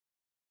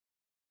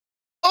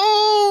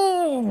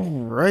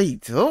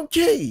Alright,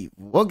 okay.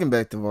 Welcome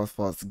back to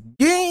Boss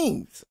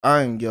Games.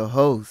 I'm your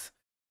host,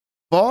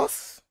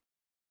 Boss.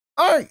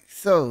 Alright,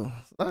 so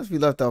last we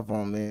left off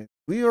on, man,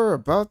 we are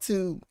about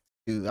to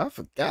I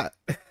forgot.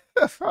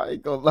 I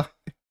ain't gonna lie.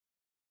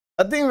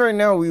 I think right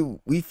now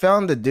we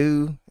found the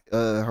dude,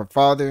 her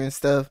father and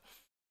stuff.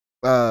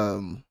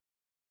 And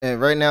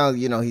right now,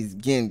 you know, he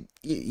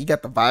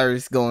got the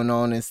virus going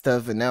on and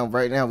stuff, and now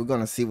right now we're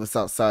gonna see what's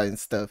outside and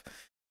stuff.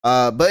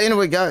 But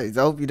anyway, guys,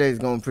 I hope your day is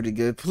going pretty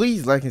good.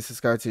 Please like and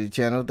subscribe to the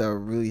channel. That will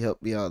really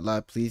help me out a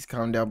lot. Please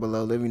comment down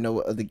below. Let me know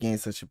what other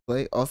games I should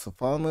play. Also,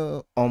 follow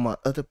me on my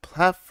other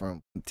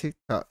platform: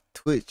 TikTok,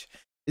 Twitch,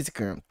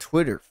 Instagram,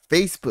 Twitter,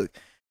 Facebook,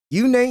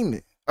 you name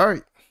it. All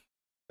right,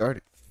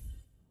 started.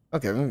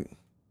 Okay,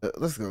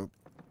 let's go.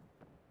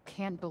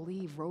 Can't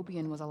believe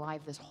Robian was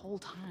alive this whole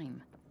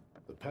time.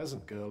 The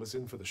peasant girl is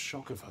in for the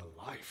shock of her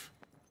life.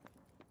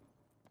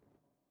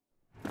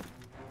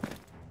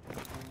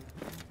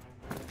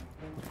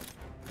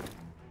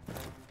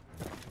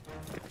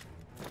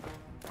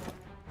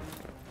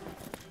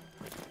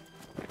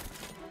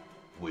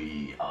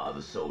 We are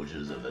the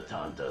soldiers of the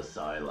Tanta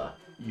Sila.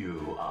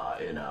 You are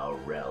in our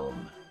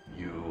realm.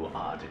 You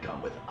are to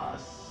come with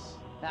us.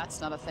 That's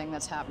not a thing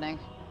that's happening.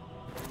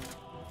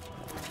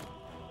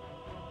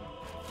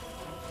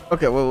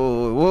 Okay,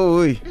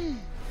 whoa.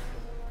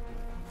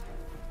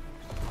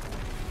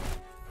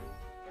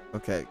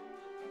 Okay.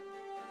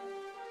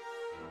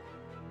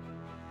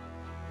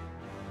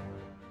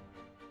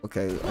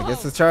 Okay, I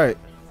guess let's try it.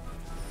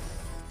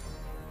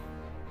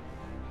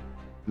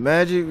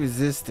 Magic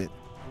resistant.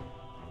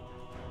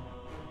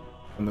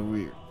 On the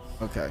weird.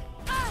 Okay.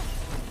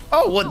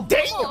 Oh, well,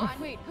 damn!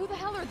 Wait, who the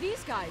hell are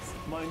these guys?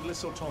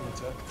 Mindless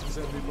automata, whose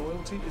only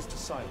loyalty is to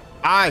silence.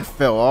 I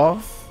fell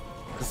off.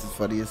 This is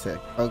funny as heck.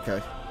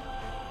 Okay.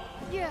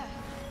 Yeah.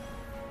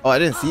 Oh, I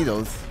didn't see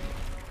those.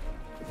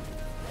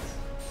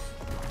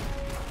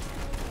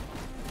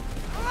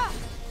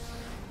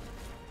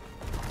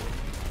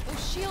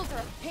 Those shields are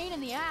a pain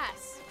in the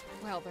ass.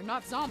 Well, they're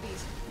not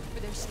zombies,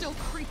 but they're still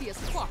creepy as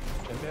fuck.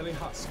 They're merely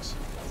husks.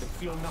 They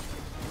feel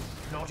nothing.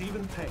 Not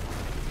even pain.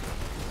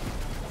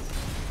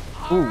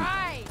 All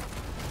right.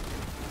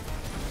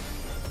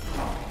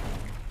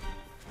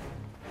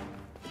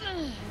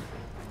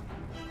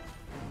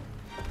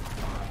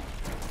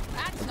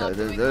 That's not Okay,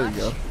 doing there much. you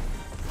go.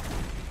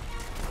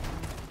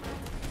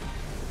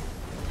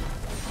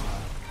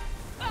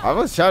 I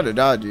was trying to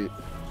dodge it.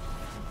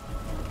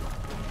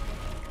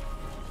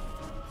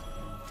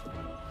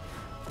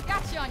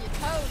 Got you on your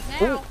toes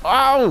now. Ooh,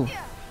 ow!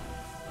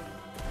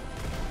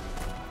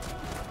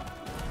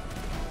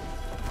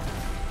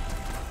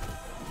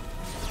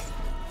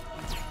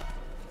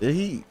 Did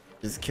he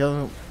just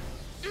kill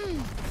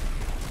him?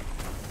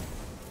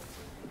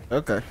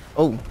 Okay.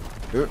 Oh.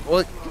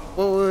 What?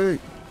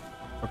 Wait.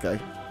 Okay.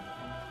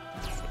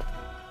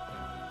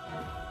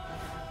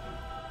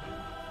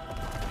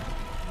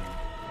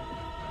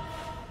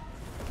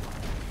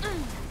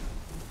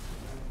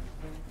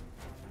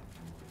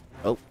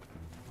 Oh.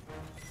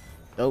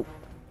 Nope.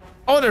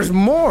 Oh, there's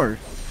more.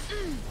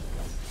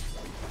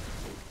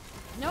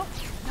 Nope,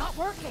 not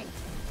working.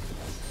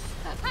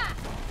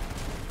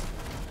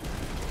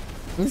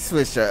 Let me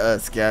switch to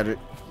scattered.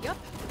 Yep.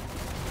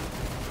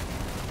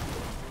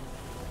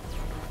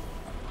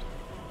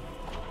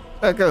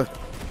 Back up.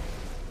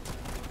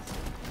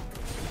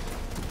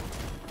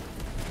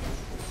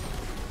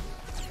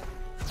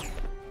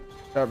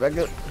 Try to back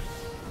up.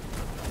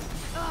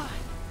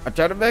 I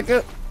try to back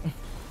up.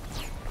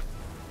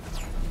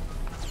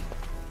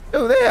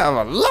 Dude, they have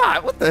a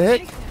lot. What the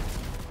heck?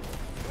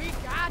 We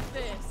got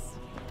this.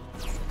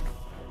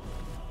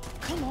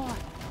 Come on.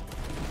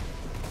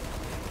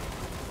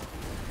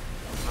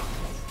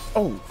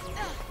 Oh.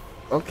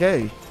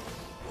 Okay.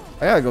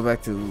 I gotta go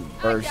back to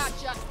burst. I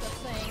got just the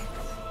thing.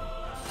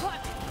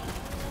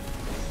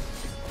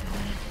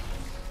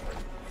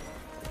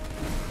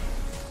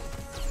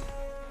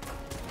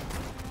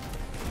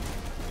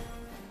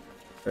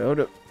 Hey,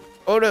 hold up.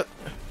 Hold up.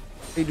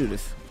 Let me do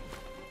this.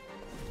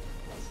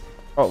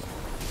 Oh.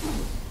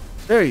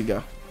 There you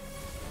go.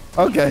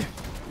 Okay.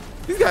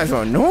 These guys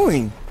are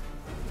annoying.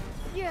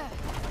 Yeah.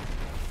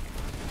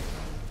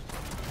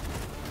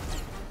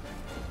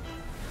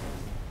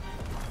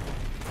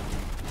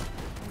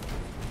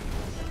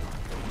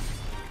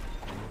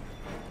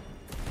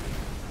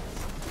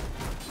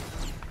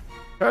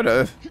 Try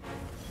to.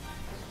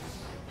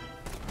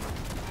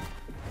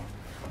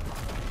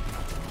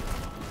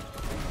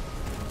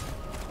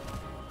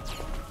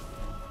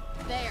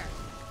 There.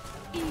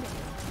 Eat it.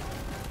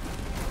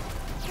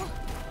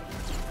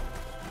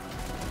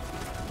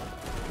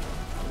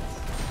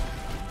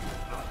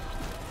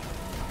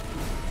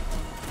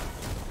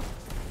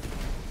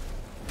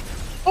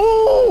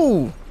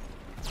 Oh.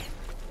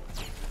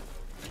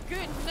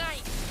 Good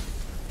night.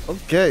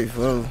 Okay,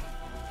 well,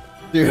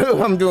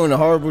 dude, I'm doing a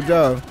horrible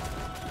job.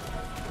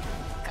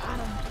 Got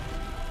him.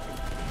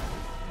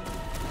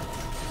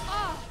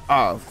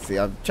 Oh, see,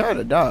 I'm trying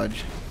to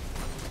dodge.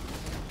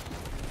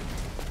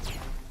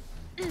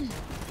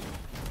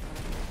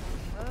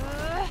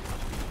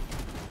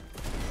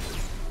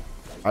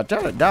 I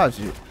try to dodge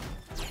it.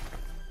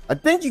 I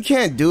think you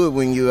can't do it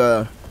when you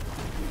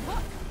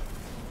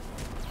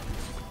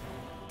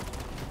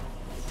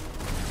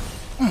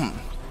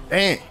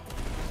dang.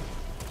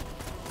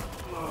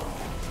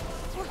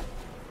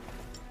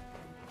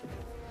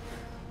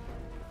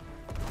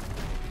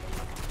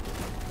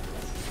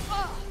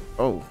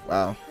 Oh,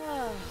 wow.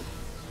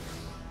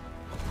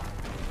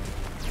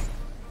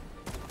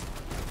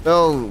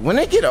 So, when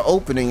they get an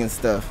opening and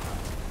stuff.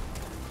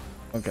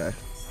 Okay.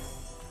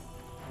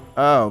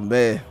 Oh,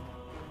 man.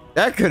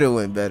 That could have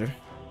went better.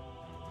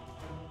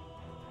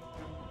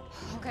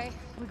 Okay,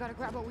 we gotta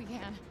grab what we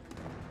can.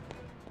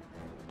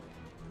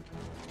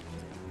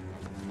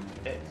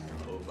 It's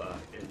over.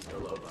 It's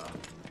all over.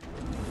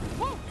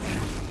 Whoa!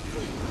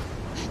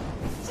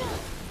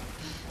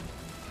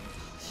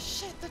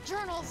 Shit, the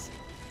journals.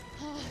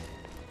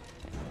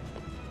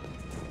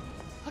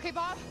 Okay,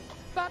 Bob.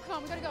 Bob, come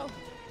on, we gotta go.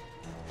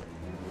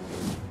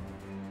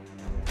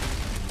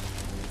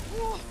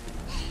 Whoa.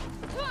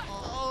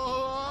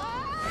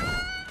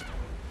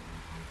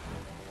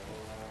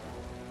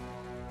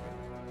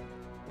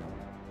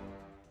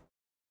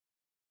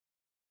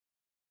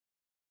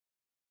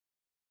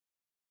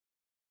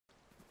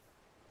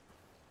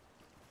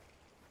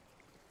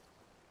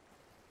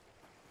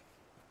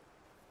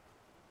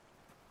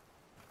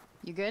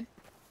 You good?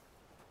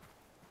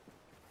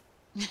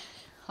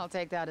 I'll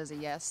take that as a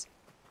yes.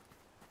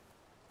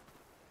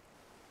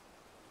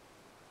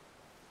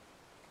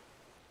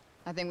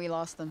 I think we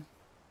lost them.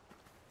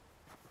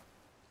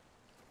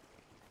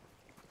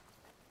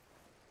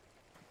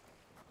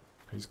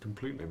 He's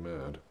completely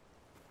mad.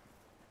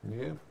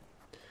 Yeah,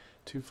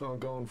 too far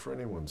gone for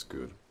anyone's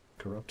good.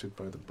 Corrupted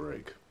by the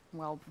break.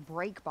 Well,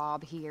 Break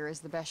Bob here is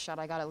the best shot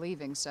I got at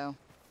leaving, so...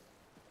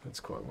 That's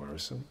quite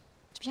worrisome.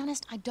 To be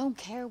honest, I don't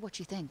care what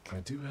you think.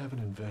 I do have an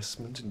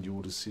investment in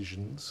your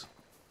decisions.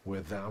 Where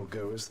thou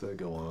goest, there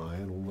go I,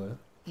 and all that.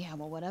 Yeah,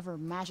 well, whatever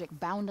magic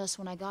bound us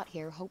when I got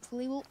here,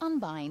 hopefully will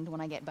unbind when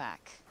I get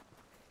back.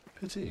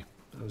 Pity.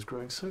 I was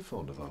growing so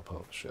fond of our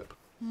partnership.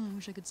 I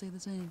wish I could say the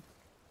same.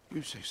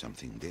 You say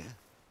something, dear?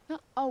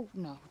 Oh,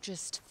 no,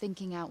 just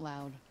thinking out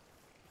loud.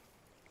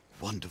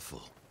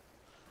 Wonderful.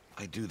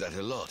 I do that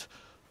a lot.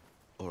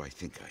 Or I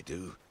think I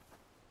do.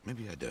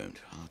 Maybe I don't.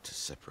 Hard to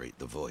separate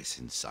the voice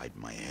inside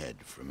my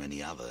head from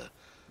any other.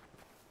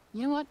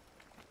 You know what?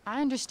 I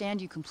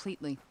understand you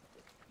completely.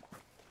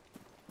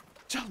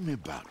 Tell me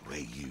about where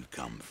you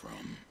come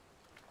from.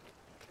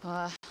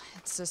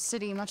 It's a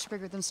city much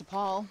bigger than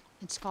Sepal.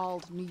 It's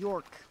called New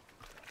York.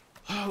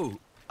 Oh,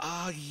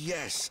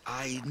 yes,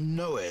 I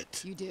know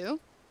it. You do?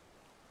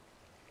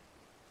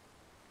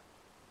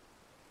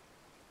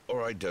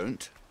 Or I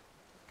don't.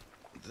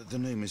 The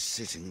name is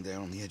sitting there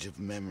on the edge of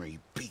memory,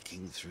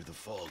 peeking through the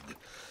fog.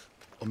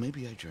 Or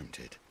maybe I dreamt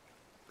it.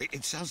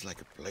 It sounds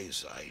like a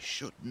place I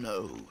should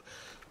know.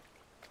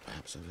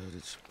 Perhaps I've heard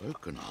it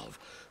spoken of.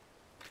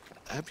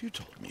 Have you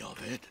told me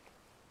of it?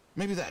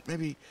 Maybe that.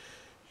 Maybe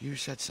you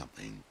said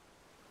something.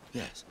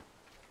 Yes.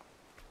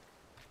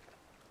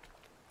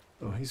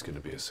 Oh, he's going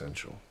to be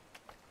essential.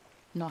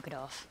 Knock it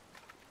off.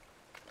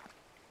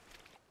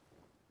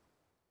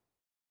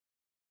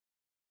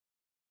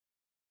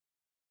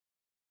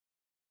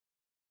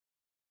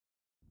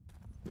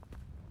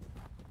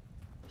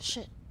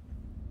 Shit.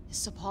 Is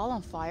Sepal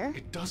on fire?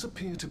 It does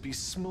appear to be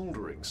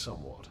smoldering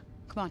somewhat.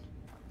 Come on.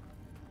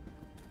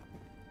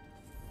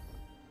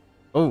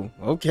 Oh,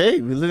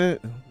 okay. We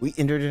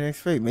entered the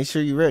next phase. Make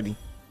sure you're ready.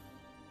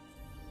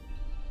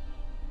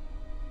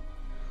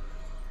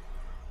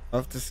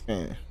 Off the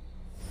scan.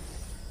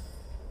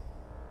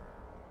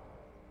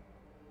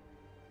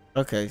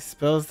 Okay,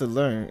 spells to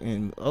learn.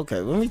 And okay,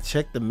 let me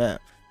check the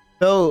map.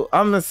 So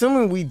I'm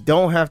assuming we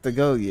don't have to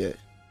go yet.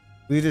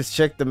 We just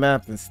check the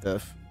map and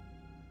stuff.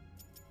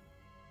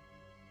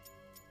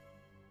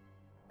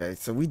 Okay,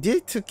 so we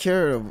did took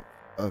care of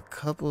a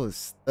couple of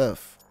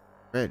stuff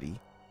already.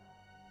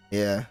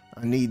 Yeah,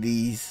 I need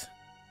these.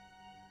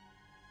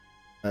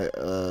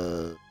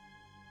 I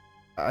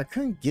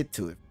couldn't get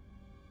to it.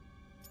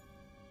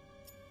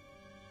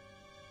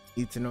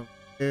 Need to know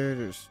where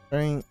there's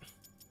strength.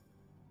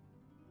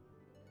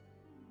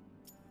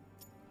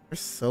 There's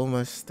so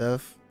much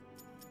stuff.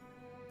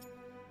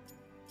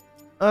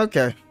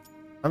 Okay.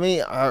 I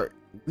mean,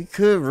 we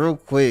could real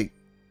quick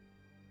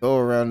go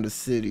around the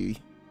city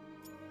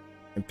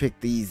and pick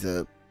these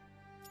up.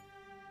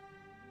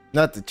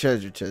 Not the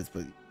treasure chest,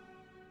 but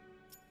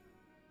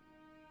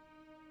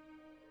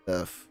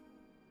stuff.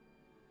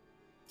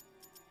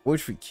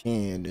 Wish we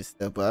can and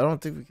stuff, but I don't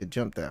think we could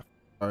jump that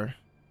far.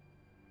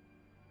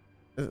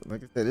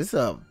 Like I said, it's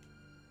a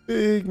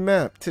big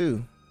map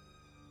too.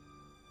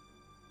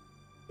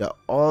 Got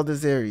all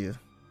this area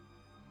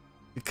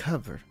to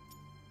cover.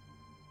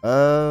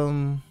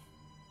 I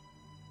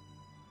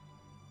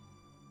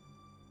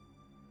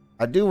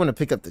do want to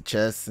pick up the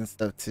chests and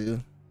stuff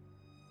too.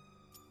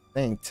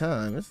 Same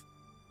time, it's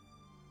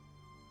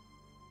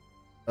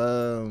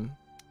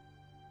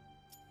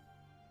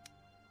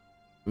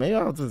maybe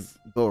I'll just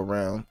go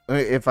around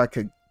if I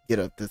could get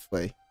up this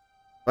way.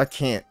 If I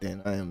can't,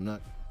 then I am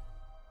not.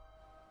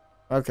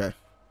 Okay.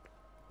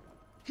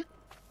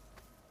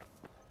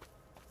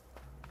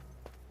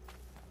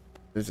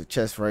 There's a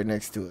chest right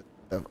next to it.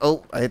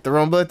 Oh, I hit the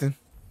wrong button.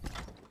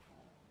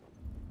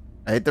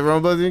 I hit the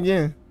wrong button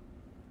again.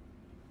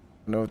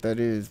 I don't know what that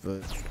is,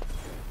 but...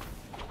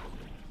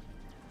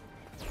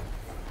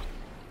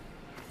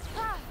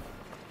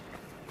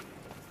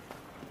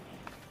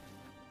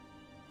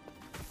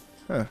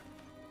 Huh.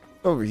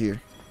 Over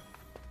here.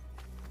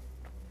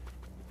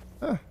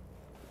 Huh.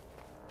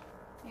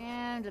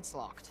 And it's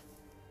locked.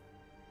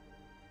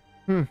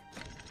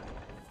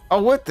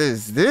 Oh, what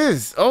is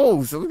this?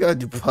 Oh, so we gotta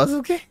do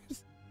puzzle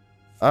games?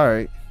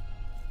 Alright.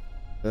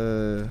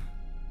 Can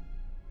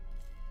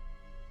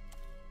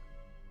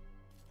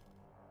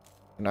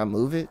I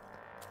move it?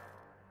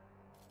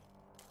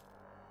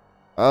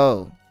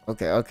 Oh,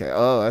 okay, okay.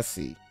 Oh, I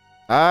see.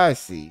 I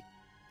see.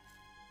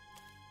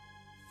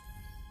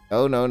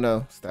 Oh, no,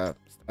 no. Stop,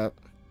 stop.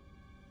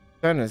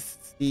 I'm trying to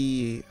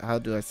see how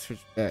do I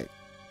switch back.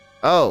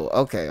 Oh,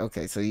 okay,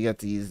 okay. So you got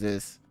to use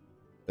this.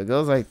 It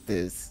goes like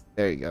this.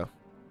 There you go.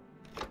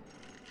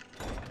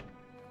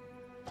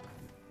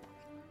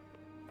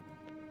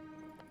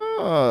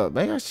 Oh,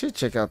 maybe I should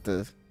check out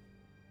the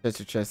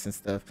treasure chest and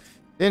stuff.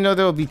 Didn't know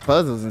there would be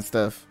puzzles and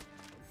stuff.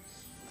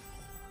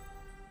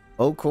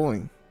 Oh,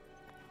 coin.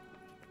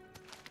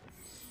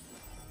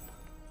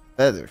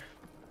 Feather.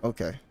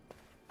 Okay.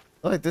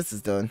 Look like this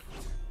is done.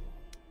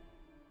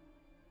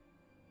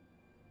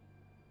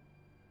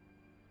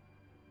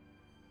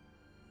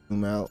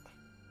 Zoom out.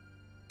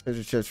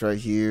 Treasure chest right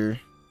here.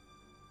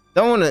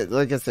 Don't want to,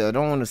 like I said, I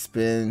don't want to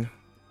spin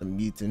the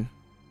mutant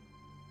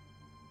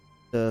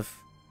stuff.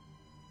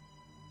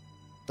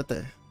 What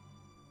the?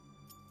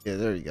 Yeah,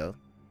 there you go.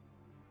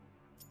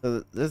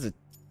 So there's a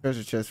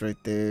treasure chest right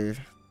there.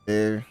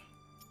 There.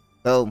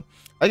 So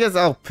I guess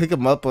I'll pick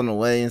them up on the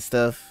way and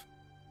stuff.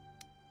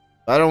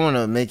 I don't want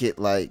to make it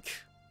like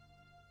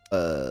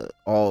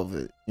all of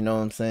it. You know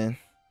what I'm saying?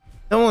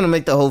 Don't want to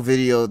make the whole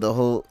video the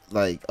whole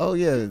like, oh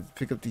yeah,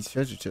 pick up these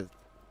treasure chests.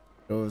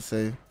 You know what I'm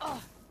saying?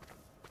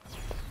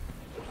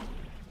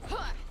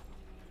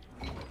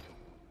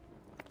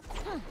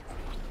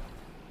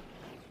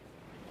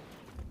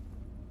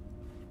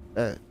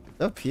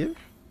 Up here?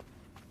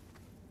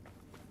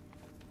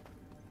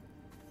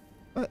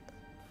 What?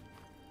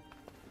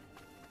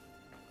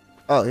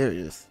 Oh, here it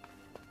is.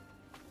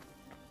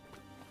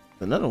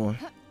 Another one.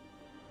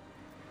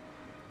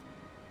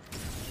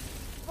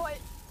 What?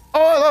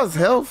 Oh, that was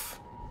health.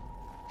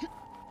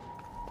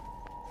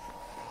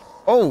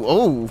 Oh,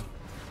 oh.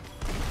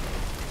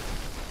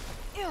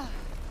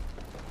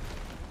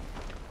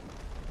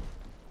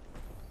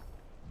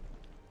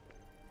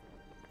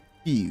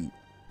 Cute.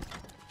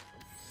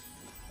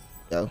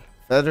 Yo,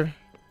 feather.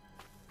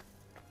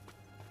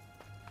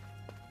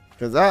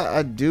 Cause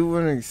I do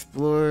want to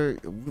explore.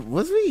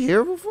 Was we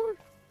here before?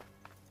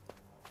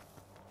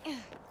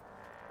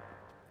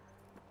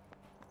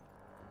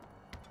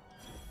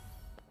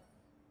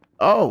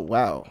 Oh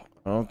wow!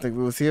 I don't think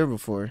we was here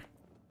before.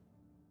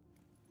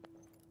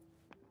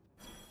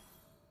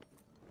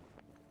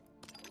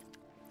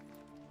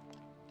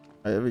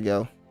 All right, here we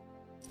go.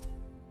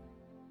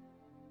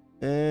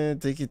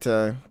 And take your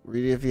time.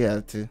 Read it if you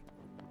have to.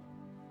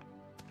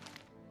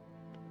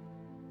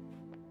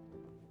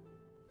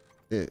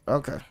 Yeah,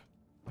 okay.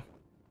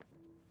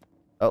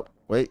 Oh,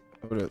 wait.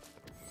 Hold up.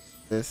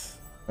 This.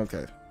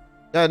 Okay.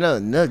 Got another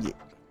nugget.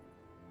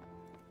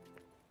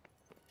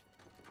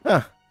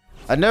 Huh.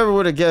 I never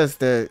would have guessed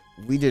that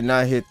we did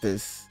not hit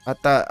this. I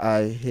thought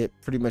I hit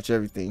pretty much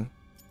everything.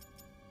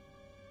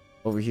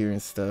 Over here and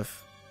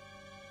stuff.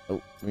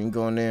 Oh, we can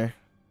go in there.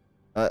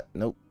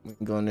 Nope. We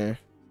can go in there.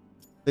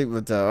 Think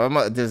with I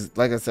might just,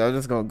 like I said, I'm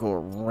just gonna go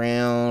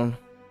around.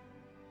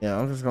 Yeah,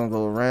 I'm just gonna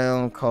go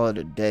around, call it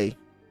a day.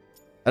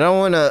 I don't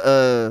want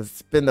to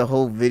spend the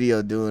whole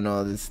video doing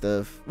all this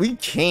stuff. We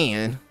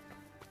can.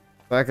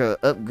 If I could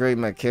upgrade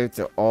my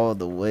character all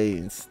the way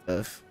and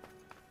stuff.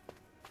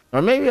 Or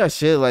maybe I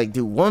should like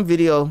do one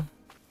video.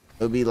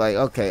 It'll be like,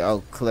 okay,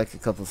 I'll collect a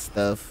couple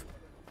stuff.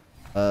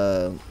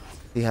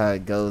 See how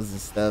it goes and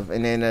stuff.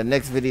 And then the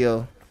next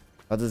video,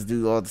 I'll just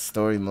do all the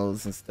story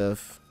modes and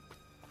stuff.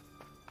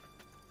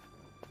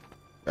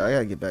 I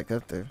gotta get back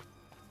up there.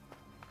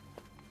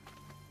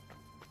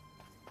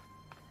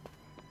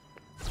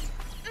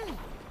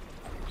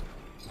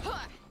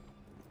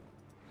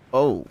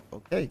 Oh,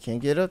 okay,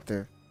 can't get up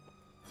there.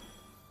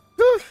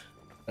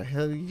 The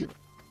hell are you?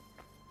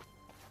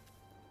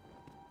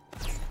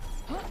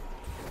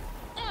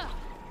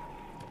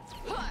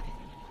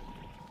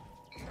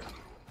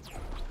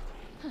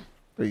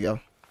 There you go.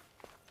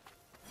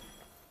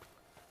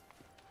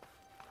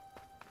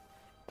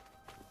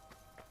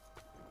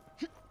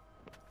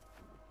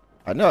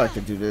 I know I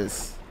could do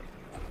this.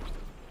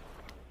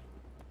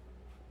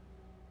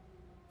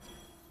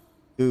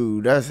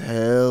 Dude, that's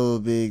hell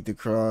big to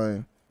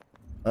climb.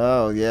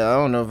 Oh, yeah, I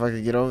don't know if I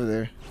could get over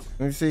there.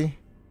 Let me see.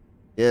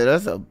 Yeah,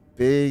 that's a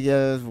big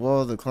ass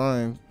wall to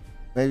climb.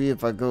 Maybe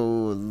if I go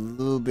a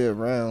little bit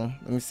around.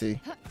 Let me see.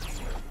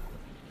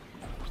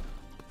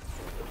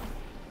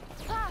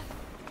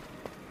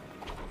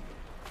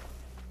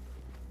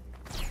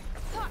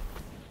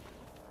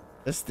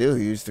 It's still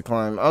huge to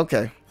climb.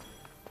 Okay.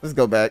 Let's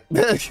go back.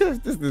 This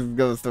is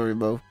go story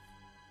mode.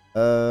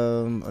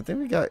 I think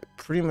we got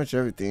pretty much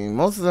everything.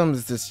 Most of them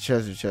is just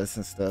treasure chests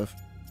and stuff.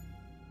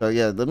 So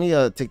yeah, let me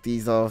take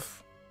these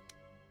off.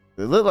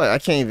 It look like I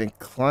can't even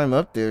climb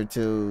up there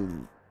till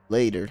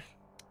later.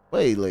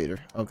 Way later.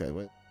 Okay,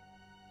 wait.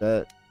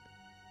 That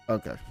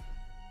okay.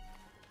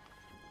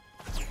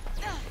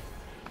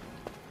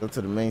 Go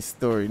to the main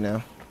story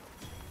now.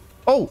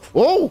 Oh,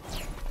 whoa!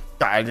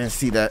 I didn't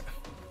see that.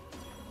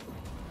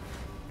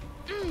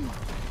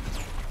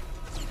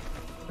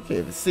 I can't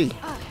even see.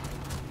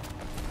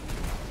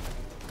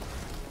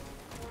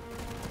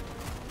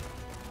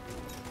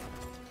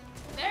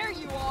 There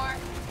you are.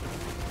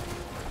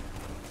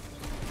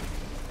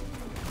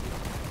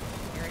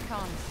 Here it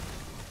comes.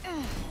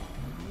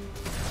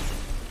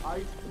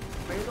 I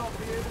may not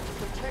be able to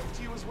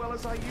protect you as well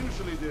as I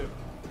usually do.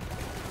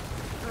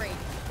 Great.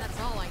 That's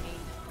all I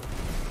need.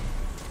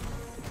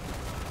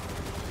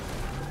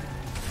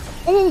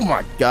 Oh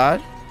my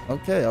god.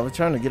 Okay, I was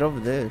trying to get over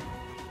there.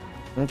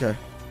 Okay.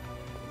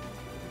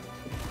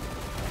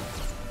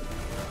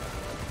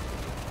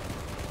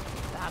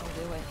 That'll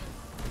do it.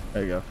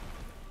 There you go.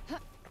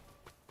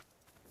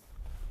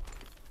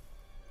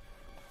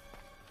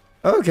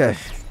 Okay.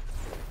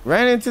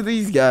 Ran into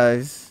these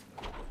guys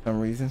for some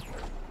reason.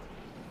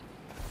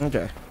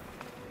 Okay.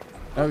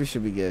 Now we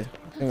should be good.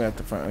 I think we're at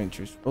the front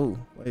entrance. Oh,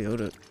 wait,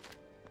 hold up.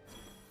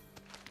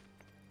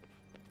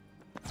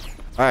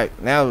 Alright,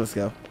 now let's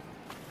go.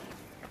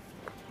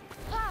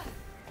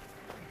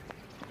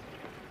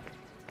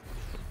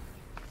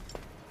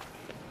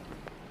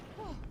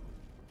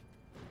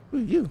 Who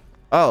are you?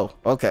 Oh,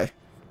 okay.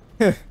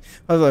 I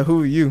was like,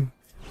 who are you?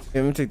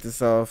 Yeah, let me take this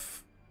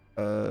off.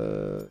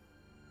 Alright,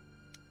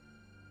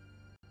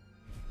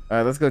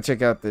 let's go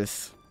check out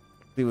this.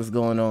 See what's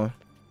going on.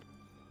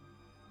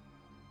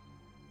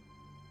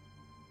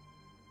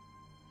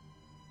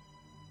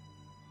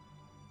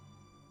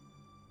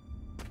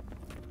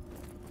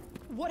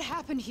 What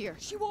happened here?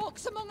 She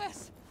walks among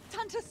us.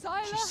 Tanta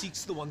Sila. She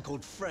seeks the one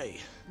called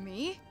Frey.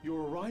 Me?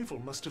 Your arrival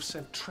must have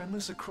sent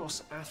tremors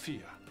across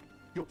Athia.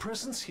 Your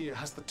presence here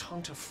has the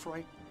Tanta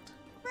frightened.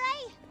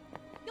 Frey!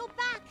 You're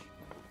back!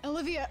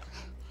 Olivia,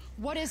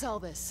 what is all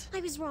this? I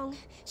was wrong.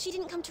 She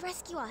didn't come to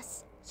rescue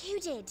us. You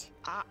did.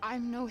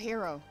 I'm no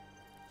hero.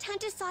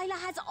 Tanta Sila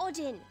has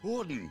Auden.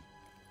 Auden.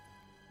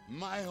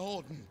 My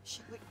Auden.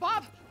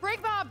 Bob!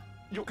 Break Bob!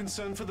 Your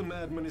concern for the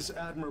madman is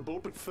admirable,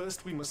 but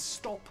first we must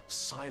stop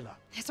Sila.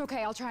 It's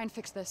okay, I'll try and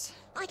fix this.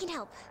 I can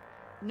help.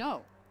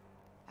 No.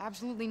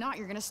 Absolutely not.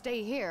 You're gonna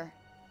stay here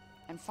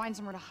and find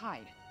somewhere to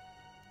hide.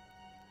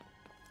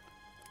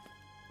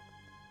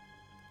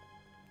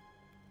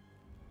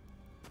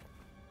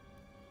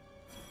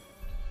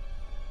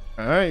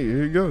 Alright,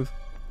 here he goes.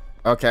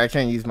 Okay, I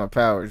can't use my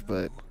powers,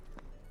 but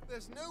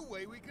There's no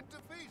way we can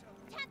defeat her.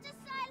 Tanta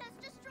Sila's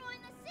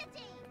destroying the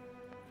city!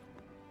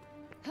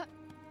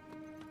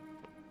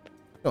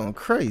 going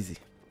crazy.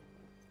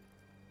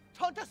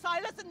 Tanta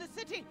Sila's in the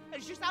city,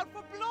 and she's out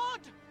for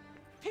blood.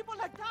 People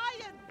are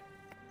dying.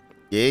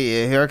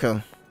 Yeah, here I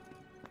come.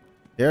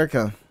 Here I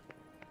come.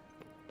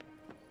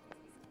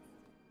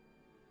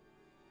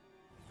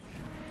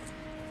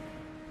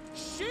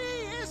 She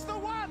is the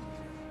one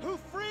who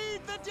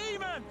freed the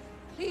demon.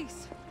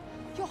 Please,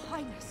 Your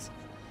Highness,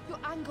 your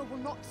anger will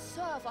not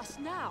serve us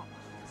now.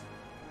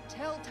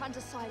 Tell Tanta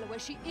Sila where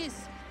she is,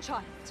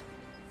 child.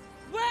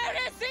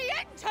 Where is the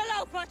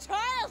interloper,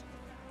 child?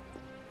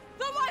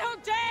 The one who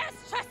dares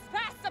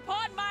trespass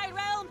upon my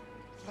realm?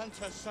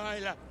 Tanta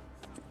Sila.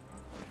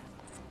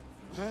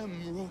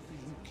 I'm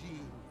Robin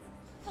King.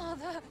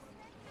 Father.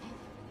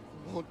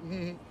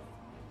 Auden.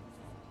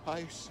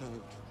 I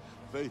served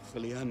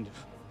faithfully under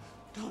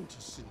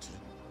Tanta Sila.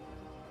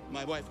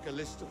 My wife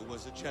Callista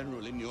was a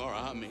general in your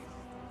army.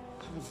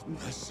 Have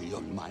mercy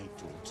on my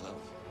daughter.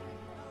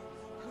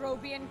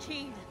 Robian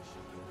Keen.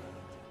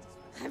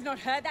 I've not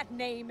heard that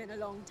name in a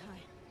long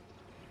time.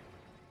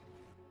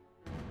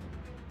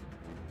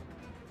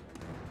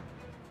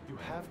 You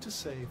have to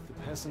save the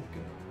peasant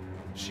girl.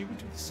 She would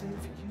do the same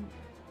for you.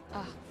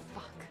 Ah,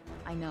 fuck.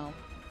 I know.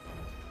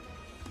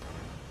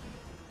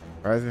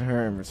 Rising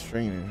her and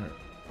restraining her.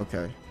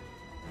 Okay.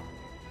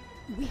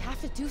 We have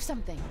to do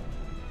something.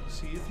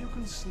 See if you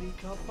can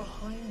sneak up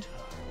behind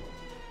her.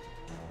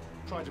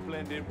 Try to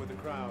blend in with the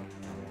crowd.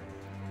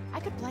 I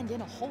could blend in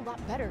a whole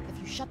lot better if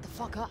you shut the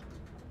fuck up.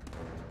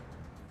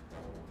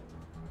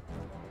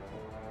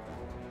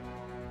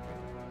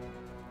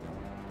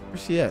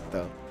 Where's she at,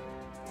 though?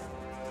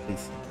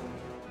 Please.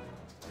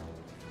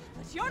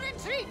 But your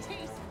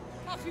entreaties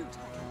are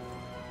futile.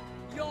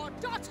 Your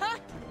daughter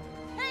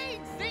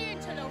aids the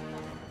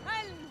interloper.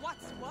 And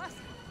what's worse,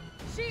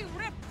 she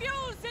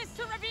refuses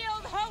to reveal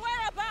her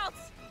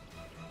whereabouts.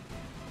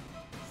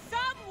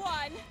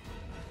 Someone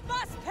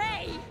must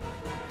pay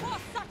for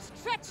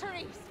such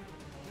treacheries.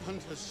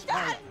 Tanta Sila.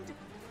 Stand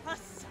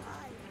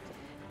aside.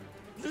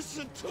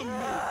 Listen to me.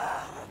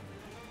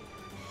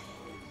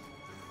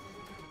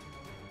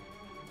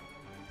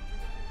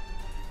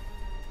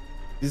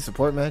 You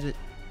support magic?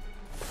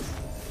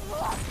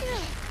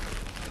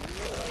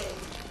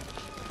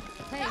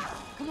 Hey,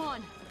 come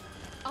on.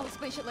 I'll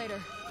explain shit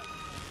later.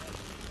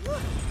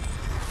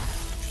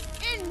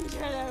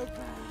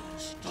 Interloper!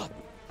 Stop!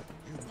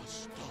 You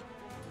must stop.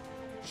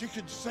 She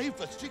can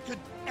save us. She can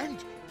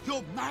end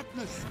your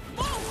madness.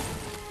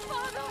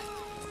 Father!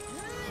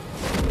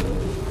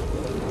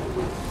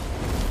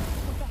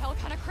 What the hell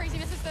kind of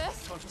craziness is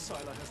this? Tanta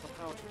Sila has the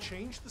power to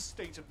change the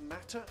state of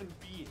matter and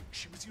being.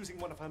 She was using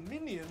one of her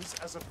minions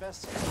as a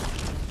vessel.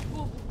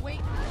 Oh,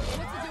 wait,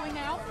 what's it doing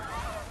now?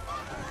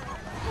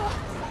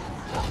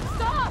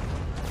 Stop!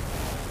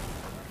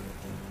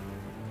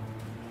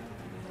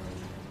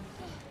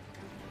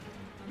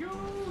 You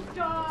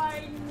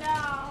die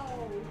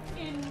now,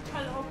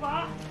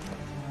 interloper!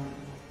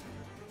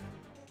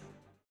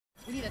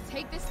 We need to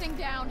take this thing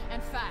down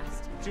and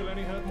fast. She'll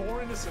only hurt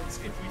more innocents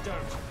if we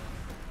don't.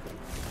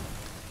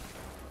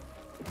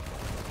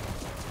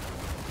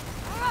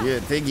 Yeah,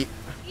 take it.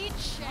 Eat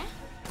shit.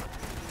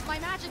 My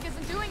magic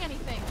isn't doing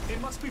anything. It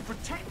must be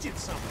protected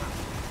somehow.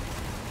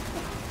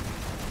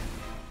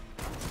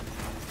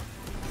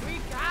 We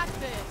got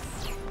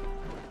this.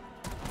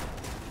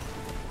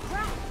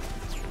 Crap.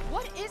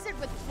 What is it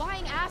with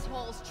flying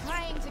assholes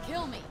trying to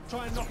kill me?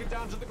 Try and knock it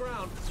down to the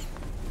ground.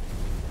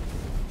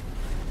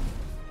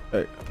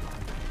 Hey.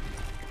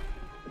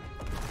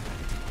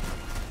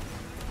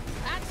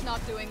 That's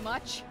not doing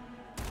much.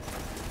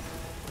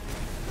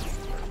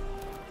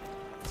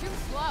 Too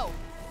slow.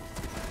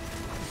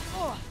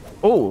 Ugh.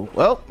 Oh,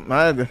 well,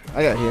 I got hit.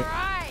 All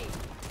right.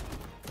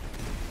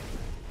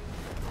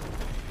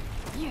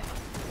 Yeah.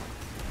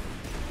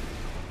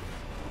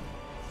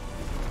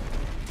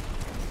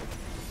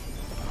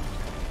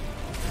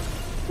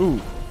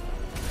 Ooh.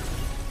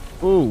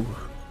 Ooh.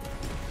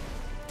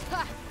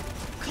 Ha.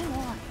 Come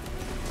on.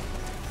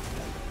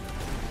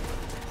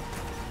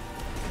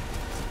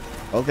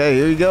 Okay,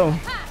 here you go.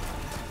 Ha.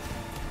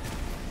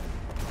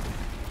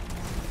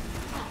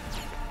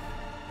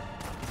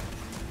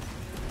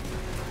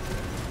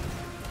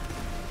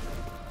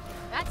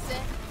 That's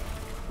it.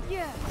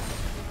 Yeah.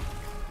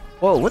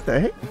 Whoa, what the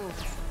heck?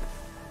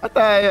 I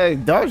thought I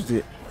dodged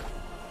it.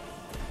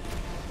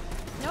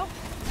 Nope,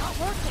 not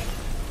working.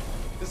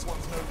 This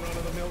one's no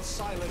run-of-the-mill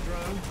Sila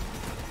drone.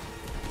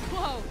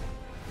 Whoa.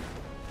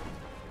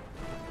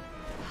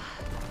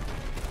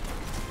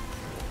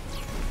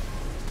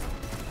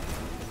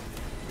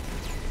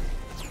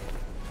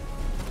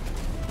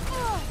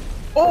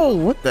 Oh,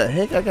 what the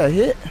heck? I got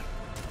hit.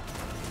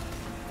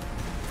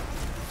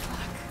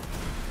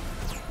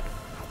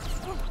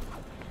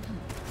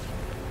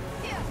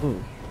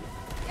 Ooh.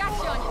 Got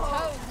you on your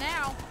toes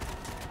now.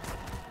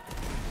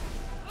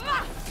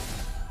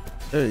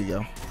 There you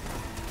go.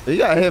 You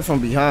got hit from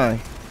behind.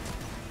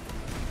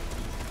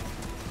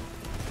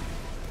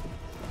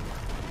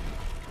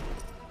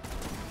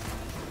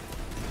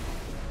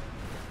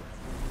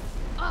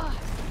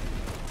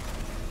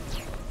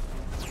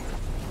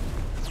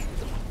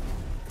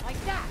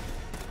 Like that.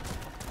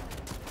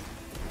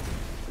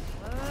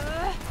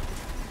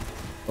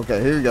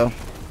 Okay, here you go.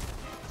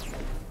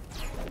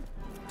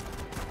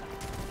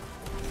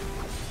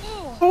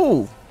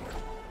 Ooh.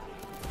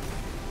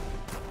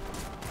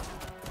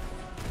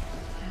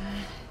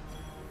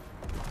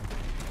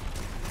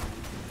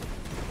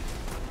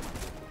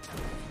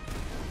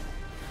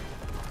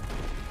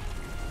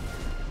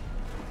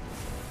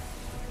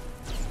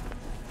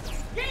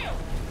 Gale!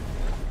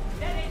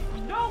 There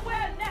is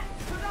nowhere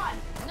left to run!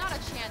 Not a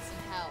chance in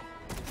hell.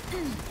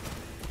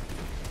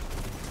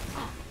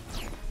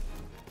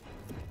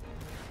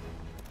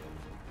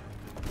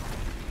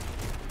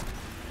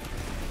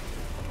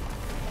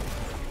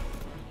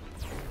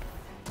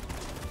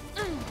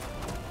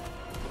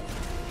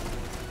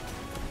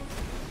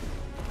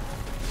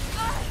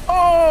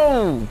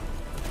 Oh.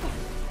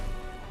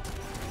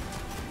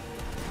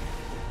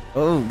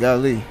 Oh,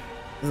 golly. This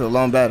is a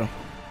long battle.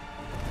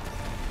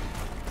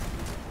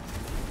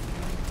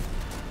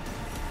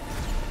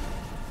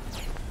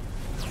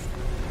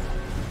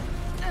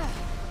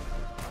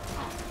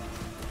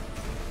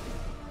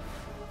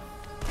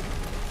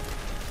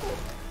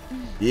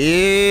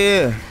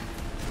 Yeah.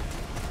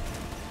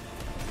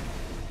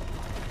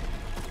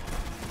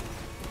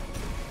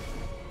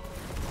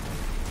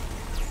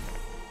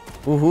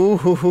 Ooh,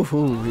 hoo, hoo,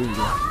 hoo. Here we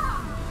go.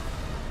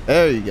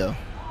 There you go.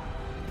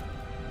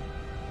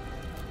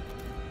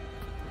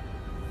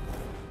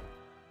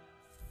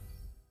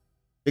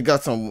 It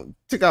got some.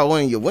 Took out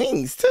one of your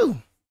wings too.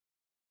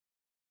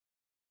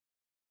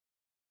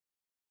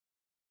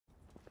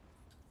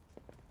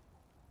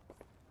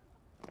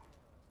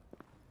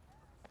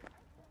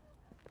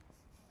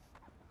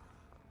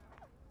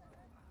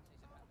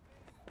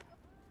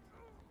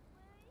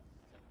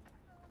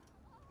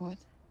 What?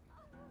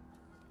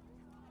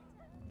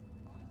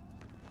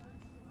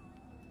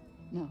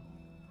 No.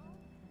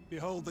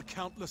 Behold the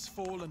countless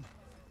fallen,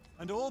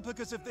 and all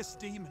because of this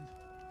demon.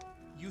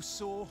 You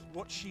saw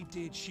what she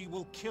did. She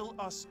will kill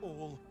us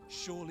all.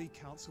 Surely,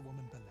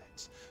 Councilwoman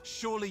Bellet.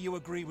 Surely you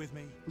agree with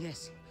me.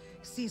 Yes.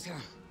 Seize her.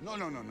 No.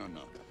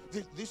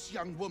 This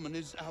young woman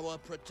is our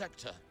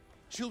protector.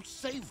 She'll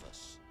save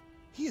us.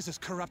 He is as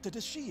corrupted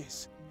as she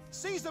is.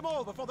 Seize them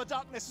all before the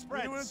darkness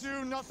spreads! We will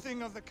do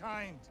nothing of the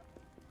kind.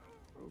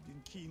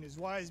 Auden Keen is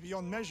wise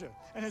beyond measure,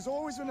 and has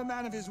always been a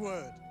man of his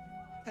word.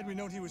 Had we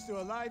known he was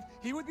still alive,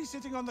 he would be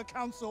sitting on the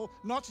council,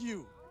 not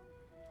you.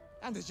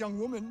 And this young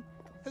woman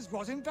has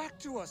brought him back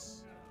to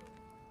us.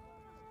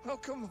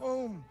 Welcome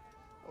home,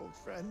 old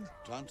friend.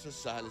 Tanta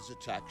Sila's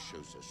attack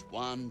shows us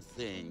one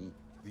thing.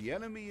 The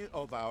enemy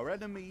of our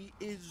enemy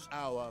is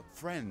our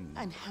friend.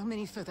 And how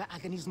many further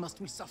agonies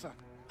must we suffer?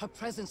 Her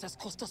presence has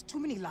cost us too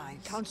many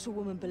lives.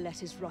 Councilwoman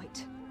Belette is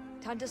right.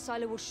 Tanta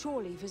Sila will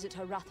surely visit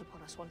her wrath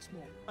upon us once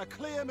more. A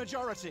clear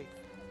majority.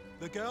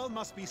 The girl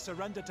must be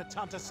surrendered to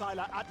Tanta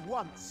Sila at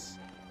once.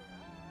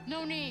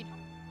 No need.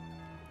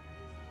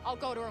 I'll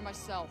go to her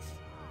myself.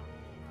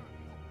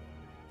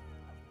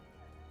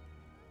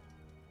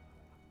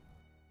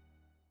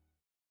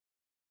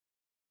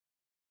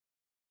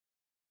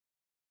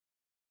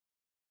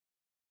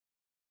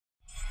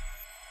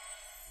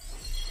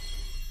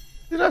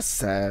 Dude, that's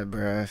sad,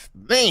 bro.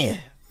 Man.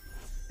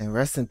 And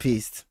rest in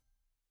peace.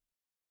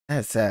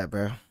 That's sad,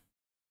 bro.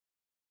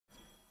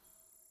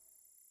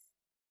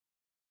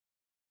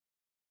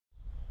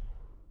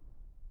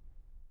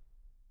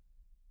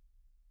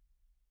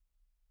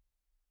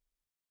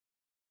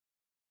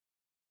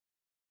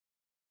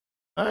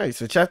 Alright,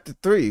 so chapter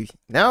 3.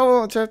 Now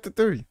we're on chapter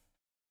 3.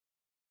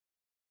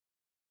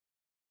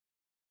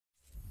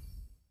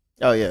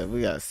 Oh yeah,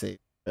 we gotta save.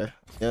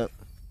 Yep.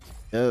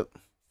 Yep.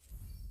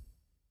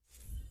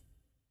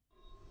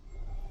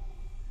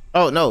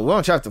 Oh no, we're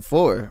on chapter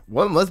 4.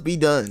 What must be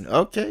done?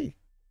 Okay.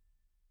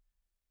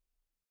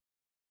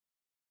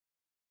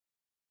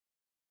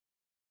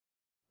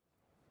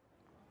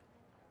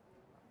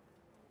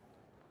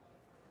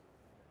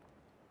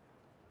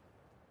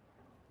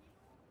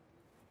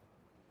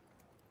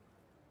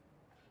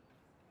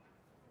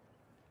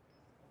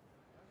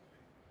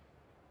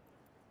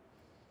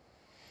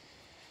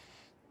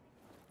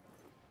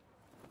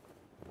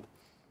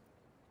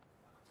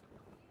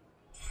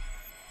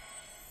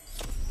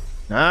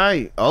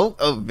 Alright.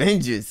 Oh,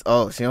 vengeance.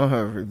 Oh, she on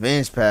her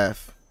revenge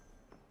path.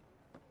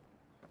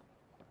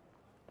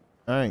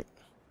 Alright.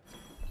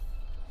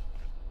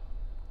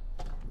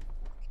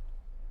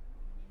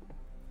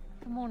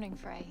 Good morning,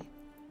 Frey.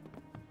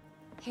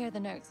 Here are the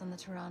notes on the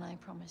Tirana I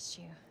promised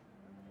you.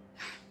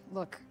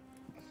 Look,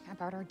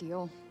 about our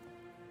deal.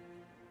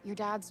 Your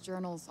dad's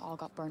journals all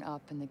got burnt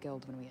up in the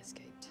guild when we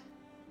escaped.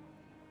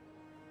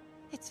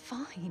 It's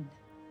fine.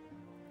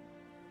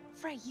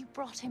 Frey, you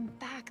brought him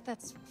back.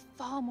 That's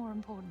far more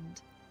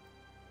important.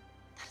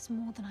 That's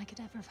more than I could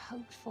ever have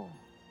hoped for.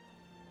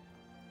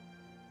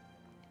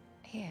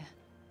 Here.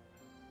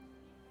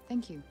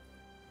 Thank you.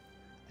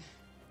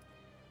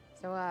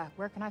 So,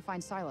 where can I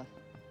find Sila?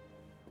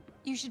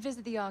 You should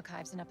visit the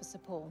archives in Upper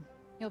Sepul.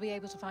 You'll be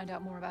able to find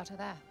out more about her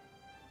there.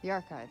 The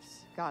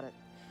archives. Got it.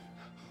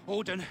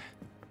 Auden,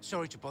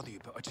 sorry to bother you,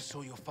 but I just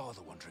saw your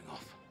father wandering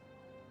off.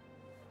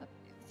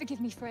 Forgive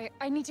me, Frey.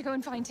 I need to go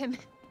and find him.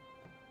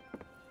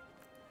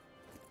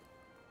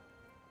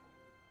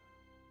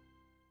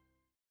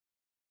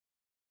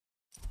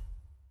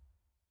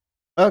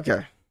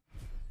 Okay.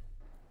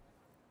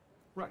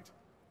 Right.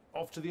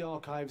 Off to the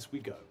archives we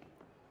go.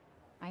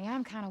 I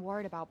am kind of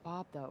worried about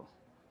Bob, though.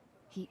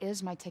 He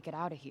is my ticket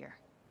out of here.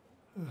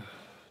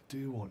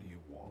 Do what you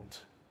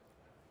want.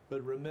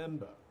 But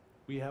remember,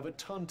 we have a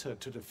Tanta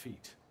to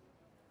defeat.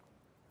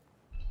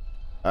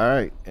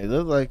 Alright. It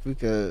looked like we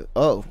could...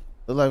 Oh.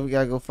 Look like we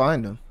gotta go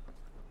find them.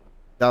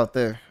 Out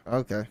there.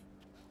 Okay.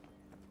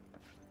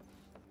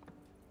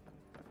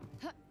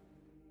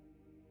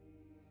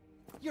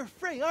 You're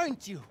Frey,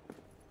 aren't you?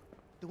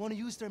 The one who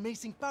used their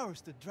amazing powers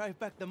to drive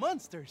back the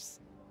monsters.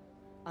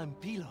 I'm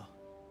Pilo.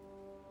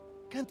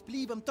 Can't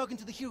believe I'm talking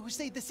to the hero who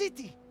saved the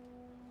city.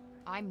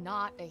 I'm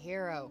not a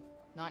hero.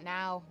 Not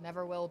now,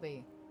 never will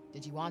be.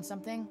 Did you want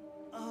something?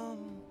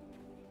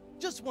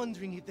 Just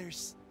wondering if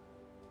there's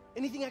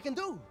anything I can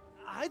do.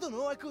 I don't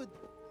know, I could...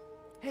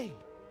 Hey,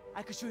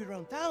 I could show you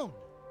around town.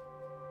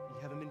 You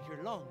haven't been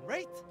here long,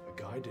 right?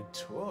 A guided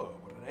tour,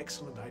 what an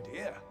excellent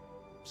idea.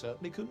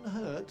 Certainly couldn't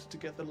hurt to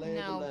get the lay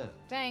of the land.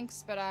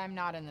 Thanks, but I'm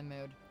not in the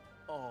mood.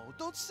 Oh,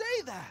 don't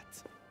say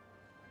that!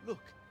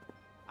 Look,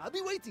 I'll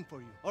be waiting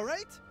for you, all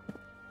right?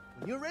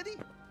 When you're ready,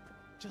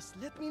 just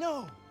let me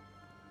know.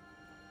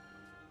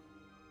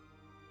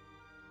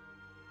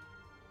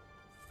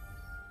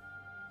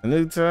 A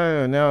new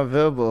tour now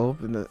available.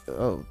 Open the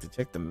to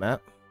check the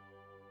map.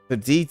 The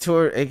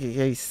detour,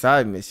 aka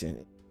side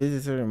mission.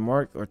 Visitor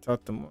mark or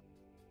talk to more.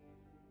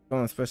 Go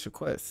on special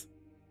quest.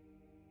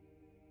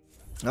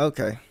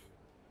 Okay.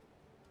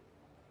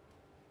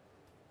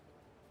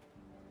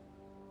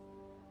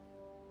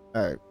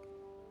 Alright.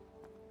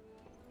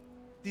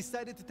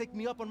 Decided to take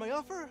me up on my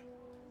offer?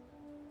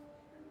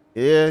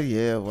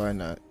 Yeah, why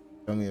not?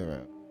 Show me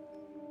around.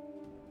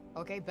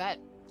 Okay, bet.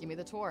 Give me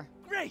the tour.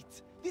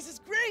 Great! This is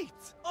great!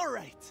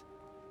 Alright.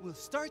 We'll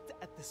start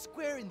at the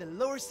square in the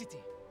lower city.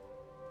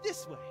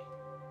 This way.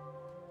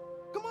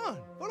 Come on,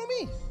 follow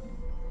me.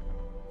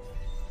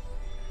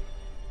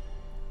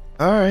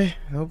 Alright,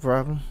 no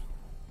problem.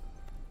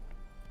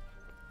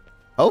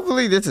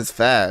 Hopefully this is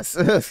fast.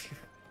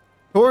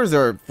 Tours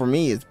are, for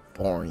me, it's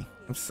boring.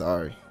 I'm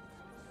sorry.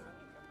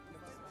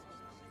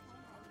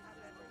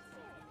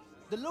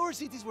 The lower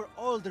cities where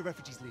all the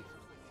refugees live.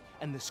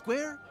 And the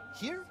square,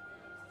 here,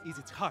 is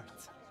its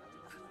heart.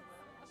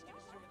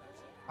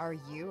 Are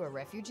you a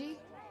refugee?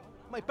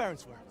 My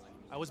parents were.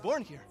 I was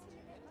born here.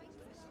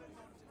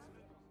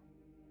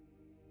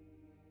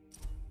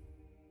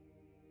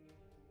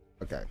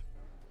 Okay.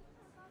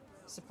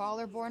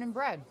 Sepal are born and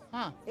bred,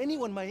 huh?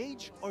 Anyone my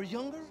age or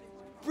younger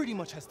pretty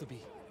much has to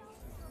be.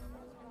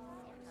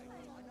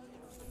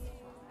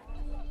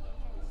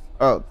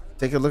 Oh,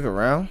 take a look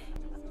around.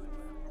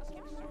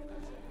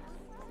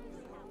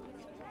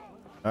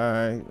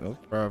 Alright, no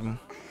problem.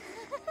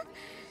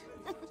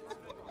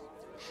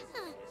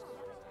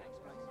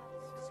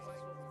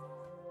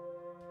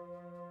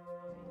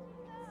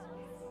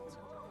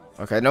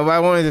 Okay,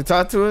 nobody wanted to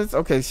talk to us?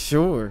 Okay,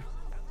 sure.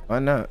 Why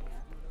not?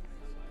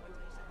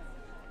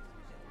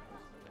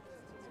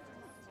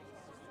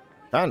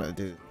 Kinda,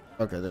 dude.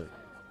 Okay, there.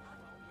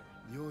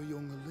 You're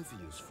young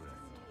Olivia's friend.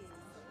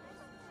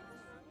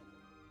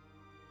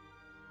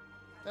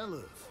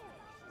 Elif,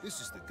 this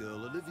is the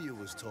girl Olivia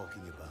was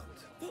talking about.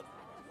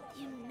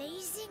 The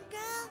amazing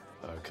girl?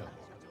 Oh, come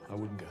on. I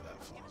wouldn't go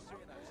that far.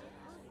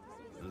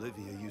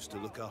 Olivia used to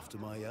look after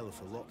my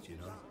Elif a lot, you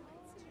know.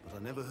 But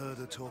I never heard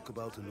her talk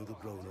about another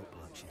grown-up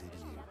like she did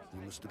you.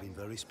 You must have been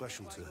very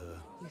special to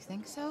her. You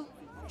think so?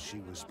 And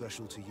she was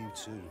special to you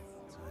too,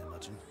 I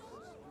imagine.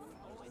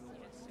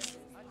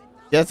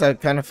 Yes, I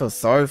kind of feel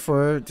sorry for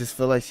her. Just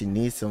feel like she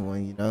needs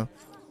someone, you know?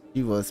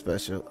 She was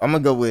special. I'm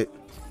gonna go with...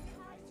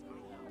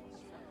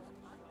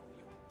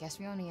 Guess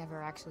we only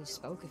ever actually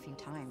spoke a few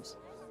times.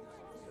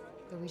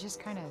 But we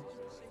just kind of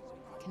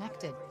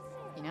connected,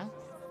 you know?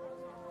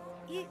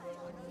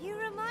 You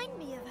remind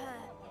me of her.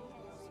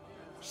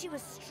 She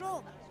was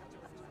strong,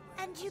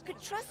 and you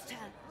could trust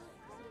her.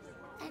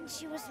 And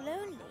she was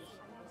lonely.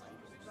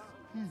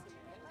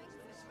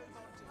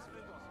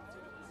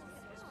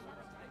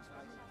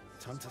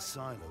 Tanta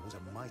Sila was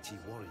a mighty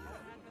warrior.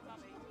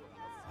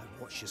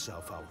 I'd watch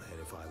yourself out there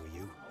if I were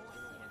you.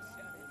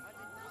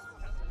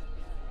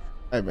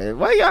 Hey, man,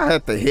 why y'all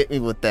have to hit me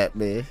with that,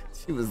 man?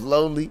 She was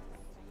lonely.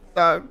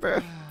 Sorry, bro.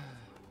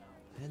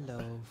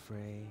 Hello,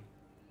 Frey.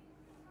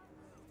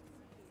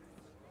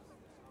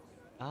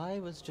 I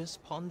was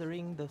just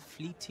pondering the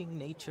fleeting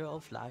nature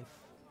of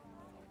life.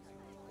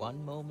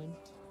 One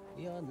moment,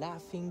 we are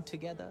laughing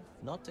together,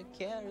 not a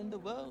care in the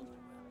world.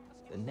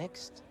 The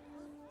next,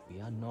 we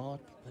are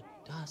naught but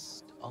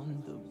dust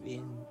on the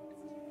wind.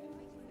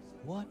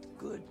 What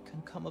good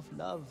can come of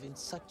love in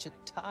such a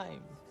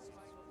time?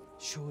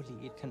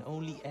 Surely it can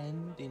only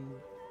end in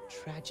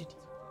tragedy.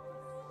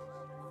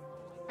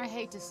 I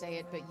hate to say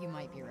it, but you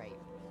might be right.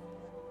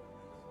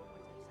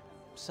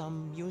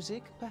 Some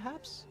music,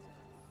 perhaps?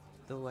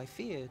 Though I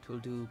fear it will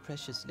do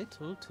precious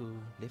little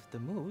to lift the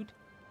mood.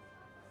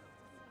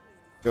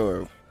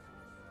 Sure.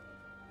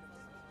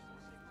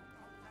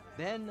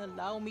 Then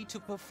allow me to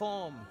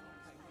perform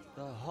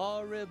the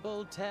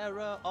horrible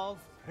terror of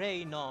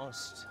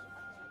Preynost.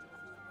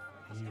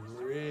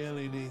 He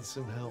really needs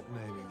some help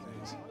naming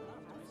these.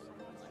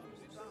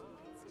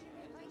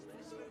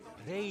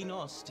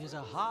 Preynost is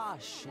a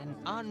harsh and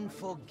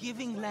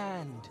unforgiving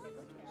land.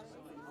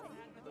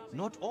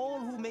 Not all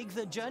who make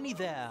the journey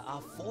there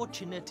are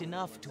fortunate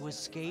enough to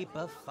escape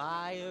a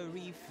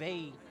fiery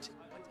fate.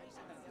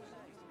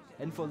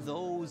 And for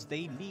those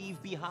they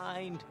leave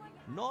behind,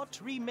 not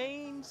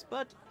remains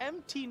but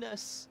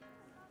emptiness.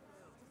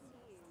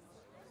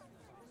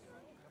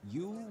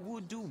 You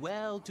would do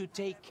well to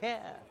take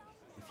care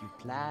if you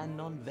plan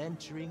on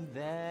venturing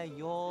there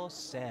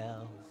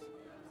yourself.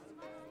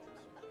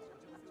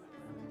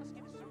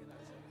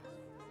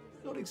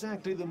 Not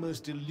exactly the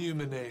most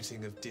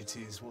illuminating of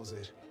ditties, was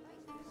it?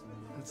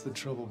 That's the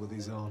trouble with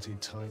these arty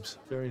types.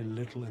 Very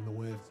little in the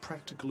way of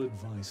practical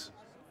advice.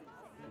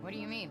 What do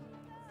you mean?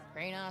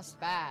 Preynost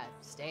bad,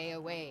 stay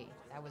away.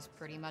 That was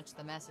pretty much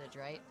the message,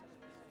 right?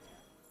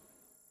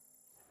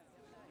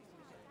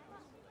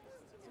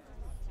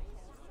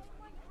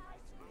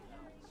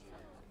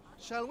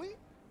 Shall we?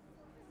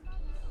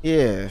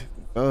 Yeah,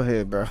 go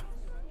ahead, bro.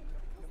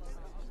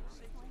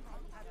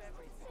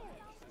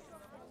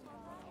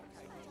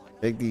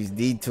 Take these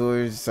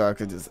detours so I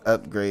could just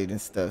upgrade and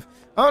stuff.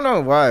 I don't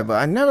know why,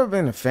 but I've never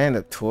been a fan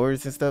of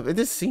tours and stuff. It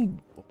just seemed,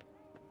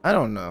 I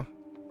don't know.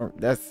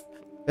 This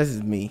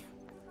is me.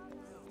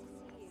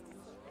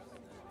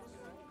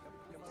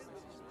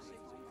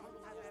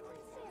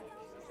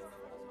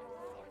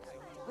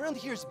 Around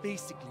here's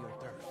basically our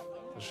turf.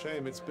 A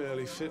shame it's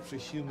barely fit for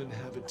human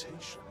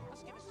habitation.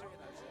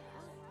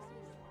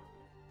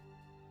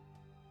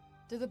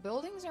 Do the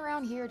buildings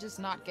around here just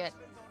not get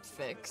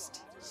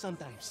fixed?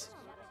 Sometimes.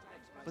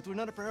 But we're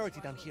not a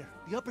priority down here.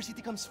 The upper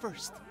city comes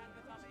first.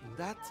 And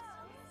that,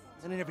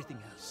 and then everything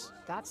else.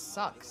 That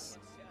sucks.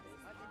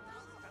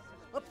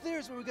 Up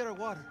there's where we get our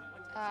water.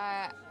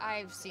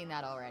 I've seen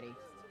that already.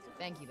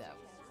 Thank you, though.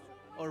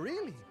 Oh,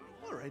 really?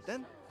 All right,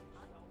 then.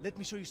 let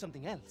me show you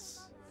something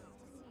else.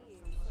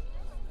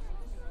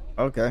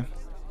 Okay.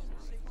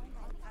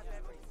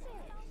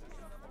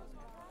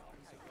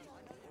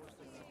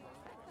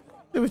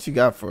 See what you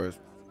got for us.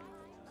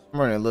 I'm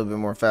running a little bit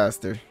more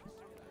faster.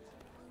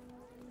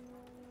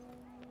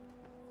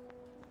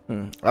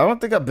 I don't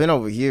think I've been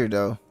over here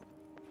though.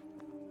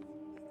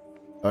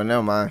 Oh,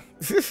 never mind.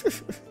 Take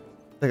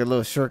a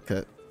little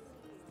shortcut.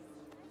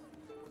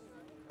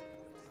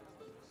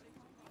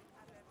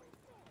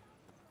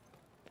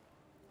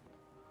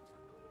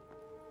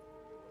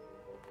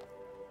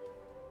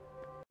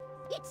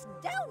 It's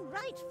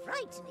downright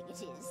frightening,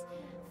 it is.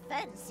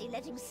 Fancy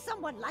letting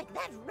someone like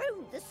that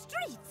roam the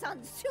streets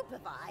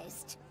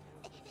unsupervised.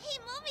 Hey,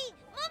 Mommy!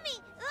 Mommy!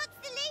 Look,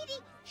 the lady!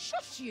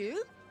 Shush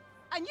you!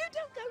 And you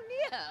don't go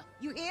near her,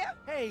 you hear?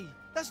 Hey,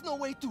 that's no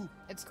way to...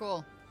 It's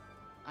cool.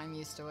 I'm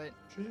used to it.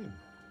 Jim,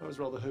 I was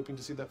rather hoping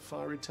to see that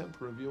fiery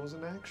temper of yours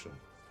in action.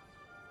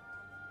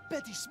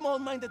 Petty,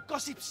 small-minded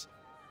gossips!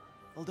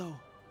 Although,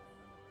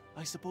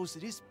 I suppose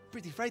it is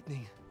pretty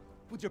frightening.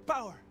 With your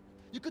power,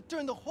 you could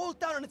turn the whole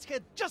town on its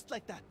head just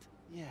like that.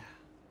 Yeah,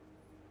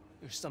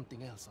 you're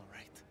something else, all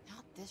right.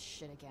 Not this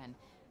shit again.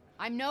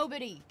 I'm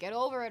nobody. Get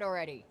over it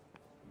already.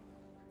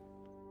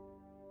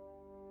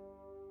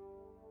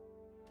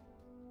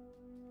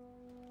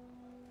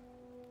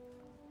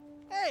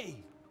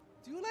 Hey,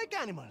 do you like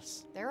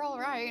animals? They're all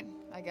right,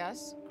 I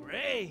guess.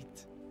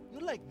 Great. You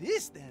like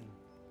this then?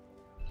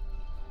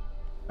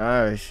 All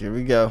right, here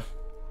we go.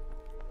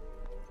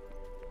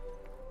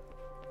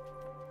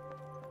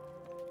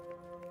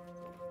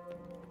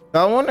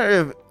 I wonder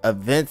if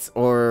events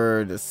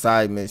or the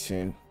side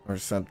mission or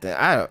something.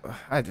 I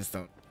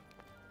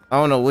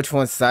don't know which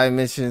one's side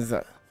missions,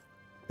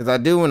 because I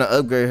do want to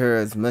upgrade her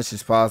as much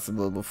as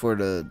possible before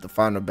the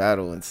final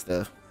battle and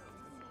stuff.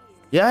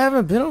 Yeah, I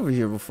haven't been over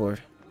here before.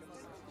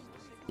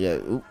 Yeah,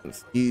 oops,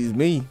 excuse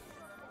me.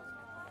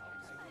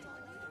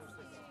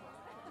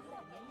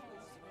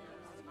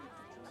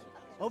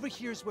 Over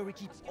here's where we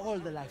keep all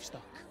the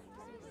livestock.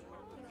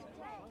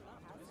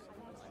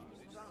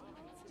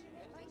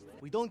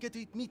 We don't get to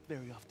eat meat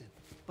very often,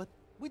 but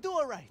we do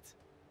all right,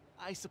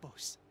 I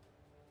suppose.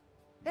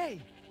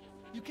 Hey,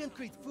 you can't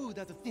create food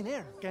out of thin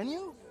air, can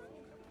you?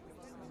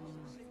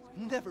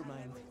 Never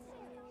mind.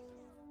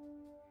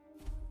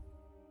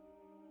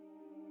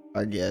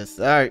 I guess.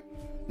 All right,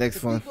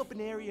 next one. The big open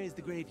area is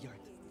the graveyard.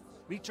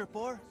 Rich or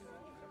poor,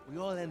 we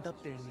all end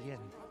up there in the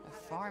end. A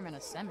farm and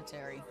a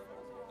cemetery.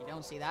 You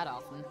don't see that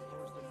often.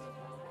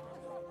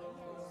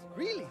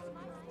 Really?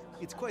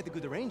 It's quite a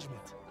good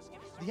arrangement.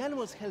 The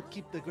animals help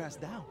keep the grass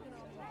down.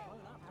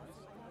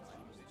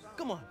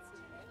 Come on,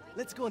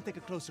 let's go and take a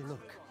closer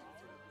look.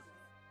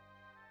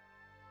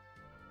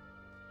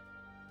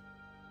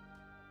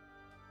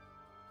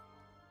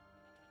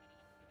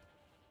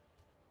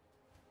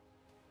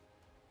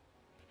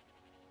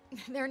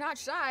 They're not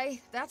shy,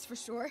 that's for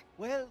sure.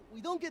 Well, we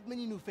don't get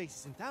many new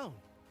faces in town.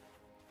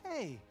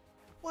 Hey,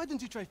 why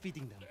don't you try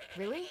feeding them?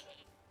 Really?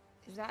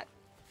 Is that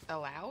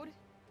allowed?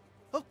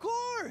 Of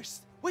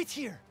course! Wait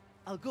here.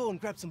 I'll go and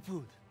grab some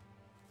food.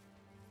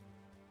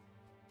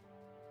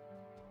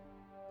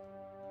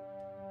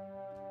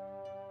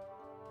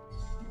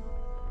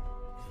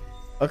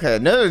 Okay,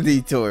 another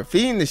detour.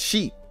 Feeding the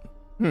sheep.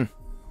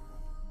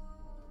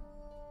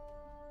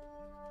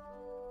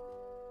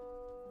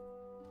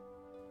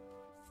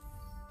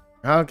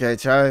 Okay,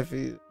 try to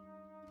feed.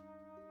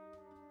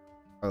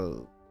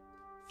 Oh.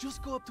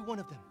 Just go up to one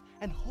of them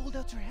and hold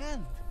out your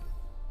hand.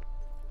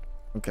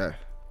 Okay.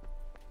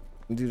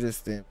 Do this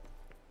thing.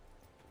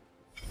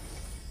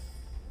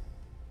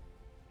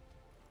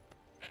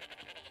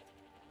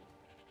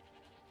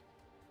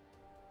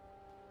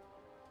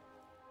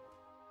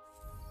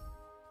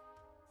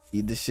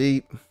 Feed the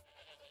sheep.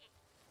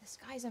 This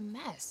guy's a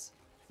mess.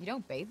 You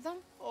don't bathe them?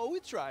 Oh, we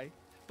try.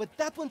 But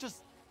that one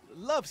just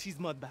loves his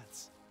mud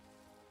baths.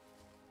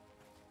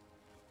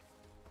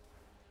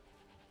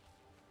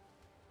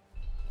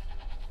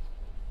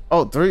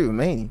 Oh, 3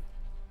 remaining.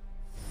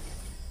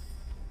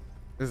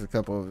 There's a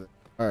couple of it.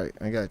 All right,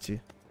 I got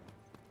you.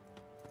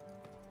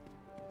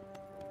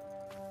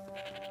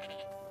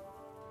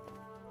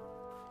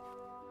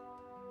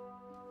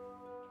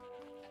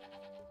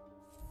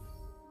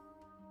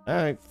 All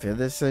right, fill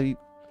this sheep.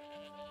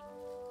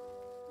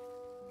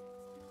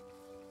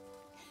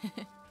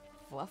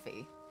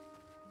 Fluffy.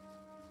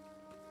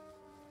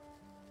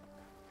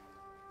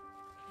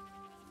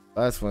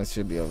 Last one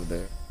should be over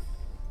there.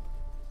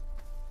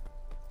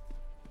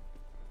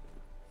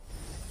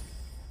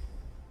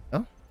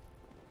 Oh?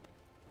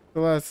 The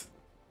last.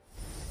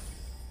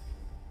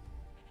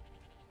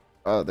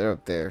 Oh, they're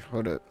up there.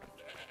 Hold up.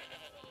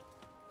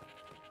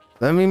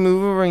 Let me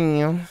move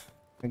around.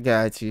 I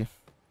got you.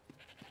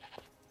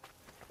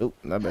 Oh,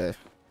 not bad.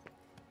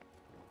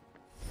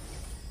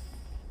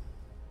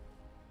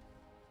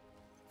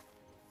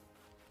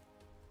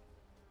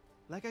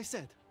 Like I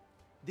said,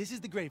 this is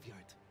the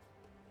graveyard.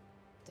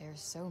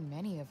 There's so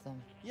many of them.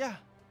 Yeah,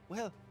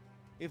 well,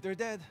 if they're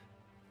dead,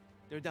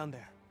 they're down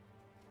there.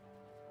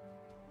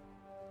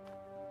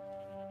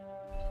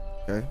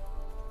 Okay.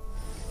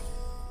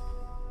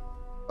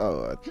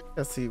 Oh, I think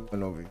I see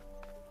one over here.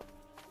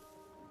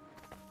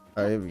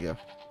 All right, here we go.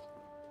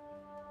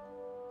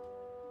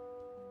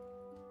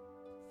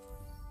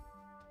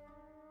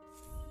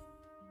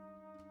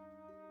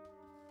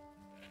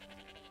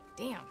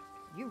 Damn,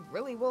 you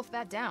really wolfed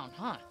that down,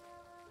 huh?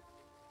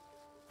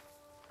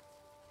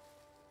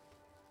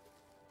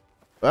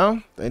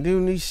 Well, they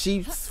do need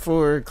sheets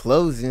for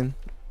clothing,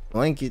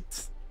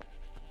 blankets,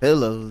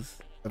 pillows,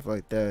 stuff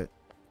like that.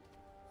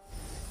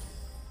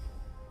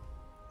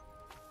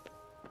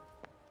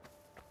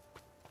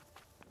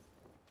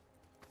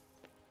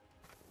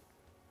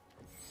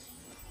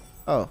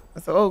 Oh,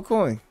 that's an old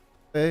coin.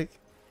 Heck.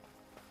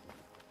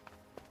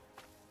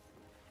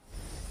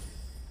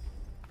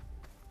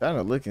 Trying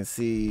to look and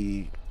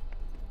see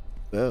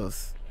what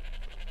else.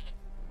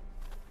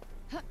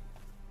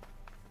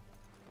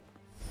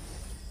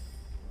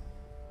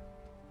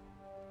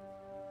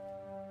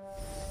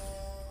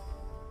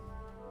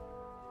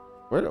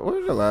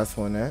 Where's the last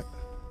one at?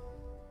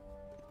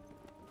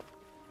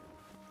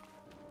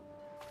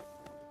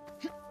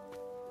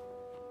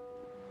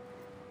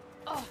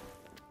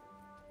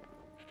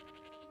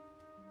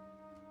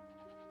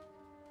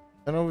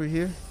 And over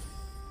here?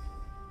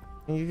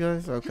 And you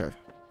guys? Okay.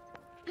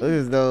 Look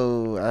as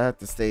though I have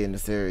to stay in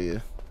this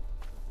area.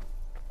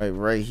 Like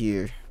right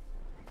here.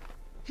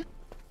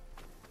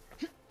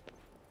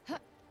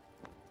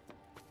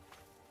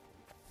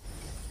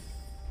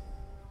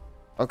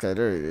 Okay,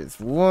 there it is.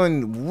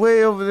 One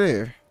way over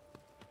there.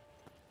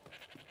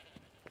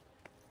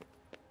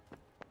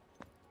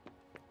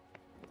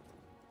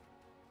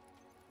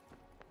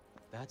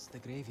 That's the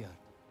graveyard.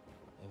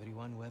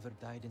 Everyone who ever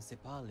died in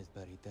Sepal is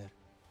buried there.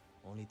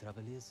 Only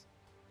trouble is,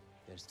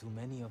 there's too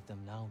many of them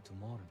now to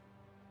mourn.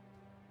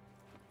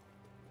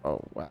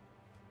 Oh, wow.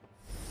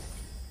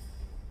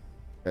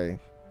 Okay.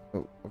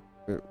 Oh,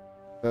 the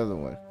other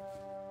one.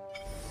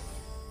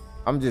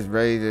 I'm just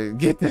ready to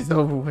get this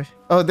over with.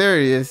 Oh, there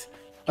it is.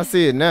 I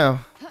see it now.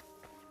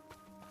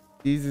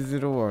 Jesus in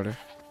the water.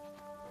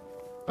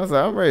 I was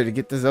like, I'm ready to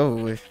get this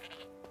over with.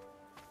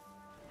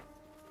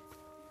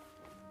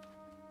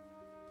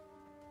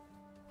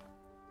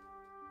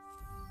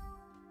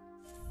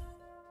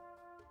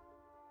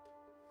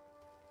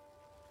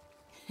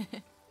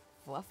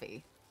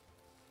 Fluffy.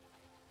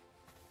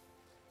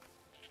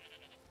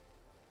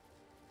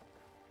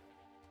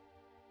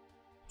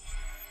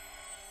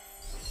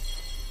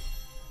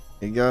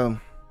 There you go.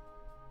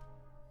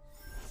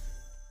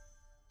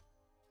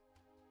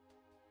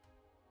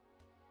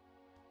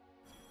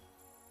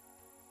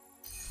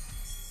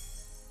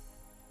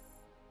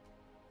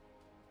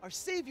 Our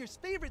savior's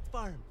favorite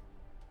farm.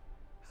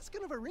 Has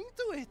kind of a ring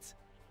to it.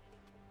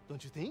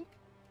 Don't you think?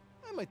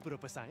 I might put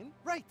up a sign.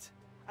 Right.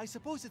 I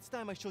suppose it's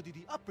time I showed you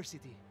the upper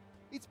city.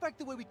 It's back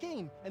the way we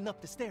came and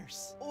up the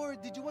stairs. Or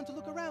did you want to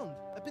look around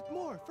a bit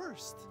more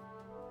first?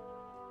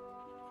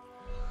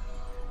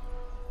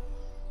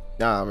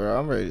 Nah, bro,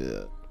 I'm ready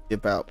to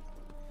dip out.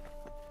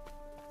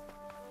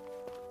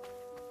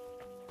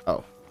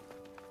 Oh.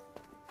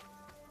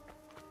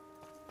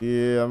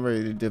 Yeah, I'm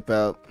ready to dip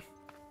out.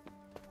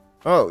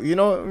 Oh, you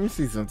know what? Let me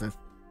see something.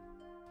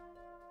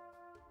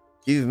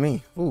 Excuse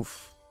me.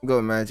 Oof. Go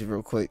with Magic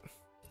real quick.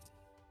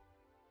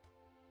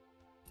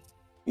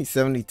 Need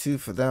 72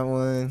 for that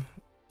one.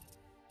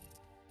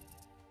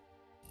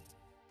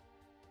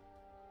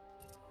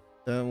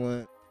 That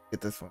one.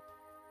 Get this one.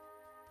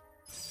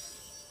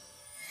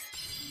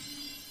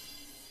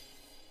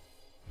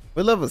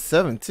 We're level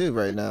 7 too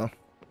right now.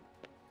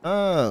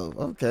 Oh,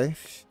 okay.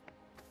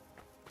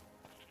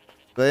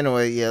 But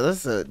anyway, yeah,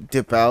 let's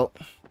dip out.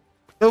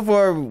 So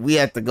far, we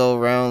have to go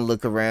around,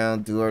 look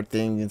around, do our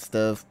thing and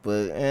stuff.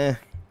 But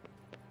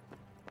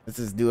let's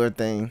just do our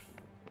thing.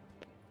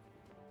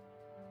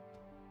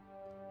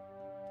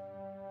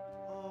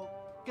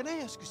 Can I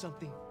ask you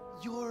something?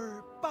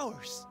 Your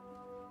powers.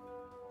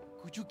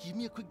 Could you give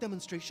me a quick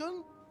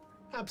demonstration?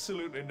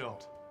 Absolutely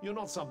not. You're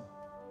not some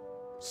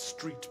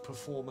street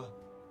performer.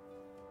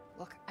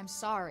 Look, I'm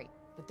sorry,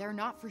 but they're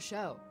not for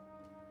show.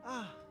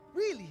 Ah,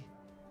 really?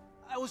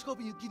 I was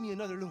hoping you'd give me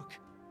another look.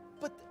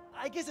 But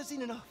I guess I've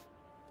seen enough.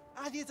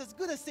 Athia's as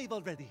good as saved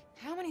already.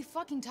 How many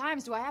fucking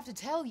times do I have to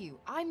tell you?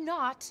 I'm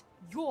not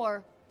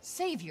your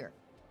savior.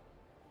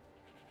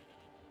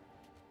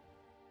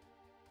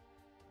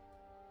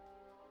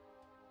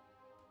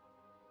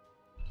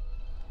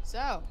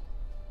 So,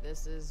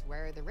 this is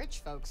where the rich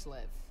folks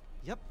live.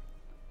 Yep.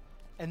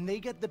 And they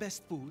get the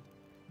best food,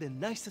 the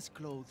nicest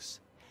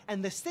clothes,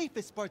 and the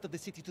safest part of the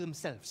city to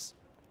themselves.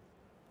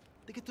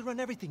 They get to run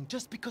everything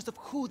just because of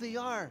who they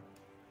are.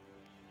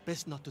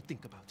 Best not to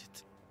think about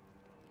it.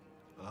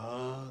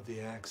 Ah,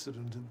 the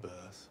accident of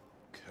birth.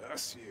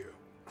 Curse you,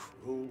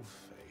 cruel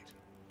fate.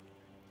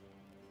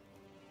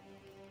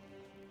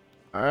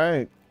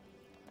 Alright.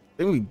 I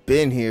think we've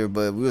been here,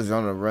 but we was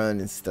on a run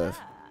and stuff.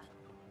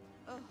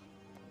 Oh,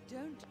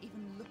 don't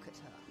even look at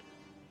her.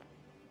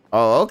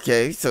 Oh,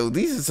 okay. So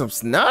these are some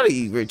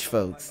snotty rich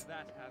folks.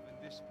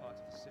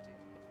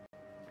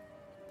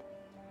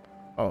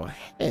 Oh,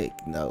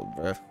 heck no,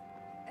 bro.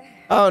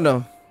 I don't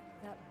know.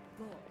 That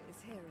boy is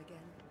here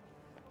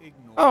again.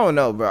 I don't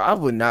know, bro. I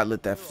would not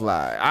let that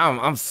fly.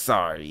 I'm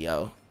sorry,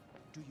 yo.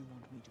 Do you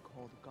want me to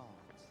call the guards?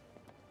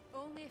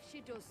 Only if she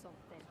does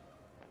something.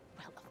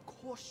 Well, of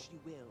course she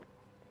will.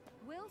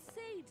 We'll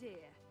see,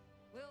 dear.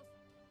 We'll.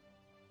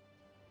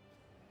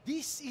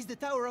 This is the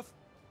Tower of...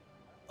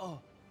 Oh,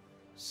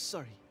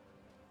 sorry.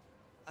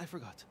 I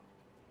forgot.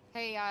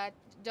 Hey,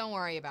 don't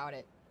worry about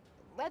it.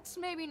 Let's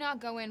maybe not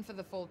go in for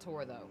the full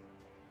tour, though.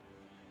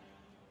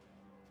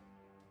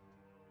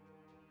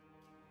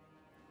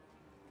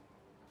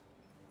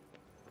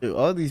 Dude,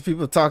 all these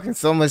people talking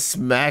so much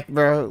smack,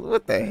 bro.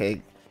 What the heck?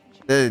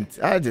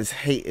 I just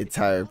hate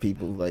entitled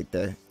people like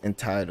that.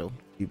 Entitled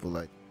people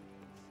like that.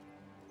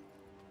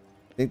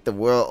 I think the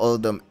world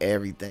owed them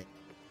everything.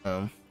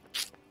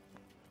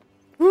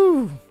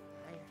 Whew.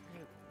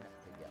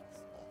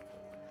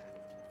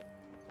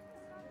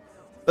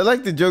 But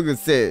like the Joker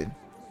said,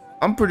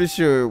 I'm pretty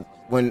sure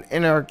when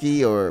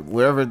Anarchy or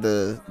wherever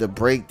the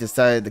break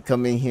decided to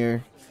come in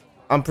here,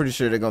 I'm pretty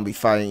sure they're gonna be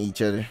fighting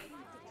each other.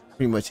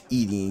 Pretty much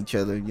eating each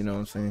other, you know what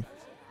I'm saying?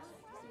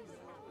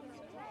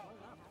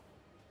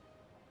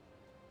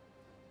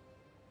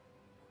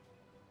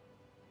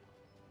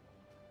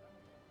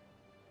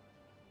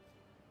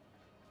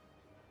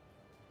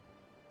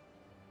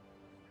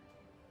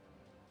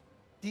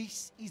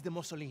 This is the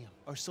mausoleum.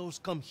 Our souls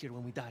come here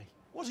when we die.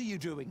 What are you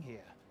doing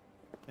here?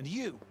 And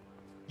you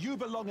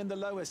belong in the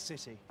lowest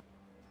city.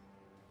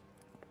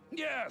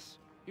 Yes,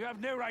 you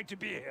have no right to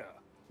be here.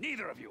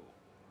 Neither of you.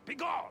 Be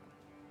gone.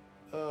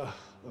 Of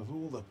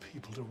all the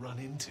people to run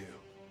into.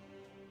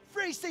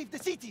 Frey saved the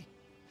city!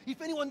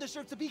 If anyone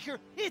deserves to be here,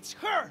 it's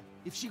her!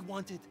 If she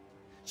wanted,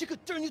 she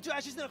could turn you to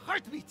ashes in a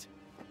heartbeat!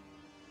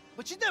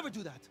 But she'd never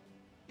do that.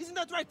 Isn't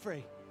that right,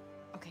 Frey?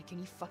 Okay, can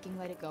you fucking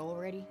let it go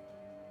already?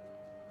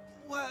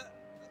 What?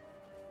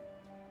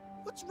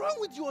 What's wrong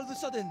with you all of a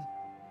sudden?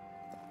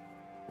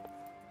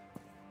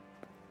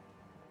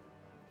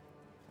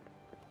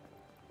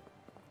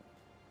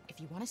 If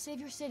you want to save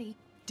your city,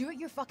 do it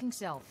your fucking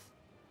self.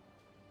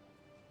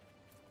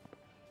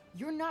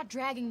 You're not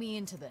dragging me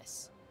into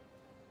this.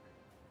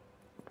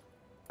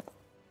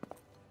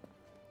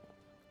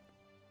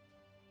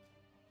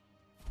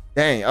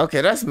 Dang,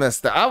 okay, that's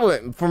messed up. I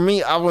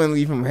wouldn't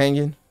leave him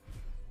hanging.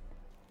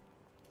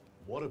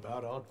 What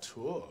about our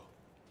tour?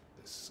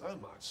 There's so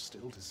much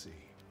still to see.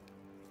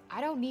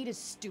 I don't need a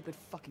stupid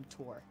fucking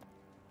tour.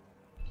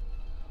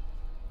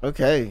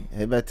 Okay,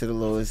 head back to the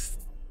lowest.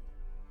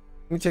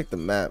 Let me check the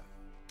map.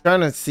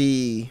 Trying to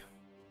see,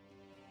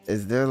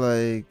 is there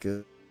like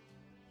a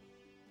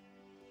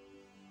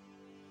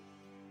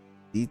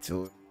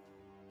detour?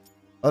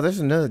 Oh, there's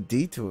another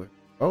detour.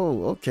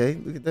 Oh, okay,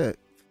 look at that.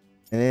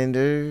 And then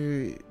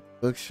there,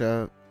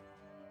 bookshop.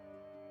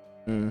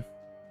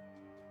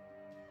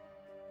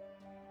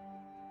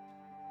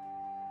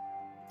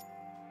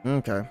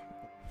 Okay,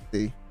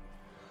 see.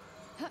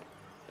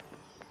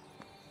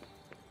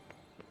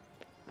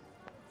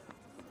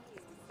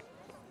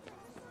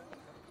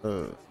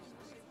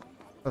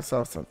 I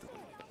saw something.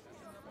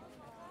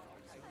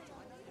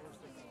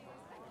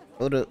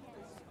 Hold up.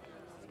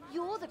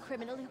 You're the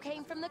criminal who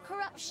came from the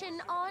corruption,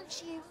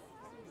 aren't you?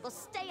 Well,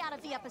 stay out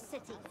of the upper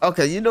city.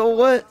 Okay, you know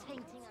what?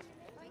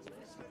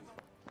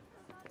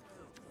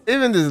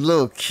 Even this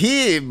little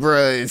kid,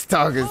 bruh, is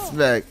talking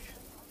smack.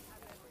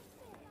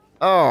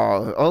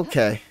 Oh,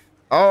 okay.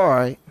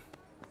 Alright.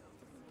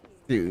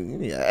 Dude, you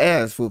need an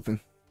ass whooping.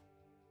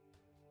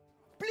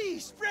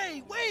 Please,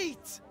 Frey,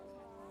 wait!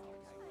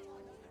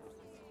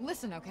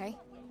 Listen, okay?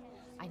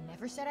 I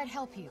never said I'd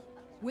help you.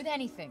 With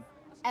anything.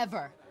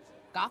 Ever.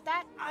 Got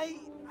that?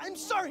 I'm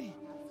sorry.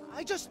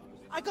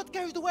 I got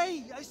carried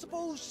away, I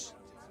suppose.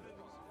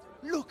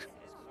 Look,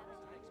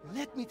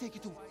 let me take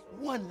you to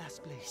one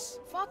last place.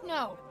 Fuck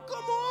no.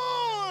 Come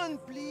on,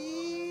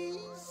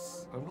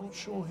 please. I'm not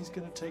sure he's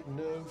gonna take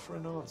no for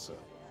an answer.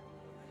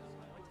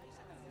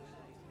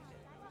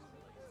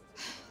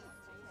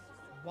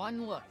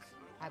 One look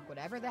at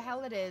whatever the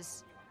hell it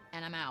is,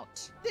 and I'm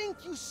out.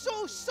 Thank you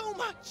so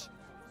much.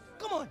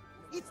 Come on,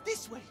 it's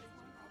this way.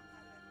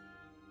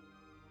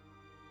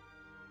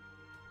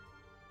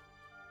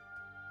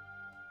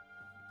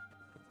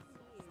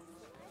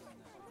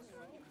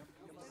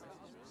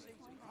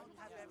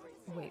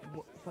 Wait,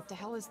 what the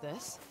hell is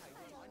this?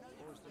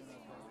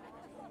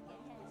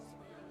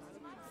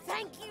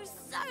 Thank you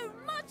so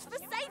much for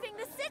saving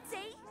the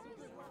city!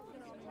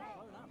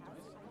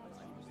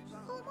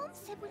 Oh, Mom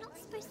said we're not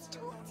supposed to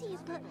talk to you,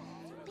 but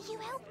you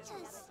helped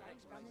us.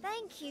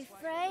 Thank you,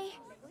 Frey.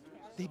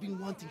 They've been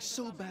wanting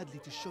so badly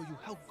to show you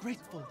how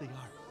grateful they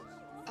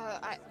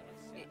are.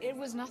 It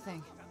was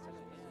nothing.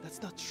 That's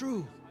not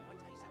true.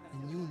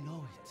 And you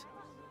know it.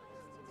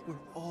 We're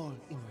all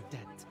in your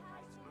debt.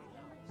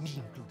 Me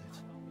included.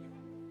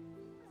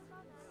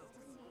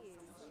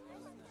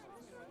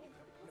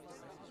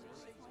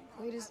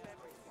 Wait,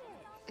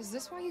 is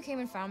this why you came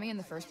and found me in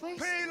the first place?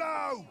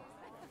 Pilo!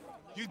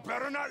 You'd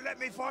better not let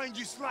me find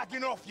you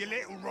slacking off, you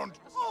little runt.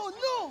 Oh,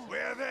 no!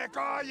 Where the heck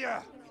are you?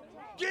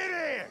 Get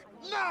here!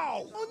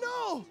 now! Oh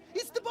no!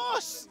 It's the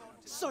boss!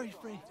 Sorry,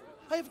 Frey.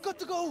 I have got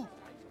to go.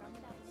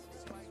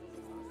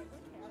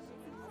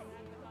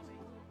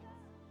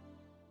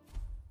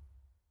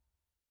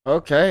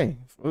 Okay.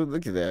 Ooh,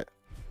 look at that.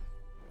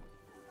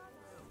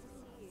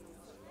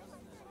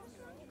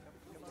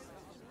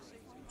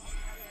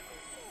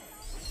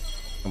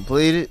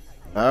 Completed.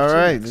 All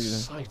right.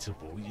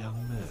 Excitable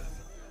young man.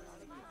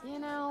 You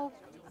know,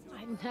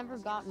 I've never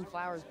gotten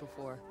flowers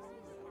before.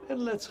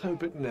 And let's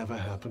hope it never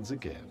happens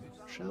again,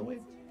 shall we?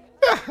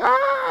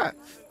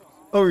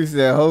 Oh, we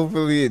said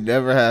hopefully it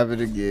never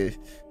happened again.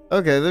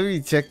 Okay, let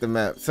me check the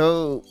map.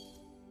 So,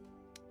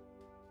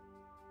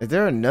 is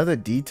there another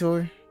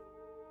detour?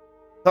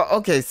 Oh,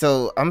 okay,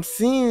 so I'm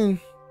seeing.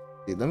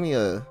 Let me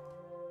zoom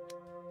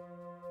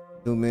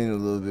in a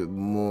little bit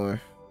more.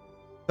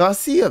 So I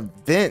see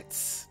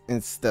events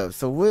and stuff.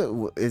 So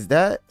what is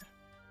that?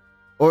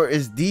 Or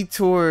is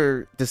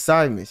detour the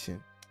side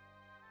mission?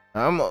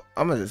 I'm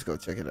gonna just go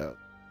check it out.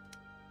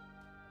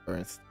 For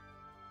instance.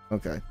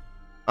 Okay.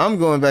 I'm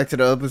going back to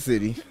the upper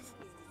city.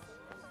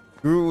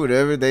 Screw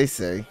whatever they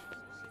say.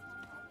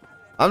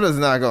 I'm just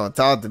not gonna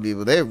talk to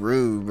people. They're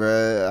rude,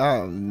 bruh.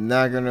 I'm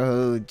not gonna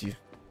hold you.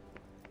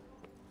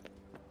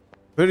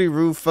 Pretty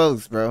rude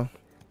folks, bro.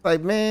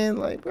 Like, man,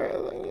 like,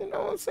 bro, like, you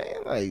know what I'm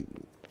saying? Like,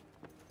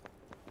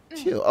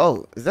 chill.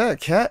 Oh, is that a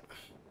cat?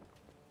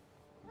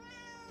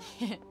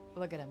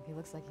 Look at him. He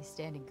looks like he's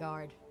standing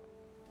guard.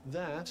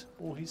 That,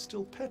 or he's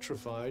still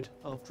petrified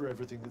after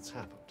everything that's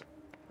happened.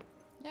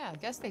 Yeah, I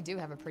guess they do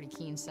have a pretty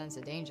keen sense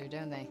of danger,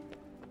 don't they?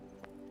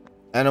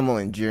 Animal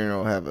in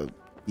general have a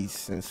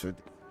decent sense of.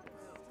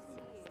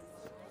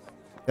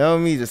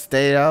 Telling me to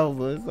stay out,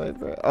 but it's like,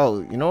 bro.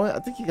 Oh, you know what? I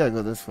think you gotta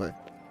go this way.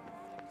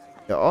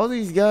 Yeah, all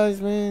these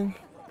guys, man,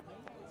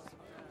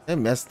 they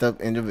messed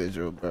up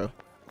individual, bro.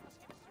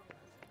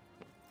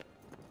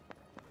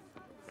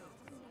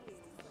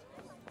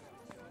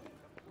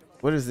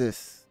 What is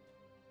this?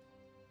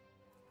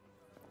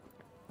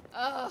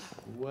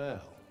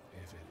 Well,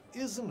 if it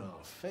isn't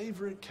our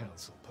favorite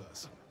council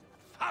person.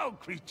 Foul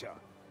creature!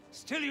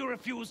 Still you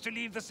refuse to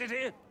leave the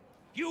city?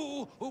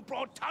 You who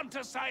brought Tanta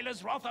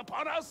Sila's wrath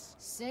upon us?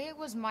 Say it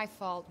was my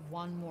fault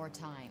one more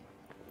time.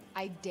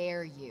 I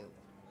dare you.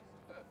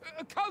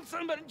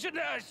 Councilman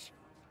Janesh!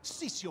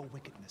 Cease your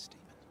wickedness,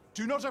 demon.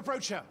 Do not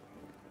approach her.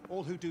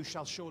 All who do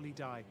shall surely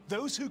die.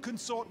 Those who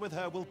consort with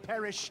her will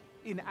perish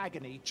in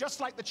agony, just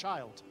like the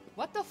child.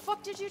 What the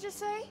fuck did you just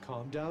say?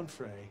 Calm down,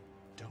 Frey.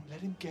 Don't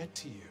let him get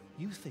to you.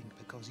 You think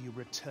because you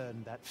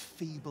returned that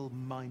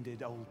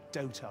feeble-minded old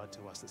dotard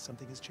to us that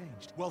something has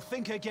changed? Well,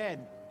 think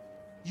again.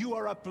 You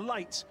are a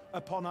blight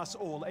upon us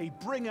all, a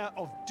bringer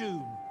of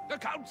doom. The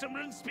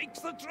councilman speaks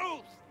the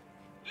truth!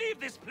 Leave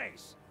this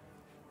place!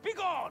 Be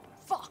gone!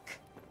 Fuck!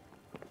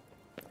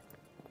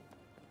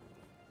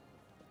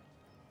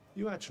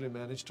 You actually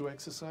managed to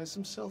exercise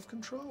some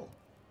self-control.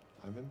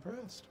 I'm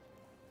impressed.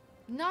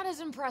 Not as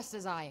impressed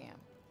as I am.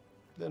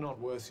 They're not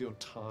worth your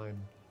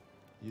time.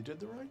 You did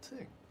the right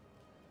thing.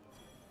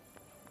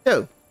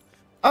 Yo.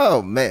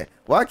 Oh, man.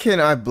 Why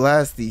can't I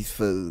blast these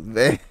fools,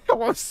 man?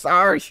 I'm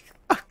sorry.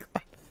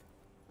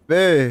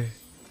 Man.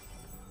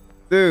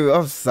 Dude,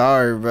 I'm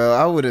sorry, bro.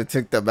 I would have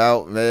took them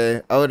out,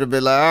 man. I would have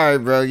been like, all right,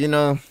 bro, you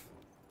know.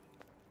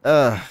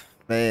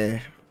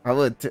 Man.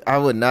 I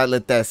would not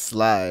let that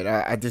slide.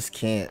 I just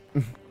can't.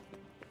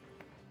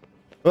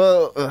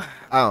 Well,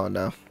 I don't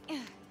know.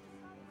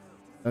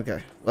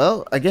 Okay.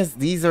 Well, I guess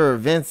these are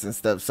events and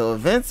stuff. So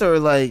events are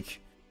like,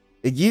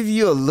 they give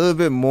you a little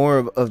bit more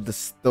of the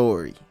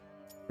story,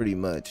 pretty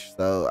much.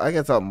 So I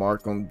guess I'll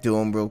mark them, do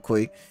them real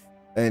quick,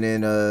 and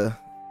then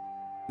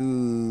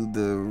do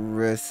the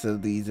rest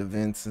of these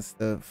events and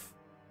stuff.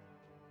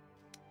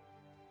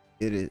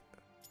 Get it.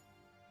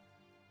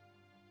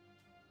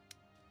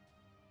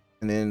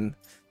 And then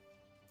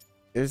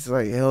there's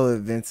like hell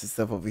events and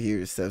stuff over here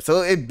and stuff.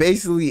 So it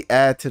basically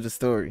add to the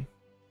story.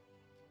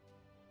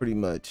 Pretty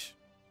much.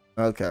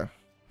 Okay.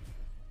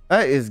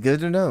 That is good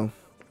to know.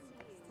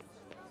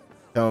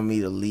 Telling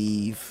me to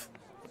leave.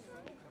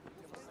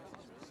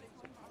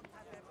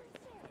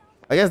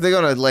 I guess they're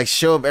gonna like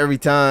show up every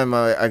time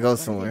I go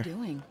somewhere. What are you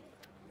doing?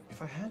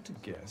 If I had to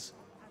guess,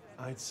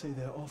 I'd say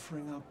they're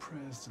offering up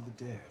prayers to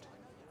the dead.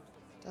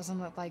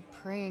 Doesn't look like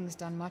praying's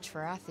done much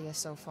for Athia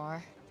so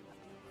far.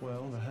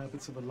 Well, the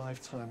habits of a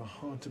lifetime are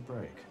hard to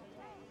break.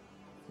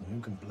 And who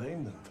can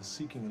blame them for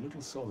seeking a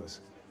little solace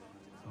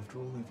after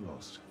all they've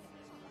lost?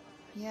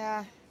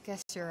 Yeah,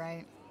 guess you're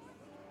right.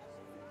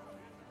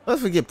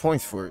 Unless we get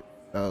points for it.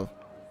 Oh.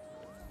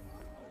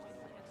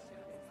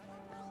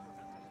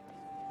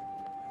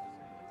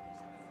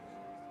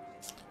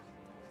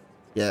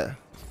 Yeah,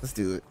 let's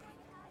do it.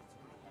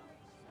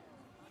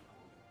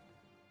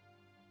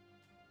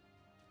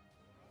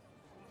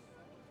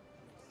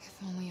 If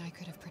only I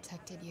could have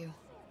protected you.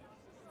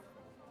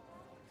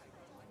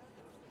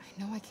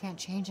 I know I can't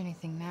change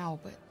anything now,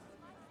 but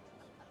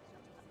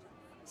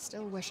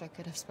still wish I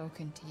could have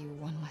spoken to you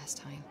one last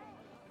time.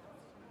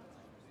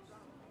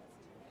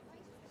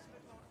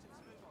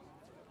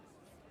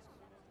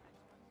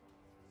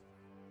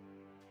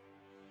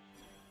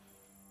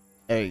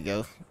 There you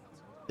go.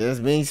 Get as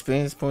many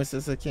experience points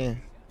as I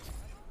can.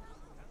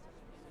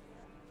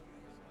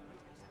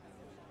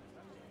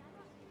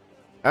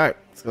 Alright,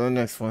 let's go to the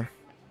next one.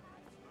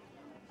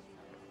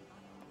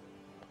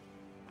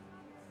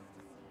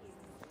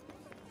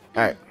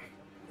 Alright.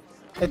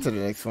 Head to the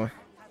next one.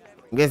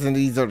 I'm guessing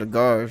these are the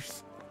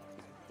guards.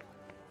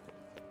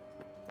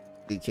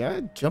 Can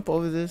I jump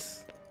over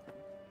this?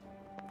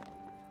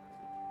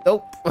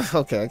 Nope.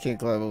 Okay, I can't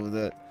climb over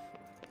that.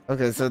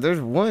 Okay, so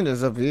there's one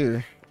that's up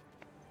here.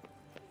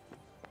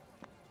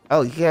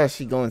 Oh, you can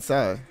actually go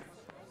inside.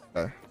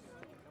 Okay.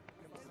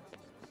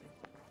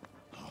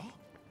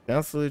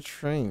 Counselor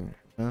train,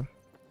 huh?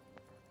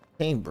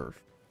 Chamber.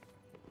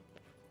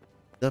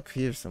 It's up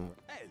here somewhere.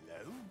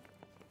 Hello.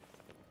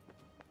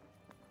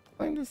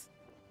 Find this.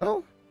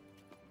 Oh.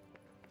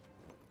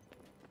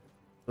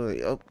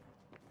 Wait, oh.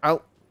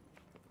 Out.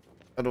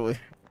 Out of the way.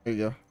 There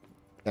you go.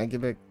 Can I get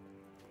back?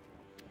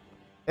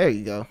 There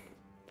you go.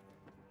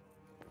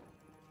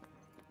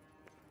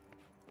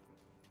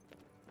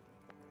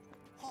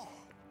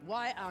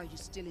 Why are you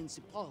still in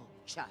Sepul,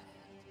 child?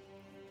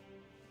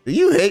 Do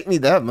you hate me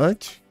that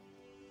much?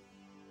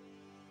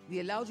 We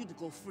allowed you to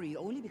go free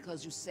only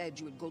because you said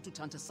you would go to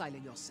Tanta Sila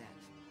yourself.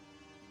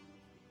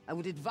 I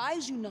would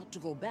advise you not to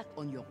go back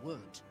on your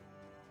word.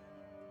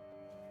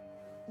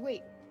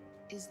 Wait,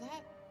 is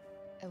that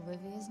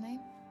Olivia's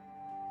name?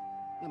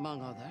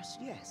 Among others,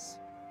 yes.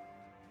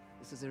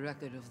 This is a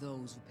record of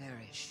those who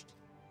perished.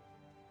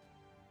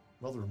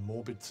 Rather a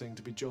morbid thing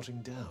to be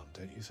jotting down,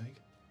 don't you think?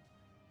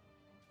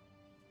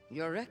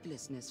 Your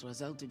recklessness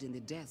resulted in the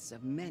deaths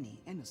of many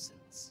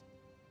innocents.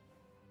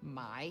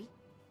 My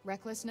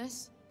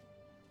recklessness?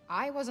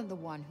 I wasn't the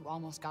one who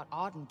almost got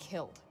Auden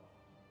killed.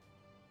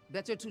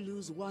 Better to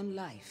lose one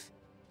life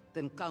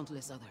than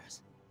countless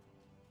others.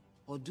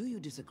 Or do you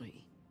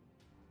disagree?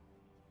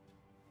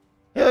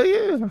 Hell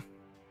yeah.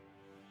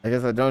 I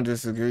guess I don't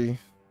disagree.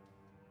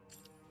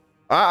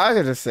 I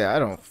gotta say I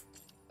don't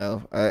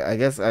know. I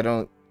guess I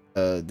don't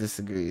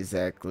disagree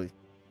exactly.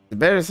 The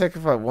better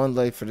sacrifice one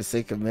life for the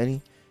sake of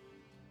many.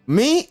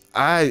 Me?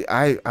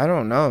 I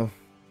don't know.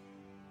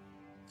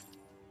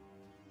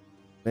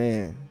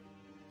 Man.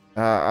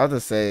 I'll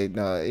just say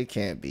no, it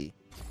can't be.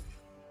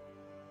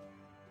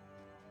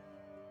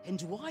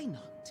 And why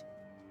not?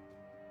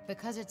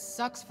 Because it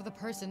sucks for the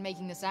person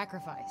making the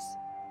sacrifice.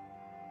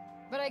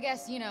 But I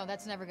guess, you know,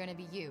 that's never gonna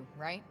be you,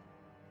 right?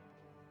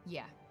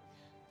 Yeah.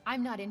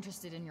 I'm not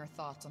interested in your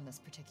thoughts on this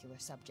particular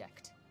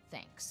subject.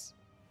 Thanks.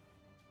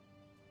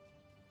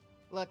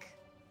 Look,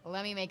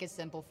 let me make it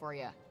simple for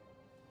you.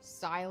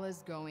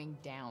 Sila's going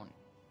down.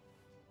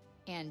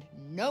 And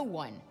no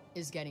one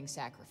is getting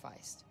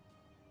sacrificed.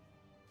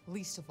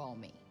 Least of all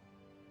me.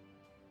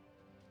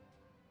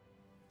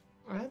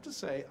 I have to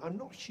say, I'm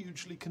not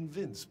hugely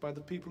convinced by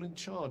the people in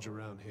charge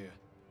around here.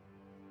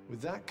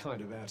 With that kind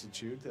of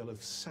attitude, they'll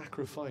have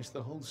sacrificed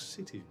the whole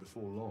city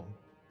before long.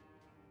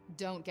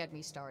 Don't get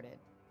me started.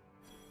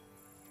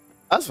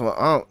 That's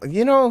what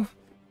you know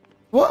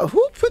what?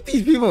 Who put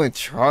these people in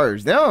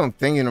charge? Now I'm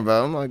thinking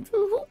about it, I'm like, dude,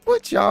 who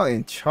put y'all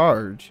in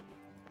charge?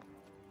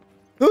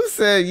 Who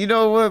said, you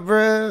know what,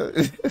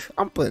 bruh?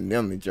 I'm putting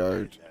them in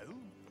charge.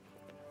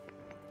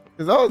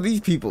 Cause all these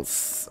people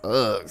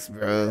sucks,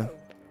 bruh.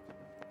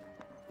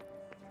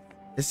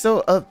 It's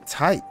so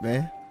uptight,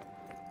 man.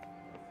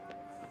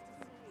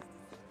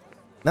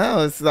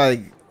 Now it's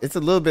like, it's a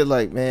little bit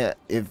like, man,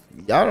 if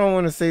y'all don't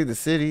want to save the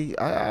city,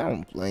 I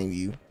don't blame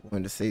you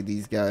wanting to save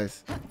these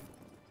guys. You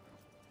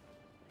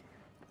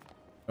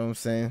know what I'm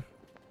saying?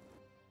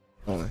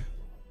 Hold on.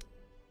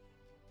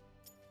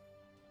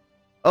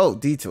 Oh,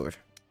 detour.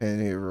 In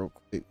here real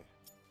quick.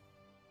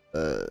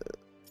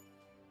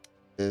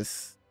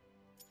 This.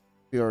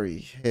 We already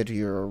hit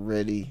here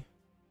already.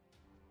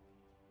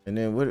 And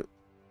then what?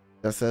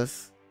 That's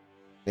us.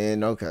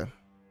 And okay.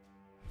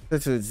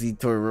 Let's do a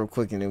detour real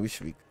quick and then we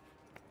should be.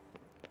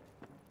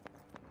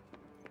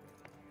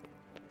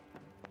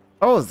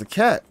 Oh, it's the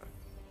cat.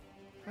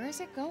 Where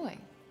is it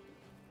going?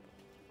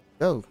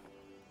 Go.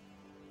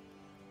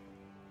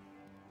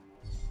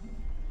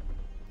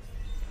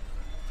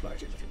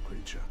 Flighty little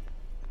creature.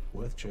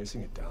 Worth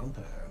chasing it down,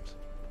 perhaps.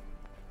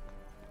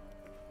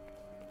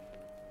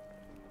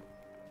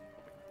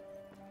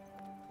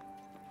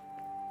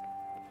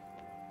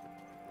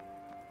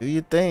 Do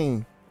your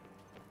thing.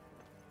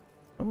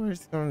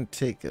 Where's it gonna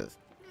take us?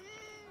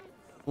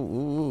 Ooh,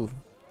 ooh, ooh.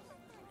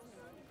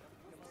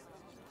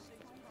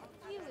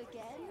 You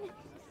again?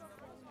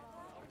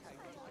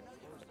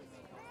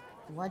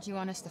 What'd you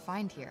want us to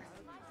find here?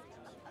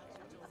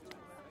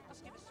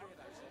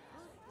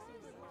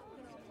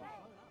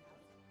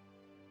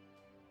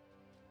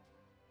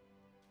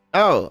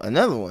 Oh,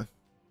 another one.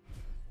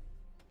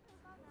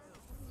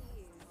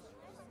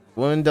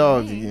 One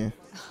dog Hey. again.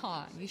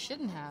 Aw, you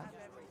shouldn't have.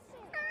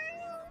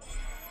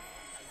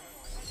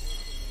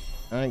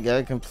 I got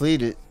it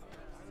completed.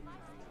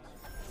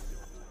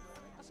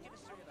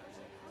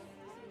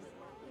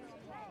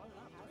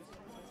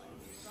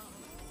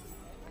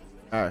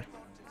 Alright.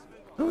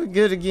 Oh, we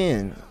good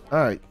again.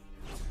 Alright.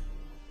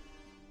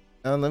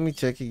 Now let me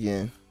check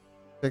again.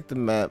 Check the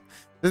map.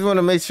 Just want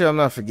to make sure I'm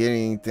not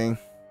forgetting anything.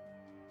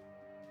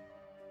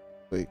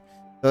 Wait.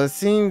 So it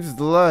seems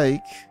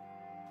like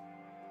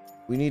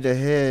we need to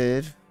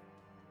head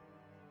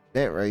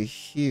that right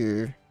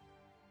here.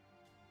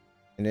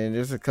 And then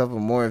there's a couple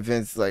more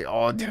events like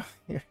all down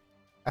here.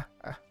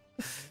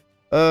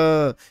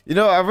 You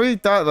know, I really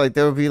thought like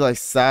there would be like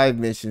side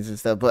missions and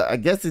stuff, but I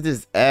guess it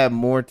just add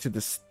more to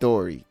the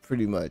story,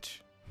 pretty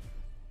much.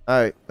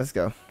 All right, let's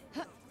go.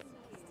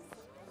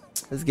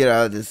 Let's get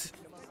out of this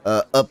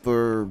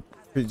upper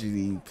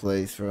Privy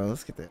place, bro.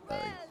 Let's get that out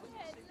of here.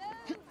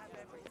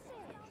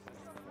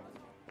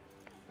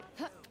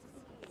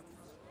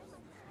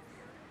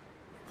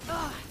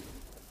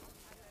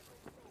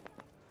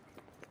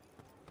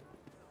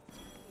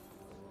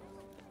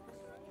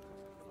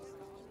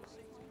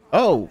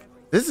 Oh,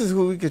 this is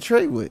who we could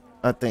trade with,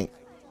 I think.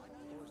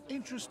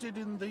 Interested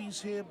in these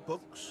here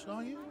books,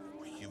 are you?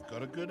 You've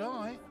got a good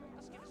eye.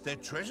 They're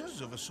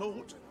treasures of a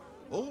sort,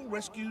 all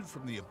rescued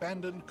from the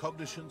abandoned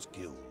Cognitions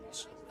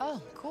guilds.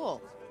 Oh,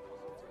 cool.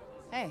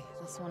 Hey,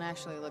 this one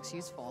actually looks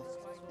useful.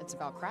 It's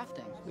about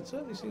crafting. It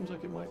certainly seems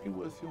like it might be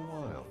worth your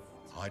while.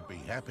 I'd be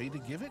happy to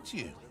give it to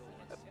you.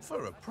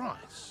 For a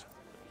price.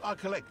 I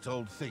collect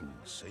old things,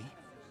 see?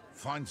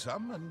 Find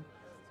some and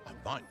I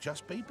might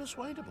just be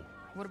persuadable.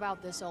 What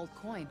about this old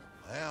coin?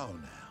 Well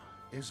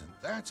now,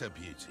 isn't that a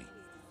beauty?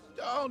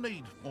 I'll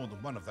need more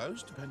than one of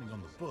those depending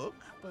on the book,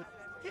 but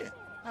here,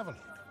 have a look.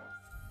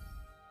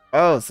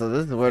 Oh, so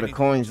this is where the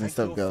coins and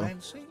stuff go.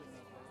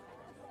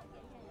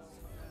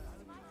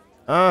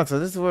 Ah, so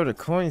this is where the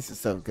coins and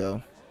stuff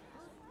go.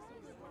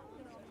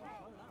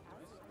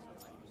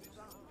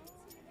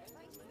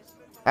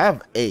 I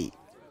have 8.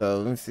 So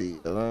let me see.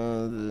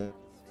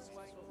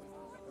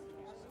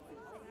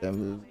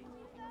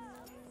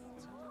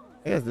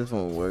 I guess this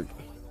one will work.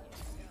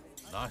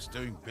 Nice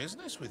doing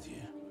business with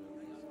you.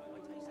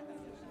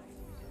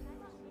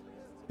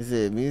 Is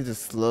it means the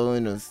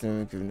slowing of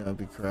steering could not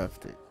be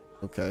crafted?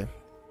 Okay.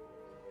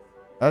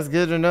 That's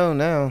good to know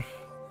now.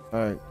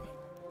 Alright.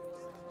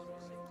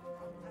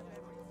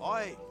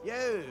 Oi,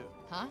 you!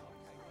 Huh?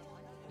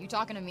 You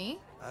talking to me?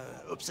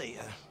 Oopsie,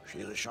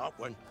 she's a sharp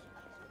one.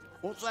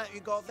 What's that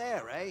you got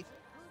there, eh?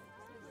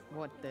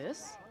 What,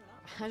 this?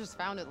 I just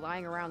found it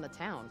lying around the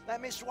town.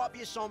 Let me swap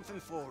you something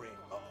for it.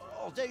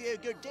 I'll do you a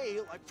good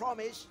deal, I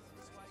promise.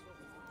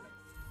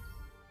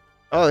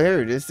 Oh,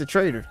 here it is, the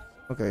trader.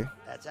 Okay.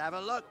 Let's have a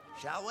look,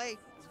 shall we?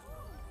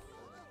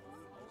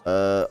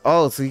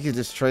 Oh, so you can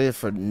just trade it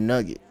for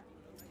nugget.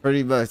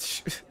 Pretty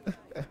much.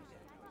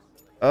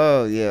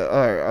 Oh, yeah.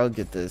 Alright, I'll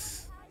get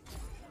this.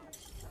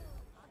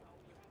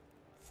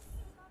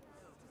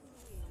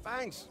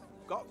 Thanks.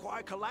 Got quite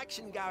a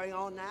collection going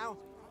on now.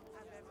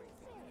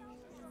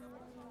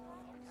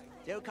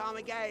 Do come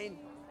again.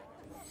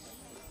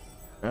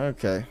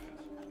 Okay.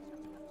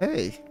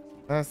 Hey,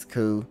 that's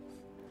cool.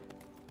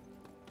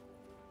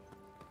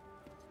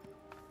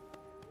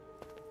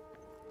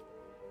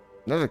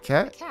 Another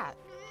cat? Cat.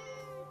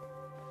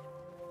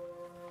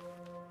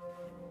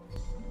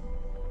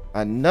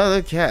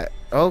 Another cat.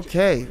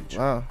 Okay.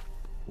 Wow.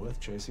 Worth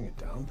chasing it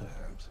down,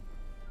 perhaps.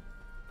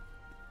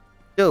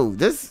 Yo,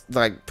 this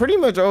like pretty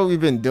much all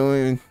we've been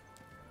doing.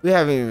 We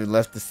haven't even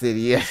left the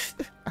city yet.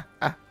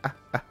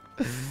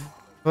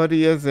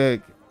 Funny as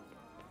heck.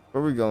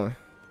 Where we going?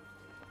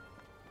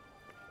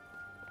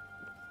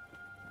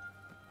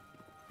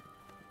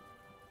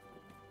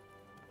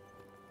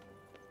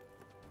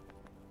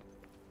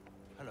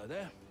 Hello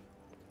there.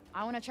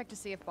 I want to check to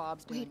see if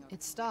Bob's doing. Wait,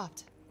 it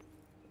stopped.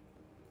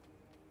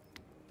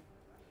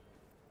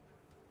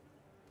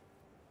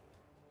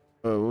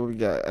 Oh, what we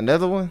got?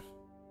 Another one?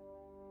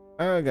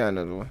 I got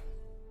another one.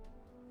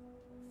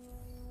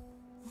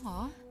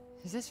 Aw,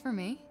 is this for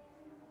me?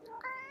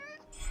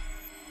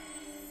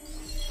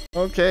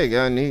 Okay,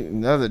 got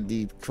another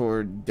deep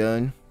chord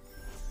done.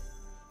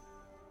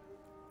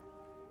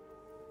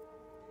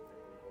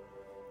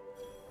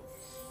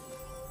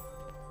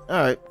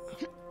 Alright.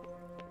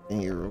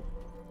 Hero.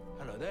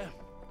 Hello there.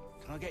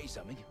 Can I get you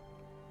something?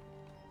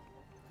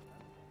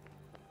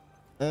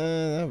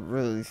 Not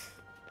really.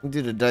 Let me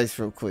do the dice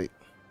real quick.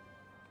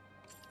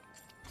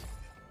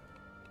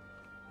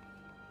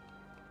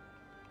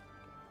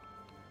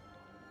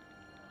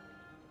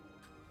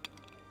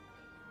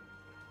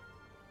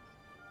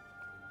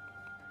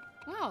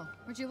 Wow,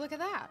 would you look at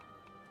that?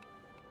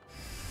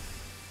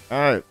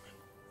 Alright.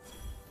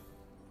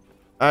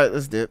 Alright,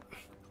 let's dip.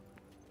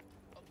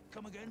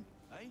 Come again,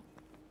 eh?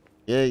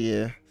 Yeah,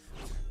 yeah.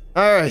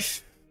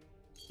 Alright.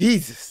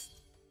 Jesus.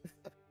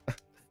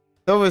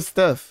 So much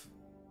stuff.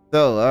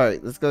 So,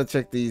 alright, let's go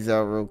check these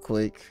out real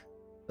quick.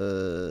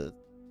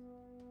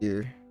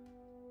 Here.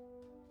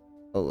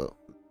 Oh, well.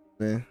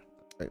 Man.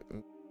 Right.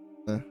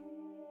 I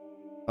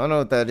don't know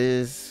what that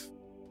is.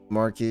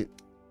 Mark it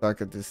so I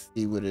could just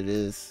see what it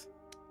is.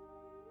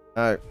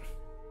 Alright.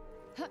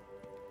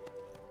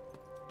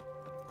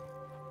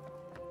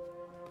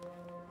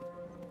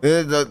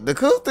 The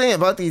cool thing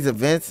about these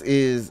events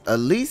is at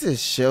least it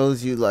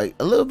shows you like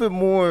a little bit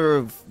more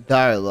of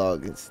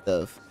dialogue and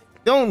stuff.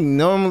 Don't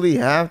normally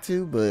have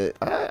to, but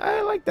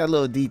I like that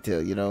little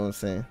detail, you know what I'm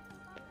saying?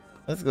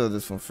 Let's go to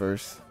this one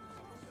first.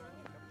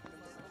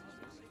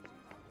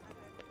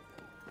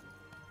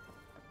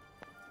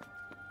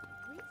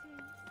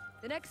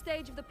 The next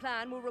stage of the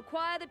plan will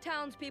require the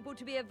townspeople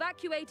to be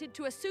evacuated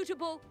to a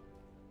suitable...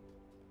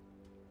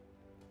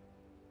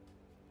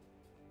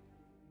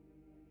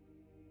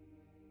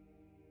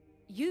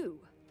 You?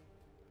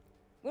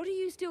 What are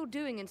you still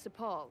doing in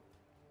Sepal?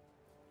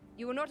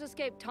 You will not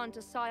escape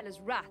Tanta Sila's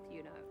wrath,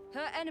 you know.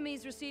 Her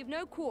enemies receive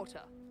no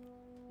quarter.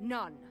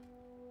 None.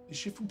 Is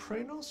she from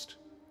Praenost?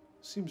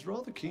 Seems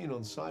rather keen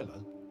on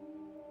Sila.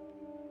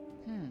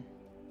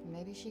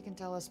 Maybe she can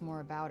tell us more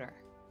about her.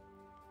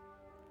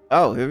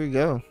 Oh, here we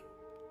go.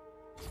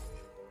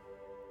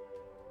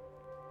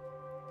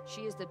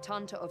 She is the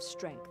Tanta of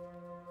strength,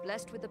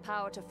 blessed with the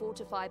power to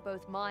fortify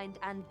both mind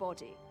and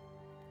body.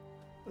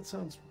 That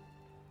sounds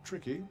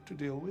tricky to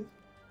deal with.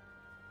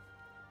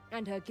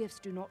 And her gifts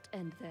do not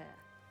end there.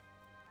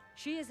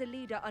 She is a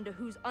leader under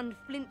whose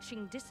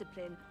unflinching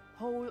discipline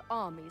whole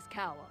armies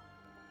cower.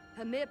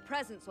 Her mere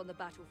presence on the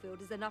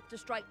battlefield is enough to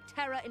strike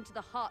terror into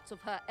the hearts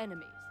of her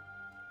enemies.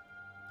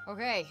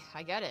 Okay,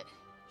 I get it.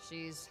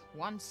 She's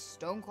one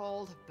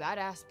stone-cold,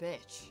 badass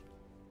bitch.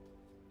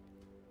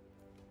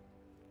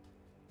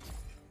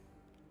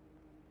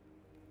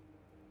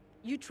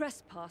 You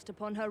trespassed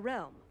upon her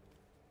realm.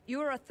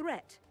 You are a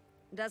threat,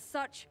 and as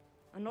such,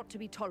 are not to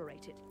be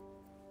tolerated.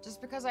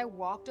 Just because I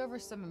walked over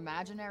some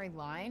imaginary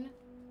line?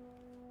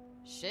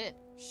 Shit,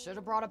 should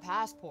have brought a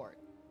passport.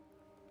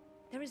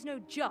 There is no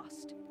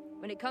just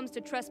when it comes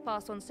to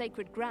trespass on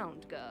sacred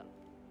ground, girl.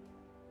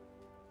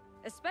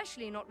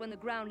 Especially not when the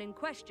ground in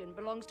question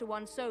belongs to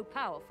one so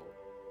powerful.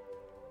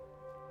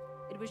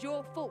 It was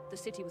your fault the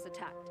city was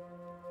attacked.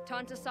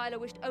 Tanta Sila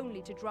wished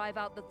only to drive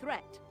out the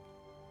threat.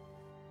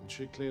 And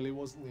she clearly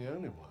wasn't the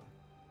only one.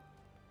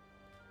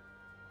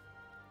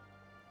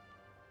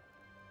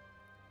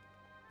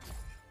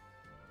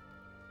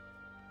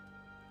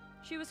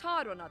 She was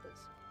hard on others,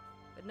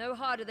 but no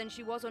harder than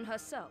she was on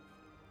herself.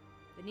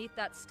 Beneath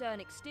that stern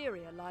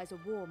exterior lies a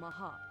warmer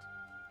heart.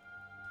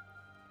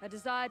 Her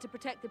desire to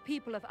protect the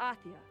people of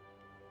Athia.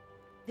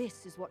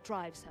 This is what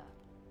drives her.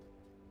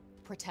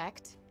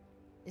 Protect?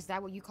 Is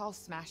that what you call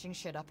smashing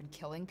shit up and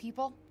killing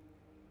people?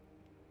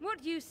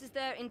 What use is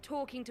there in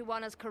talking to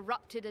one as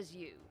corrupted as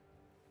you?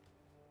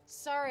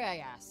 Sorry I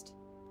asked.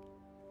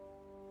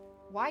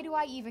 Why do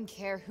I even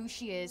care who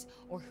she is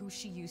or who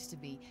she used to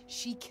be?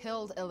 She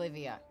killed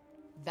Olivia.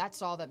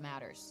 That's all that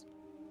matters.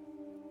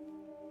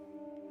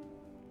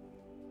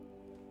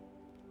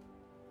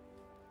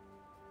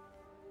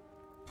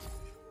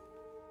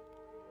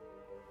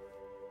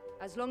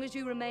 As long as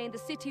you remain, the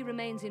city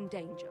remains in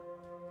danger.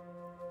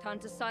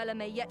 Tanta Sila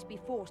may yet be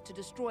forced to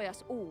destroy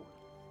us all.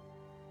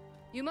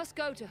 You must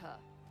go to her,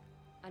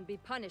 and be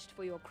punished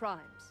for your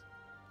crimes.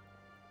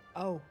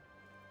 Oh,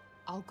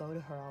 I'll go to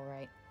her, all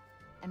right.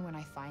 And when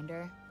I find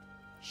her,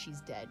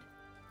 she's dead.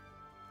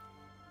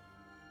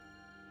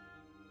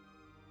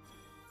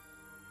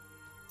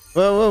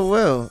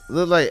 Well.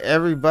 Look like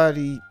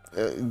everybody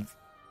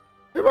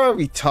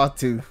we talk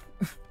to,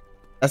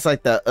 that's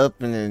like the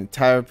up and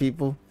entire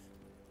people.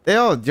 They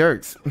all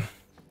jerks.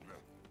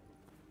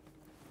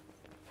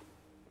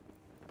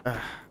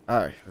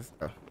 Alright, let's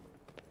go.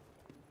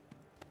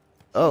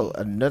 Oh,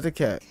 another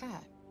cat.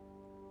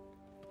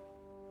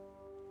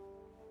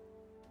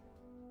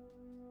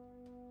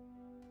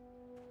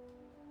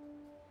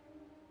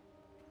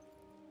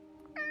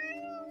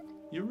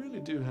 You really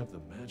do have the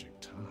magic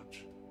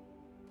touch.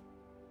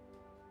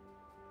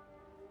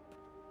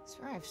 I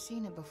swear I've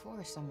seen it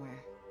before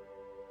somewhere.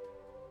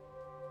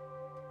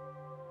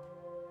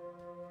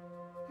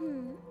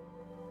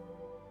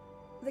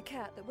 The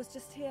cat that was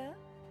just here?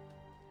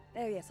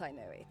 Oh yes, I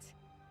know it.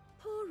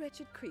 Poor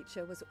wretched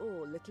creature was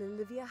all little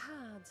Olivia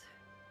had.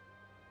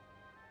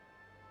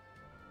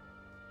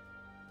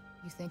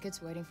 You think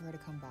it's waiting for her to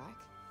come back?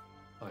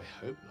 I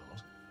hope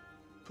not.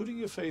 Putting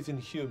your faith in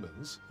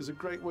humans is a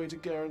great way to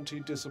guarantee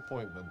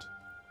disappointment.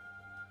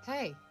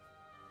 Hey,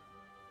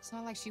 it's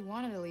not like she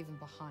wanted to leave him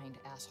behind,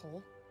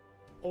 asshole.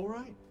 All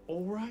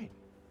right.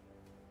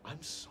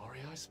 I'm sorry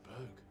I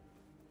spoke.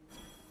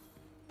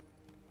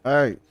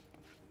 Alright.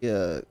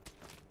 Yeah.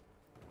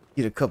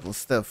 Get a couple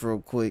stuff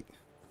real quick.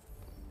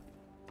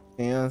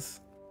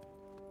 Yes.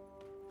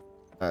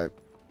 Alright.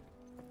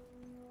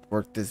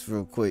 Work this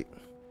real quick.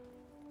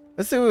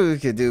 Let's see what we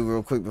could do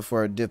real quick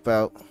before I dip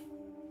out.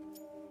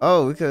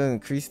 Oh, we could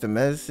increase the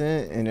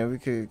medicine and then we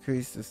could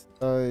increase the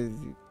size.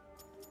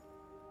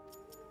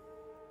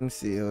 Let me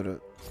see, hold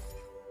up.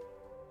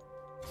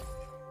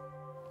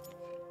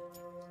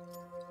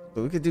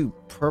 But we could do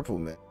purple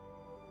man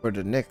for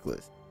the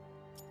necklace.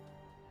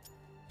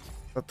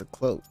 Not the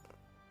cloak.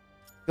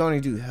 We can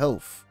only do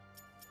health.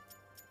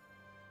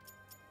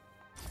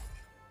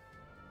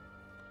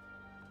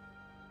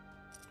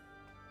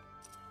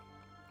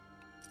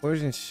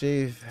 Poison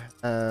shave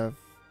have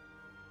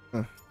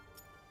I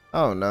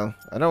don't know.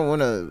 I don't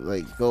want to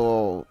like go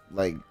all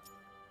like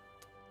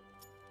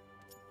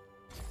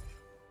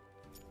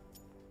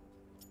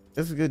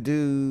Guess we could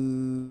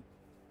do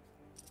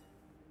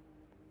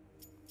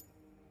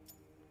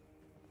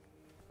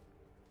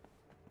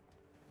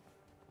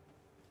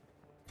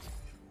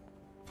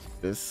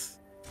this.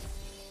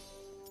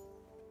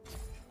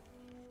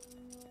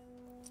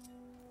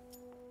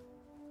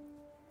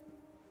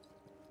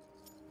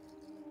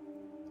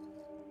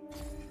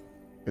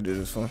 Could do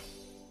this one.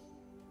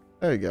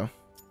 There you go.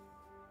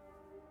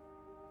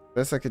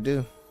 Best I could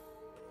do.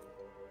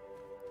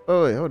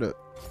 Oh wait, hold up.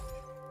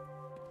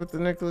 Put the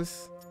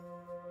necklace.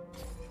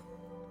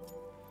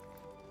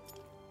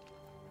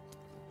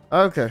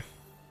 Okay.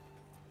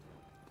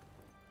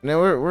 Now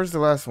where's the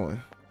last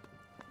one?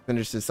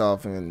 Finish this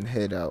off and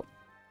head out.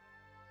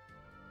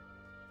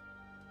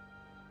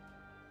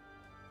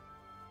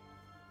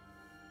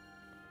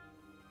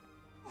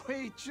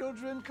 Wait,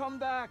 children, come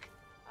back.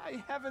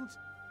 I haven't...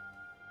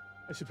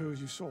 I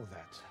suppose you saw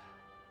that.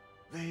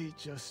 They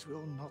just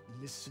will not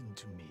listen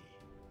to me.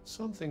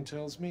 Something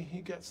tells me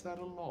he gets that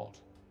a lot.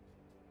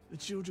 The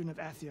children of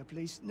Athia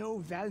place no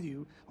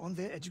value on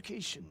their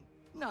education.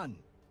 None.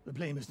 The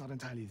blame is not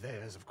entirely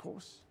theirs, of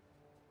course.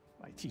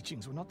 My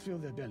teachings will not fill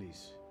their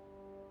bellies.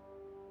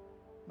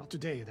 Not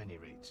today, at any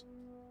rate.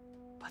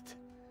 But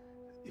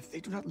if they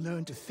do not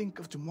learn to think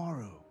of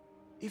tomorrow,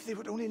 if they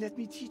would only let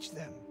me teach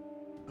them.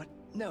 But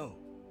no,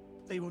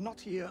 they will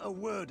not hear a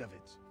word of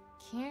it.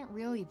 Can't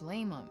really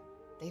blame them.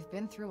 They've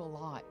been through a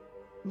lot.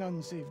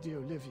 None save dear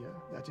Olivia,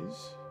 that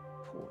is.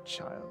 Poor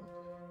child.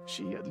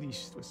 She at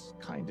least was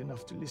kind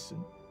enough to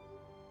listen.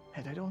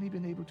 Had I only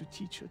been able to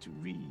teach her to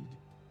read,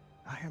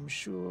 I am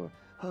sure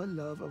her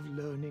love of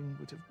learning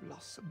would have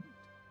blossomed.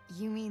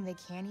 You mean they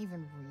can't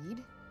even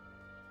read?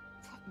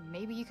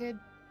 Maybe you could,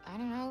 I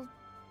don't know,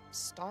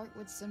 start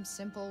with some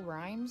simple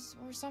rhymes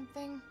or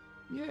something?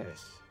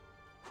 Yes.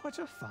 What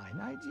a fine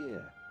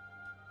idea.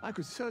 I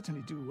could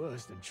certainly do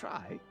worse than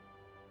try.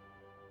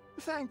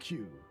 Thank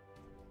you.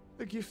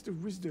 The gift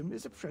of wisdom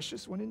is a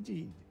precious one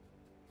indeed.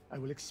 I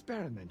will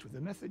experiment with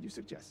the method you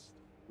suggest.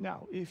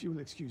 Now, if you will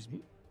excuse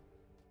me.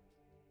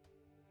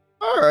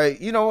 All right,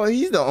 you know what?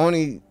 He's the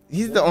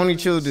only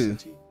chill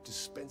dude.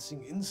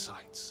 Dispensing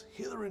insights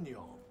hither and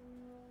yon.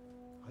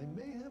 I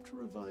may have to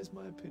revise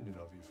my opinion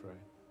of you, Frey.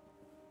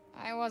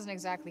 I wasn't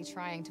exactly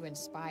trying to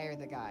inspire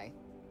the guy,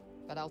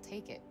 but I'll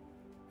take it.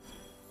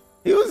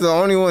 He was the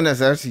only one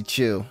that's actually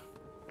chill.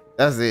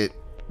 That's it.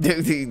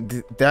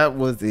 That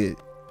was it.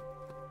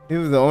 He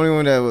was the only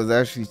one that was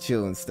actually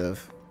chill and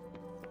stuff.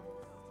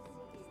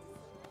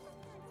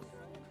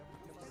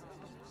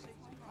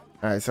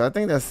 Alright, so I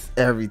think that's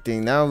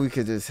everything. Now we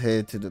could just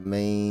head to the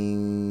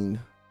main...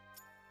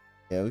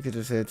 Yeah, we could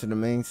just head to the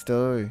main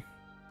story.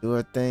 Do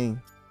our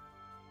thing.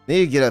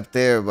 Need to get up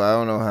there, but I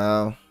don't know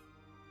how.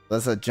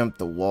 Unless I jump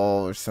the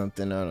wall or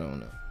something. I don't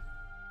know.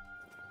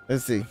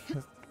 Let's see.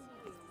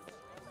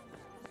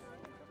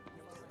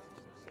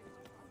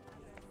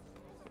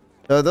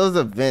 So those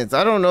events,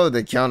 I don't know if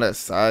they count as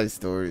side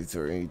stories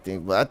or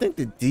anything, but I think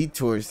the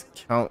detours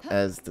count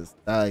as the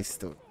side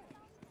story.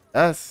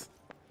 That's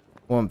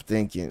what I'm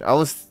thinking. I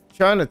was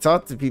trying to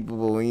talk to people,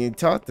 but when you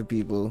talk to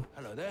people,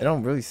 they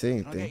don't really say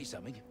anything. Can I get you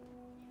something?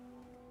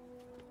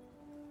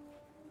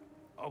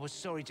 I was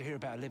sorry to hear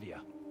about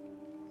Olivia.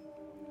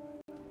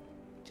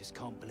 Just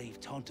can't believe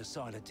Tanta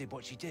Sila did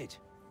what she did.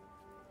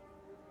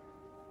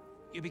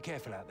 You be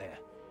careful out there.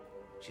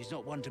 She's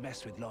not one to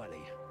mess with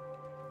lightly.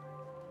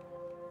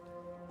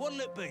 What'll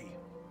it be?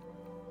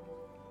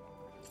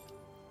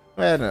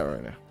 Not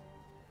right now.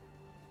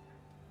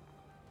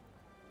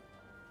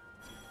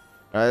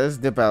 Alright, let's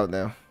dip out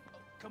now.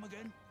 Come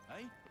again,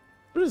 eh?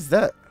 What is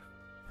that?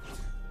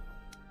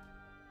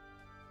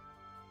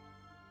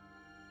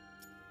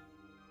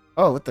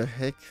 Oh, what the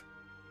heck?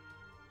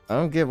 I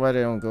don't get why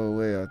they don't go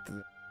away after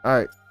that.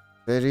 Alright,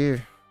 they're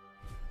here.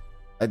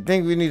 I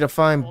think we need to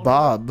find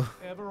Bob.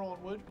 Ever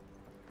onward.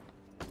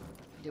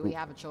 Do we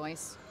have a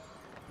choice?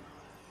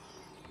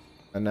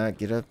 Why not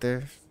get up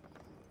there?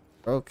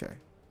 Okay.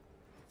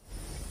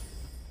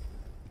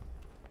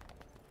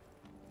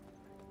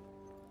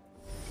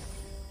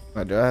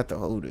 Why do I have to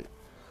hold it?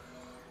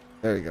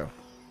 There you go.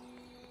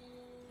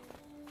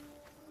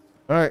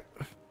 Alright.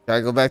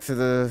 Gotta go back to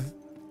the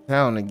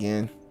town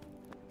again.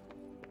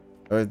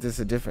 Or is this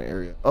a different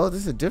area? Oh,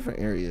 this is a different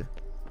area.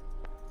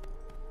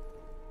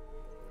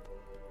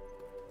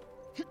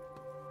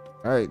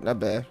 Alright, not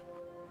bad.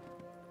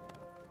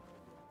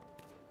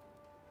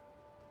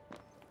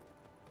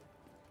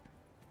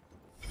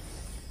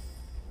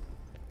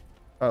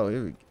 Oh,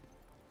 here we go.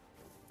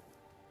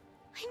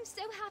 I'm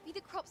so happy the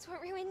crops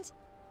weren't ruined.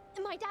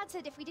 My dad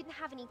said if we didn't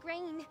have any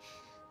grain,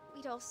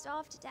 we'd all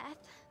starve to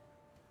death.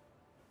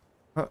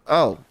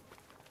 Oh.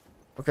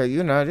 Okay,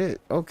 you're not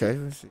it. Okay,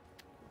 let's see.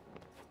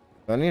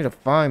 I need to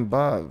find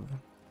Bob.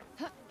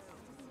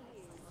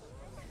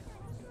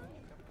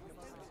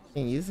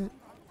 Can't use it?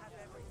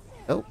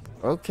 Nope.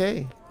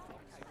 Okay.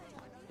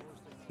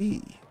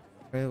 E.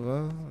 Very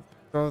well.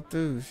 Let's go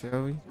through,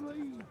 shall we?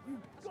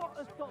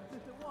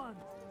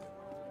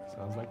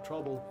 Sounds like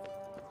trouble.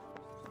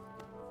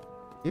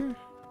 Here.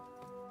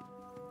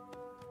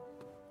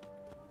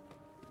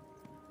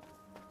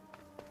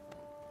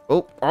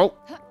 Oh, oh.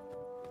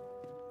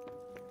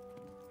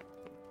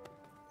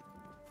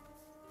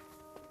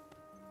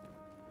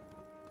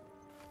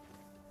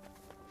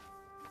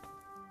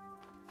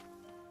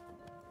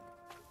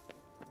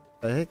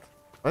 The heck?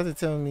 Why is it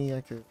telling me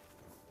I could?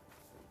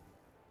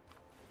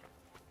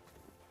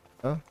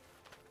 Huh?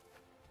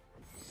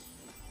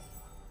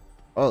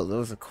 Oh, there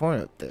was a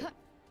coin up there.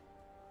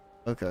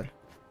 Okay.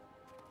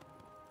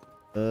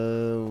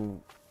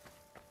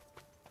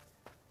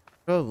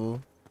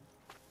 Trouble.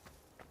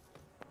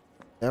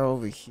 They're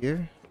over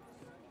here.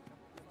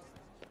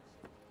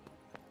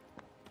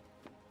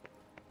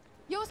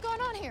 Yo, what's going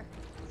on here?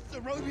 The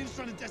Robian's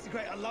trying to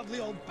desecrate a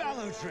lovely old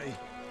ballow tree.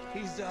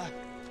 He's, got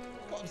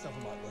himself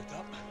a mite worked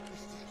up.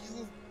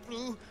 You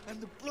blue and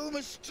the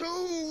bloomers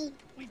too!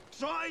 We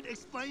tried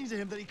explaining to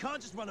him that he can't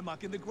just run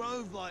amok in the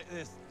grove like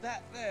this.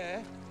 That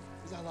there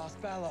is our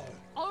last ballow.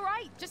 All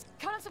right, just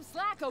cut him some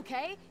slack,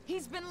 okay?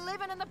 He's been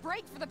living in the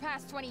break for the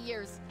past 20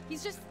 years.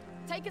 He's just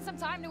taking some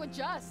time to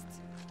adjust.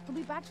 He'll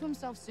be back to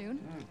himself soon.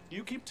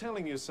 You keep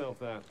telling yourself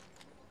that.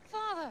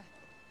 Father!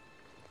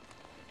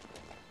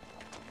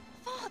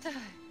 Father!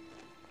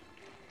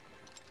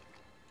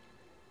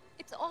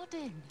 It's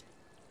Auden.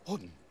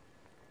 Auden?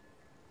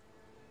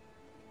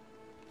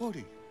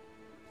 Auden?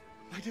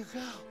 My dear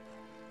girl,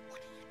 what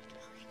are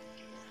you doing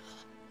here?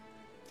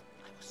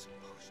 I was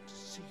supposed to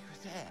see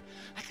you there.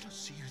 I cannot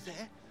see you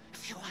there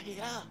if you are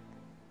here.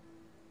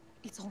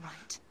 It's all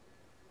right.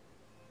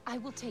 I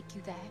will take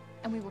you there,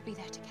 and we will be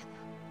there together.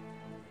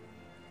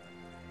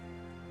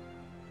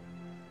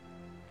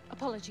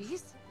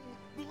 Apologies.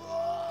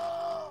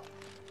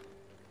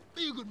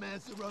 Be a good man,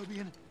 Sir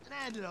Robian, and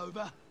hand it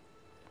over.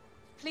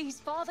 Please,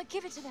 Father,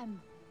 give it to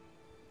them.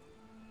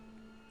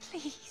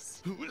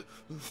 Please.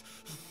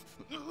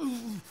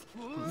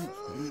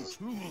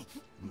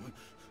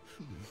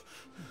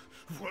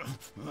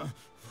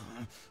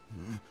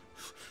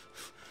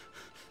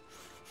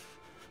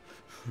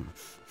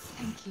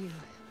 Thank you.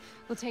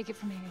 We'll take it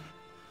from here.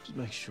 Just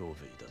make sure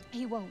of it, doesn't.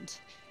 He won't.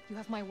 You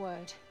have my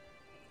word.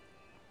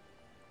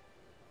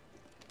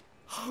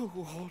 Oh,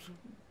 Auden.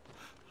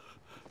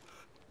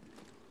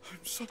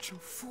 I'm such a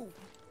fool.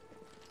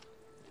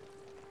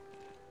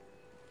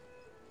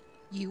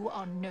 You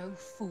are no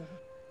fool.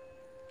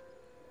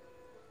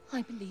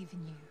 I believe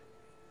in you.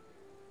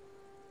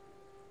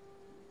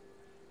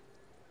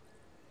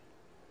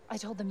 I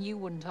told them you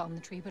wouldn't harm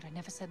the tree, but I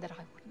never said that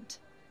I wouldn't.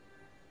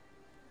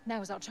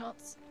 Now is our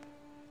chance.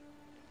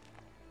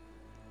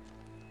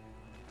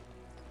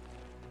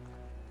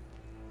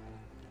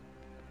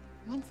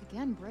 Once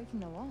again, breaking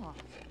the law.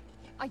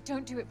 I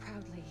don't do it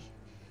proudly.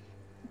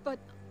 But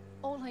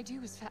all I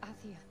do is for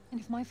Athia.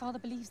 And if my father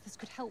believes this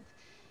could help,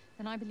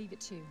 then I believe it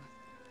too.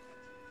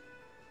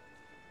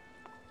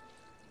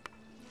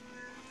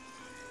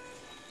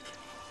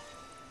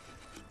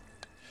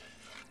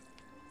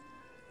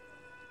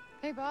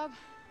 Hey, Bob.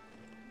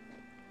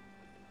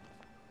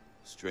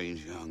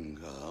 Strange young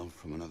girl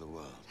from another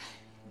world.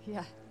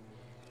 Yeah.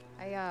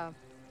 I,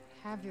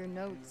 have your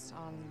notes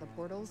on the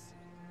portals.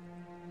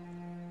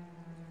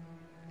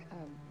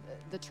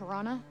 The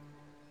Tirana?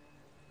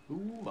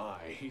 Oh my,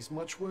 he's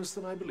much worse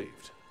than I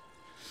believed.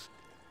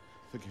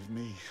 Forgive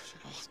me.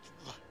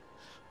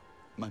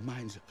 My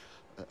mind's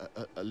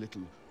a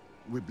little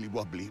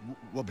wibbly-wobbly,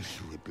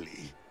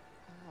 wobbly-wibbly.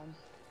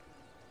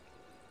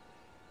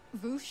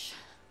 Voosh?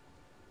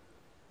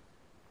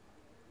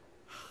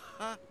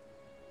 Huh?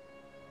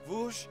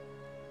 Whoosh,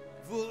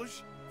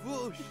 whoosh,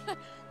 whoosh.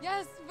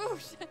 Yes,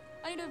 Voosh!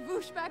 I need to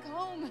Voosh back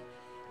home,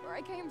 where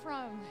I came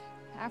from,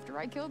 after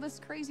I killed this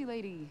crazy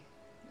lady.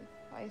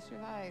 If I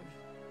survive.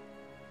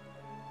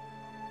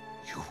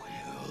 You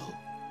will?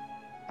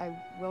 I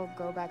will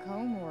go back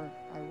home, or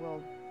I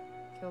will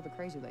kill the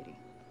crazy lady.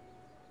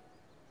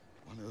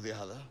 One or the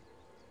other.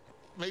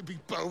 Maybe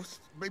both,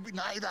 maybe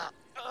neither.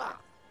 Ugh.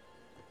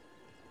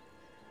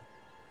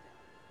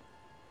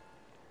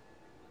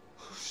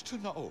 Who's to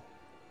know?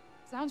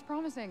 Sounds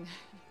promising.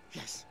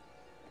 Yes.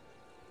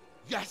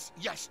 Yes,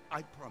 yes,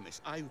 I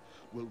promise. I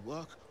will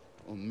work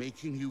on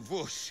making you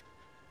whoosh.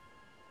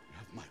 You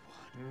have my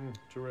word.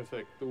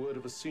 Terrific. The word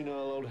of a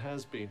senile old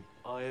has-been.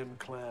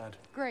 Ironclad.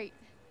 Great.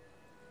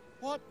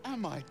 What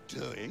am I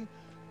doing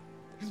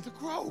in the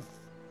grove?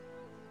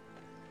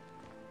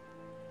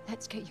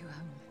 Let's get you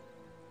home.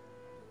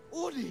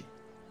 Audi!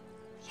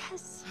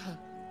 Yes.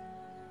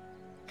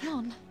 Come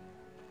on.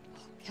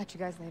 Catch you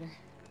guys later.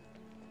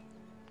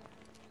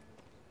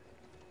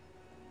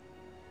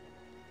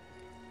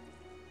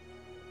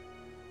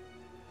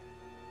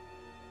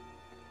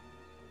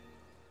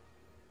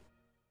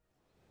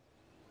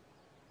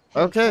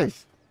 Okay.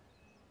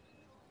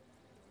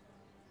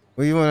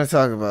 What do you want to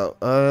talk about?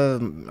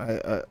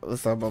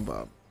 Let's talk about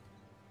Bob.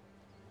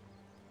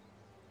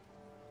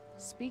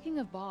 Speaking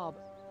of Bob,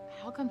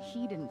 how come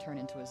he didn't turn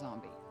into a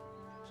zombie?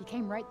 He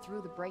came right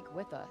through the break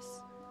with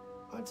us.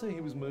 I'd say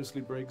he was mostly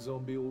break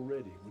zombie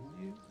already,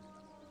 wouldn't you?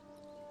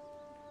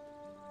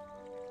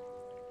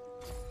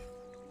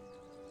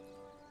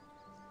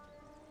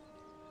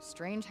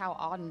 Strange how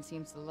Auden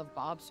seems to love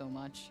Bob so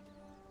much.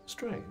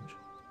 Strange?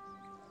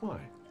 Why?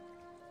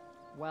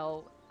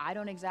 Well, I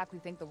don't exactly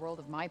think the world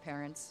of my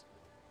parents.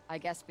 I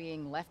guess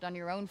being left on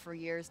your own for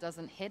years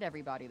doesn't hit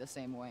everybody the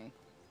same way.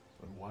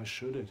 And why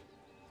should it?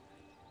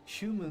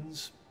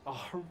 Humans are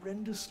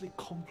horrendously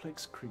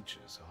complex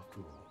creatures,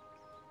 after all.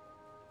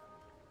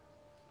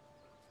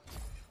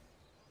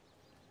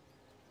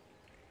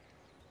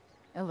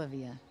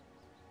 Olivia.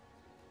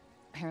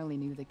 Barely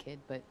knew the kid,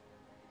 but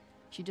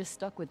she just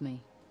stuck with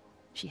me.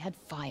 She had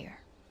fire.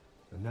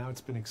 And now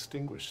it's been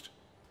extinguished.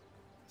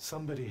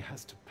 Somebody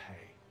has to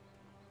pay.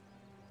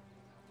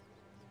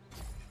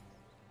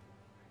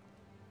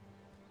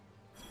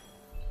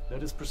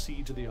 Let us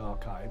proceed to the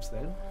archives,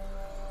 then.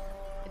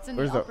 It's in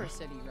Where's the the- upper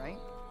city, right?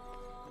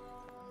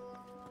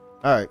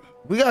 Alright,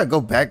 we gotta go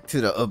back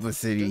to the upper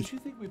city. Don't you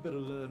think we better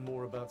learn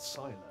more about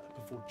Sila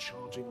before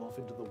charging off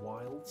into the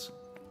wilds?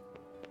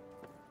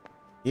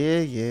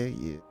 Yeah.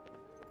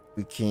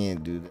 We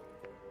can do that.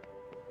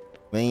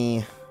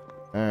 Man.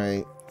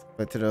 Alright.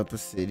 Back to the upper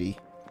city.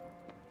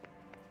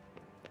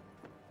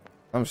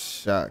 I'm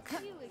shocked.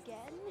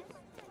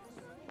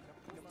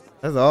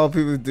 That's all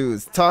people do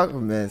is talk a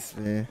mess,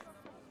 man.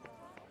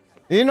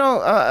 You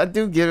know, I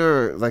do give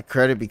her like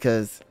credit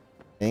because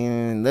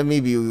and let me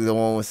be the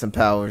one with some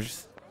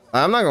powers.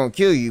 I'm not gonna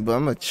kill you, but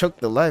I'm gonna choke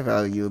the life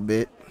out of you a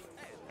bit.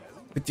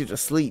 Put you to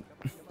sleep.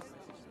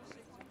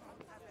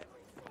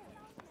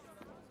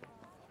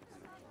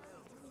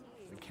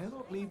 We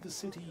cannot leave the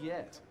city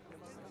yet.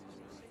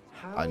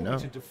 How I know.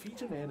 to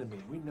defeat an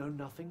enemy we know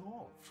nothing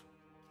of?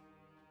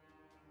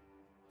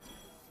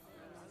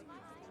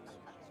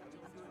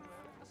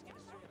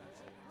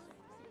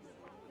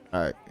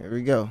 Alright, here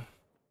we go.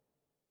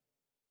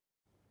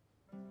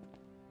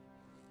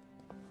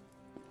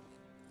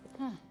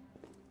 Huh.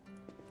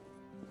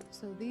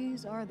 So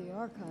these are the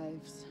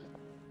archives.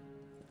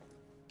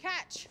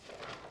 Catch!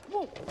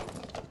 Whoa!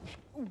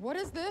 What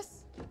is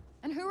this?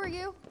 And who are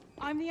you?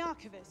 I'm the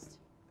archivist.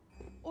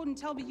 Auden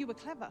told me you were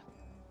clever.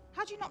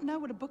 How do you not know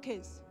what a book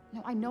is?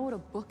 No, I know what a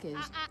book is.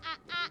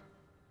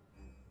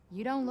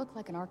 You don't look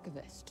like an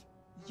archivist.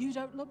 You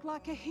don't look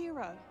like a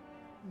hero.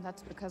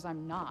 That's because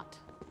I'm not.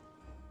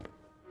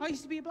 I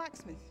used to be a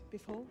blacksmith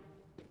before.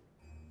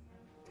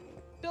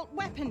 Built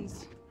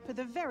weapons for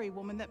the very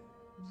woman that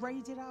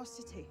raided our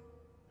city.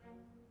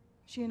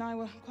 She and I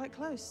were quite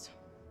close.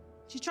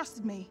 She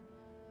trusted me,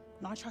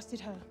 and I trusted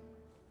her.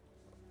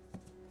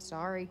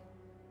 Sorry.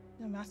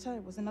 No matter,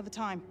 it was another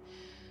time.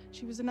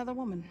 She was another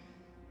woman,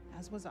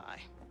 as was I.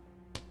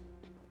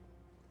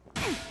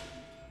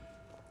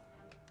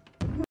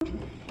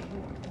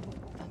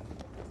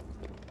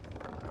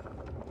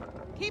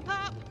 Keep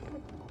up!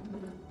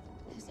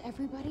 Is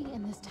everybody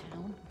in this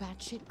town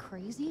batshit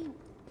crazy?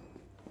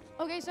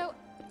 Okay, so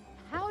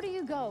how do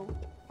you go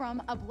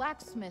from a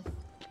blacksmith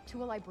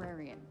to a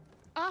librarian?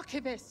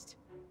 Archivist!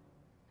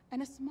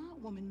 And a smart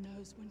woman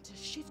knows when to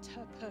shift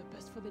her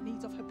purpose for the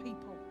needs of her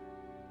people.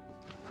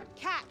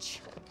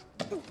 Catch!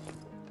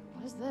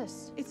 What is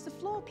this? It's the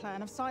floor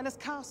plan of Sila's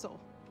castle.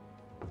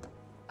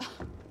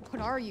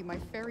 What are you, my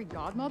fairy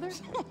godmother?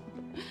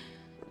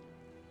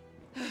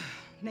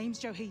 Name's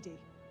Johedy.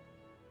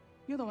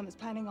 You're the one that's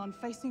planning on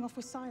facing off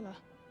with Sila.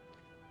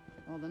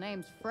 Well, the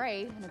name's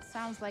Frey, and it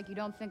sounds like you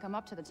don't think I'm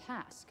up to the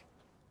task.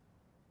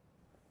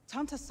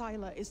 Tanta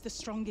Sila is the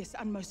strongest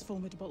and most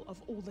formidable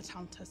of all the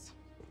Tantas.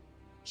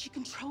 She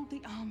controlled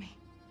the army,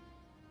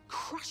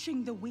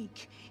 crushing the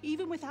weak,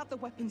 even without the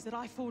weapons that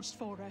I forged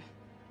for her.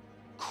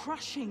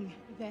 Crushing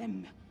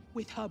them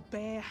with her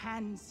bare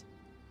hands.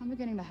 I'm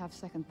beginning to have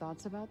second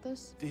thoughts about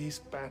this. This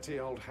batty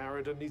old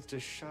harridan needs to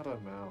shut her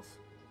mouth.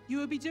 You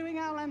would be doing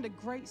our land a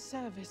great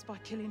service by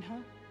killing her.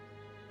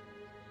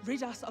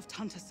 Rid us of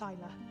Tanta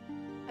Sila,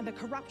 and the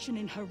corruption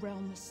in her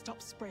realm will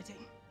stop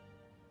spreading.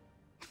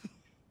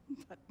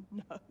 But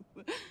no.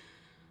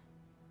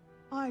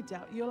 I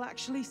doubt you'll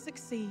actually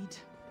succeed.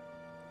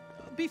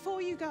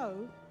 Before you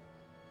go,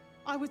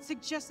 I would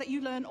suggest that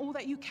you learn all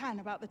that you can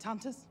about the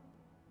Tantas.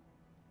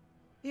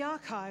 The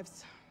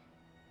archives,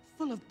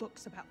 full of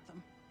books about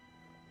them.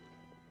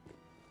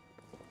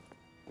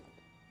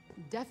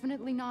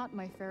 Definitely not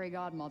my fairy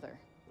godmother.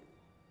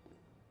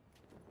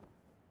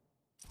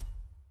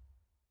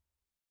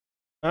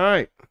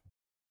 Alright.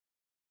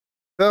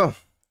 So,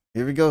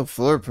 here we go.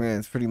 Floor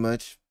plans, pretty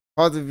much.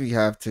 Pause if you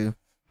have to.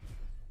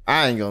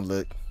 I ain't gonna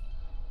look.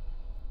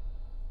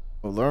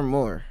 We'll learn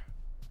more.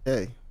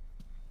 Okay.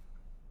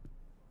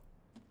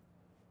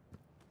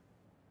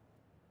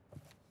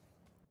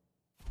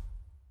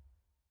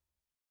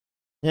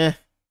 Yeah.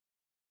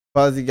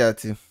 Pause you got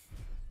to.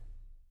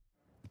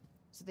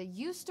 So they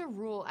used to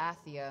rule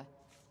Athia,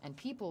 and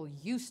people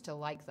used to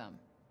like them.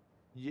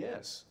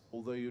 Yes,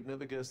 although you'd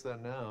never guess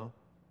that now.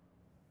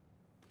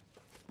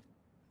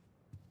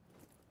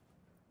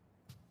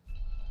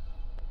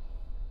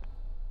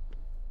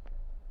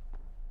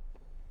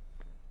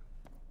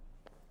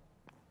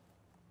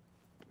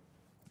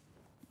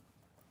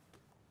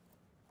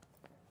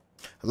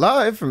 A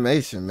lot of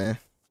information, man.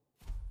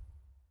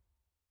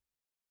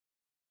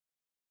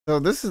 So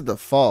this is the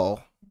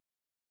fall.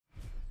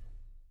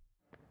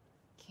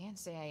 Can't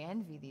say I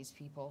envy these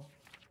people.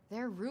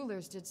 Their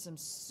rulers did some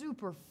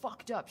super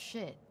fucked up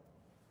shit.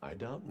 I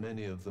doubt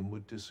many of them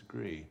would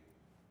disagree.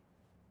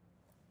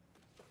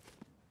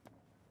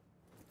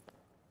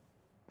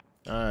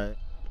 Alright.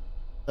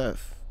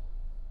 Left.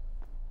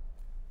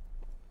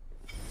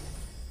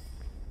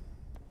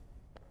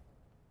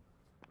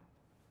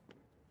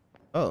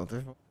 Oh,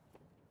 there's...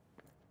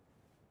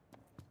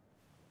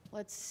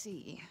 Let's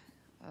see.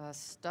 A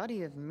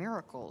study of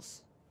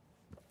miracles.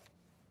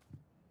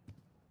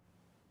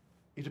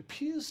 It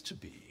appears to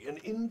be an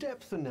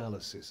in-depth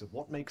analysis of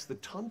what makes the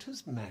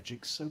Tantas'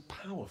 magic so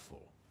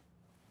powerful.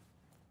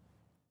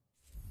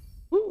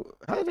 Ooh,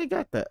 how they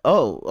got that?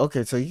 Oh,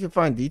 okay, so you can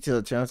find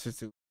detailed chances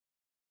to...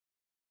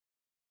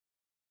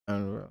 I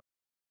don't know.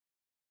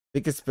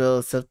 Pick a spell,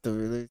 accept the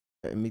release,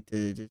 and meet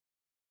the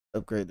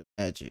upgrade the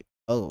magic.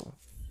 Oh.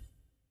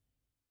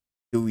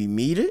 Do we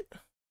meet it?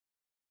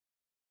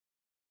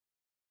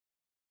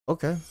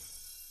 Okay.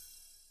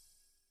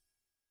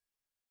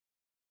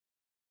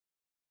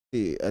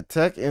 See,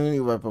 attack enemy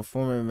by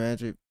performing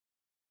magic.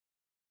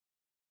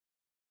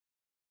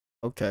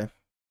 Okay.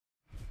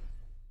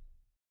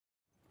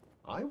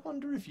 I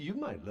wonder if you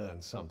might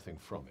learn something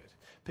from it.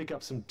 Pick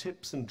up some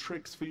tips and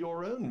tricks for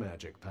your own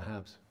magic,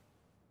 perhaps.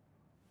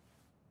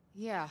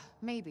 Yeah,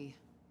 maybe.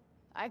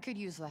 I could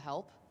use the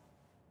help.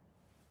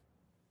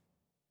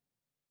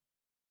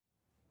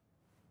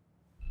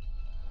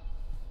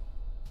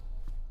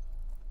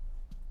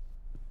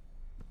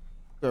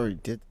 Already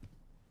did.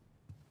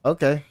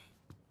 Okay.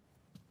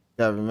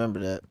 Gotta remember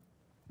that.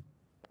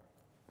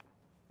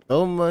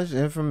 So much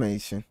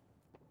information.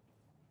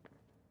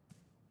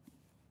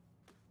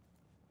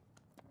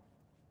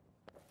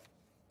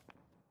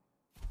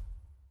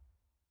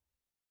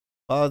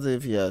 Pause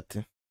if you have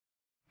to.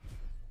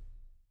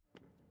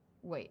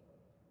 Wait,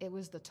 it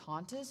was the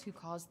Tantas who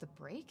caused the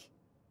break?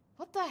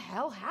 What the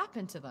hell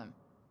happened to them?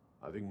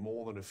 I think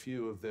more than a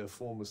few of their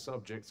former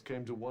subjects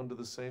came to wonder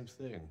the same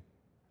thing.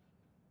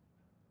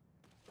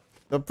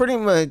 So pretty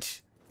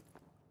much,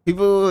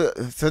 people,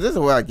 so this is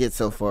what I get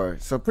so far.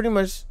 So pretty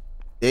much,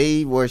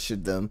 they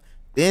worshiped them.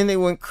 Then they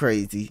went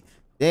crazy.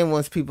 Then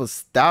once people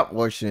stopped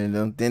worshiping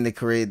them, then they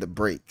created the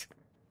break.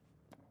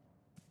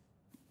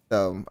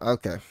 So,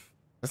 okay.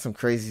 That's some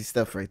crazy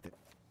stuff right there.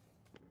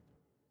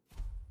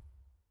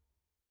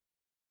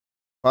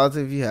 Pause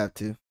if you have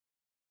to.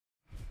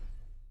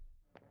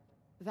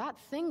 That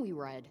thing we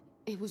read,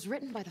 it was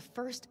written by the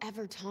first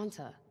ever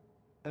Tanta.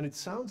 And it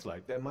sounds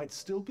like there might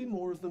still be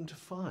more of them to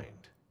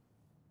find.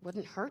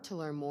 Wouldn't hurt to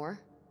learn more.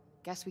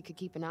 Guess we could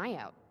keep an eye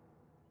out.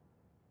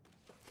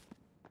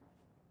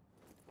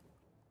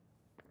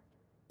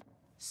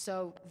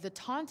 So, the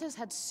Tantas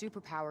had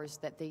superpowers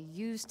that they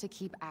used to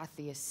keep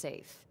Athia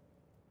safe.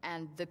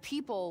 And the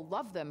people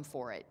loved them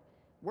for it.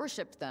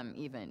 Worshipped them,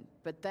 even.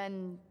 But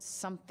then,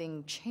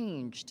 something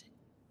changed.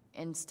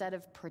 Instead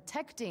of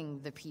protecting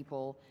the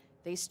people,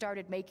 they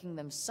started making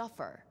them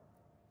suffer.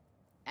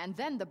 And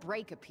then the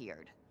break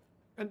appeared.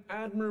 An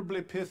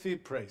admirably pithy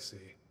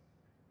précis.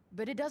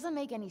 But it doesn't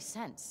make any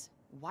sense.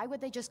 Why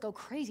would they just go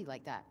crazy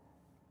like that?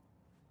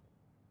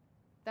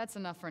 That's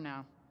enough for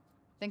now.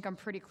 Think I'm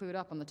pretty clued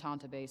up on the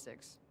Tanta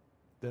basics.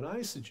 Then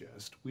I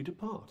suggest we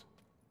depart.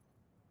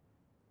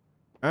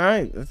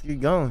 Alright, let's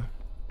get going.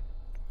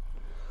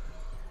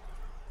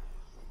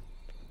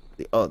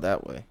 Oh,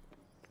 that way.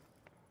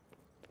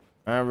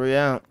 Alright, we're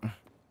out.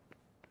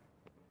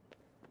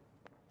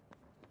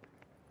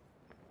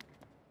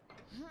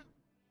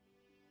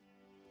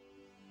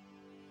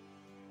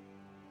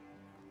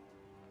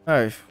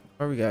 Alright,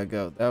 where we gotta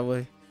go? That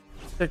way?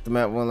 Check the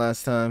map one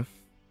last time.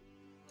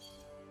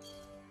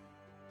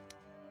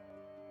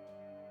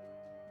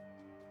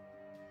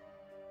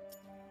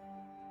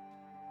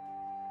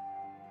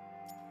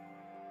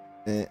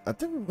 And I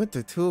think we went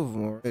to 2 of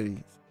them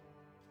already.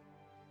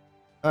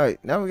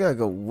 Alright, now we gotta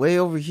go way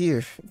over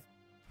here.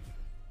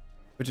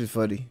 Which is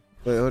funny.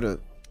 Wait, hold up.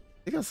 I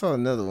think I saw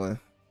another one.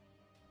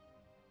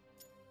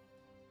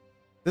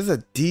 There's a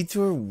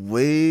detour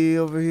way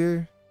over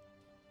here.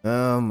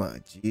 Oh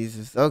my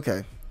Jesus.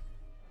 Okay.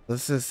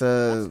 Let's just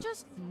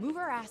move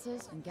our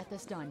asses and get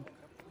this done.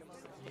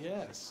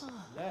 Yes,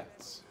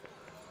 let's.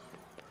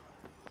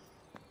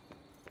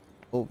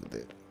 over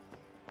there.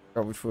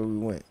 Forgot which way we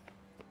went.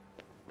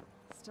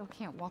 Still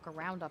can't walk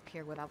around up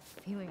here without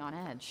feeling on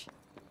edge.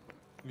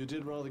 You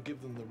did rather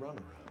give them the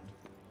runaround.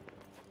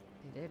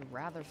 They did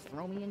rather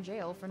throw me in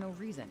jail for no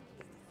reason.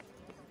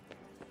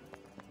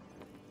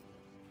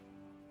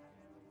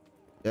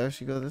 Yeah, I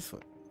should go this way.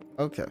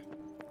 Okay.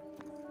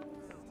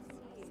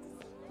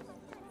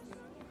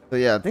 So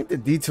yeah, I think the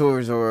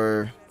detours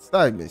are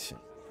side mission.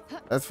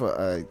 That's what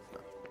I'm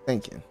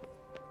thinking.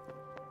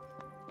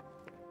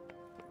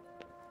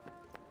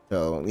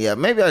 So yeah,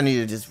 maybe I need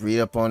to just read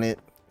up on it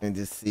and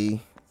just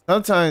see.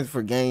 Sometimes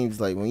for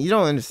games, like when you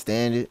don't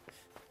understand it,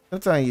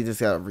 sometimes you just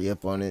gotta read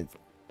up on it,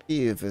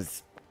 see if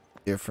it's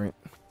different.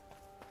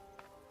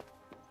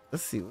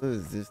 Let's see, what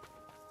is this?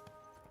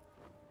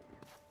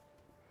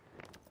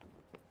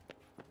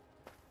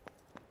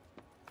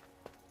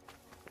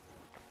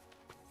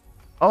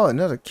 Oh,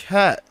 another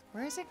cat.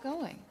 Where is it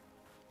going?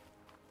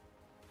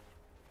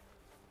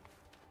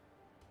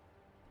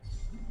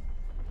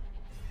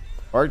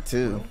 Part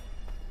 2.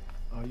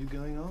 Are you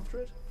going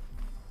after it?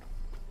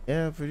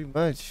 Yeah, pretty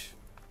much.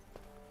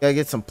 Gotta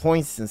get some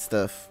points and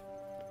stuff.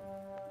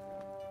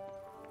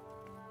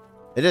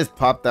 It just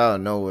popped out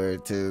of nowhere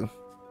too.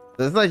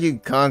 So it's like you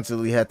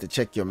constantly have to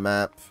check your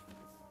map.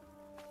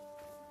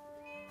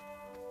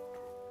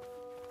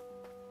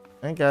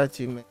 I got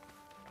you, man.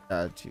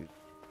 Got you.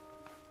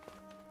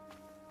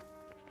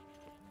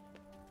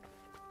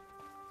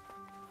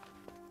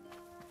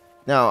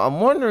 Now, I'm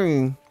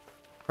wondering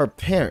her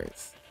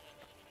parents.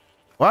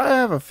 Why I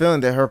have a feeling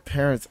that her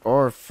parents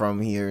are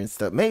from here and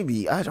stuff.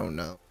 Maybe, I don't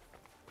know.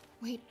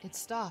 Wait, it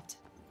stopped.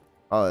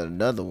 Oh,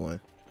 another one.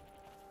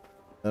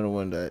 Another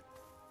one that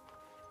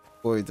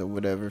toys or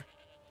whatever.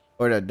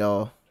 Or that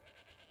doll.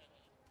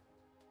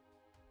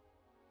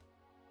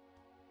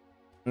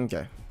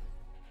 Okay.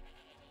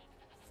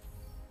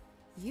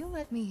 You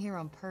let me here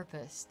on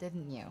purpose,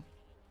 didn't you?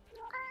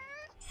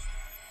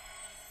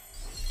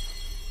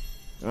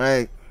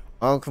 Alright.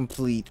 All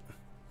complete.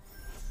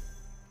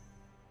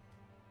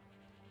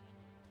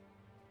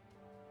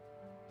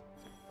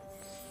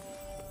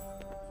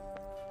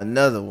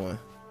 Another one.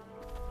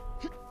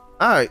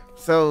 Alright,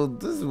 so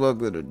this is what I'm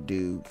gonna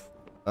do.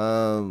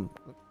 At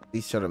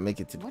least try to make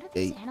it to the What do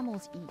gate. these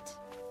animals eat?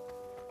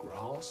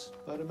 Grass,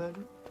 I'd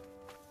imagine.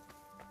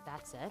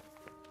 That's it?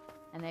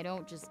 And they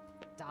don't just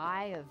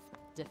die of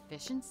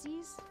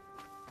deficiencies?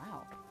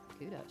 Wow,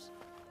 kudos.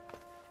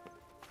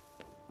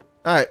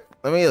 Alright,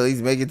 let me at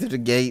least make it to the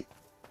gate.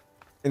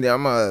 And then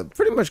I'm gonna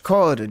pretty much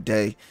call it a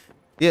day.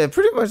 Yeah,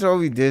 pretty much all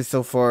we did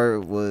so far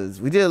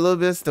was we did a little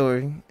bit of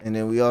story, and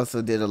then we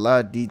also did a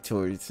lot of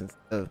detours and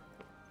stuff.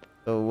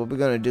 So what we're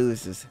gonna do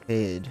is just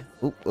head.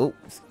 Oh,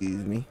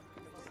 excuse me.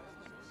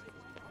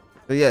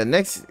 So yeah,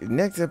 next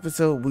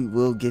episode we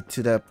will get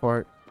to that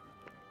part,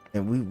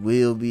 and we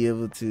will be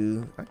able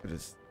to. I could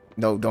just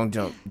no, don't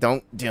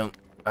jump.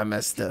 I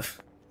messed up.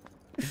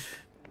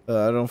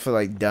 I don't feel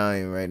like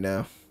dying right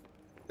now.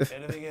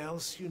 Anything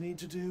else you need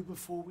to do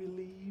before we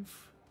leave?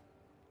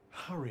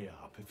 Hurry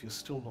up if you're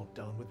still not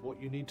done with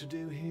what you need to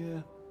do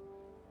here.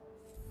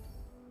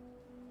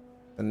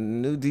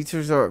 And new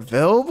detours are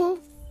available?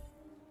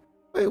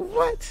 Wait,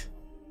 what?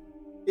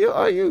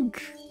 Are you?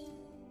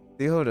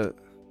 See, hold up.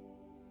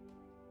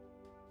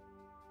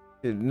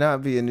 Should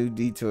not be a new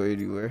detour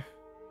anywhere.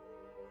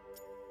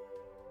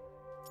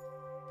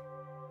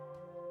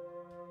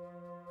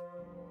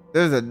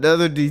 There's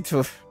another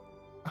detour.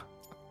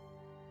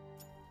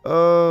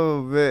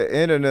 Oh man,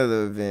 and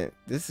another event.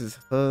 This is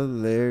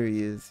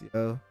hilarious,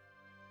 yo.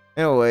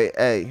 Anyway,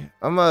 hey,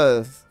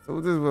 so this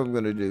is what I'm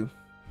gonna do.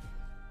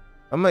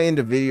 I'm gonna end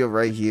the video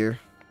right here.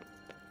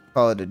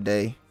 Call it a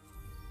day.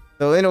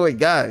 So anyway,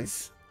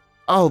 guys,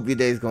 I hope your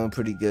day is going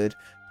pretty good.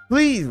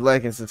 Please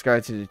like and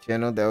subscribe to the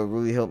channel. That would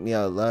really help me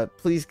out a lot.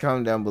 Please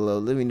comment down below.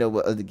 Let me know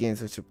what other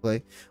games I should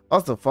play.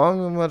 Also, follow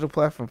me on my other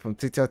platform from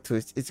TikTok,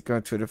 Twitch,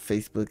 Instagram, Twitter,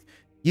 Facebook.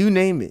 You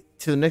name it.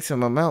 Till next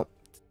time I'm out.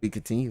 We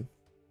continue.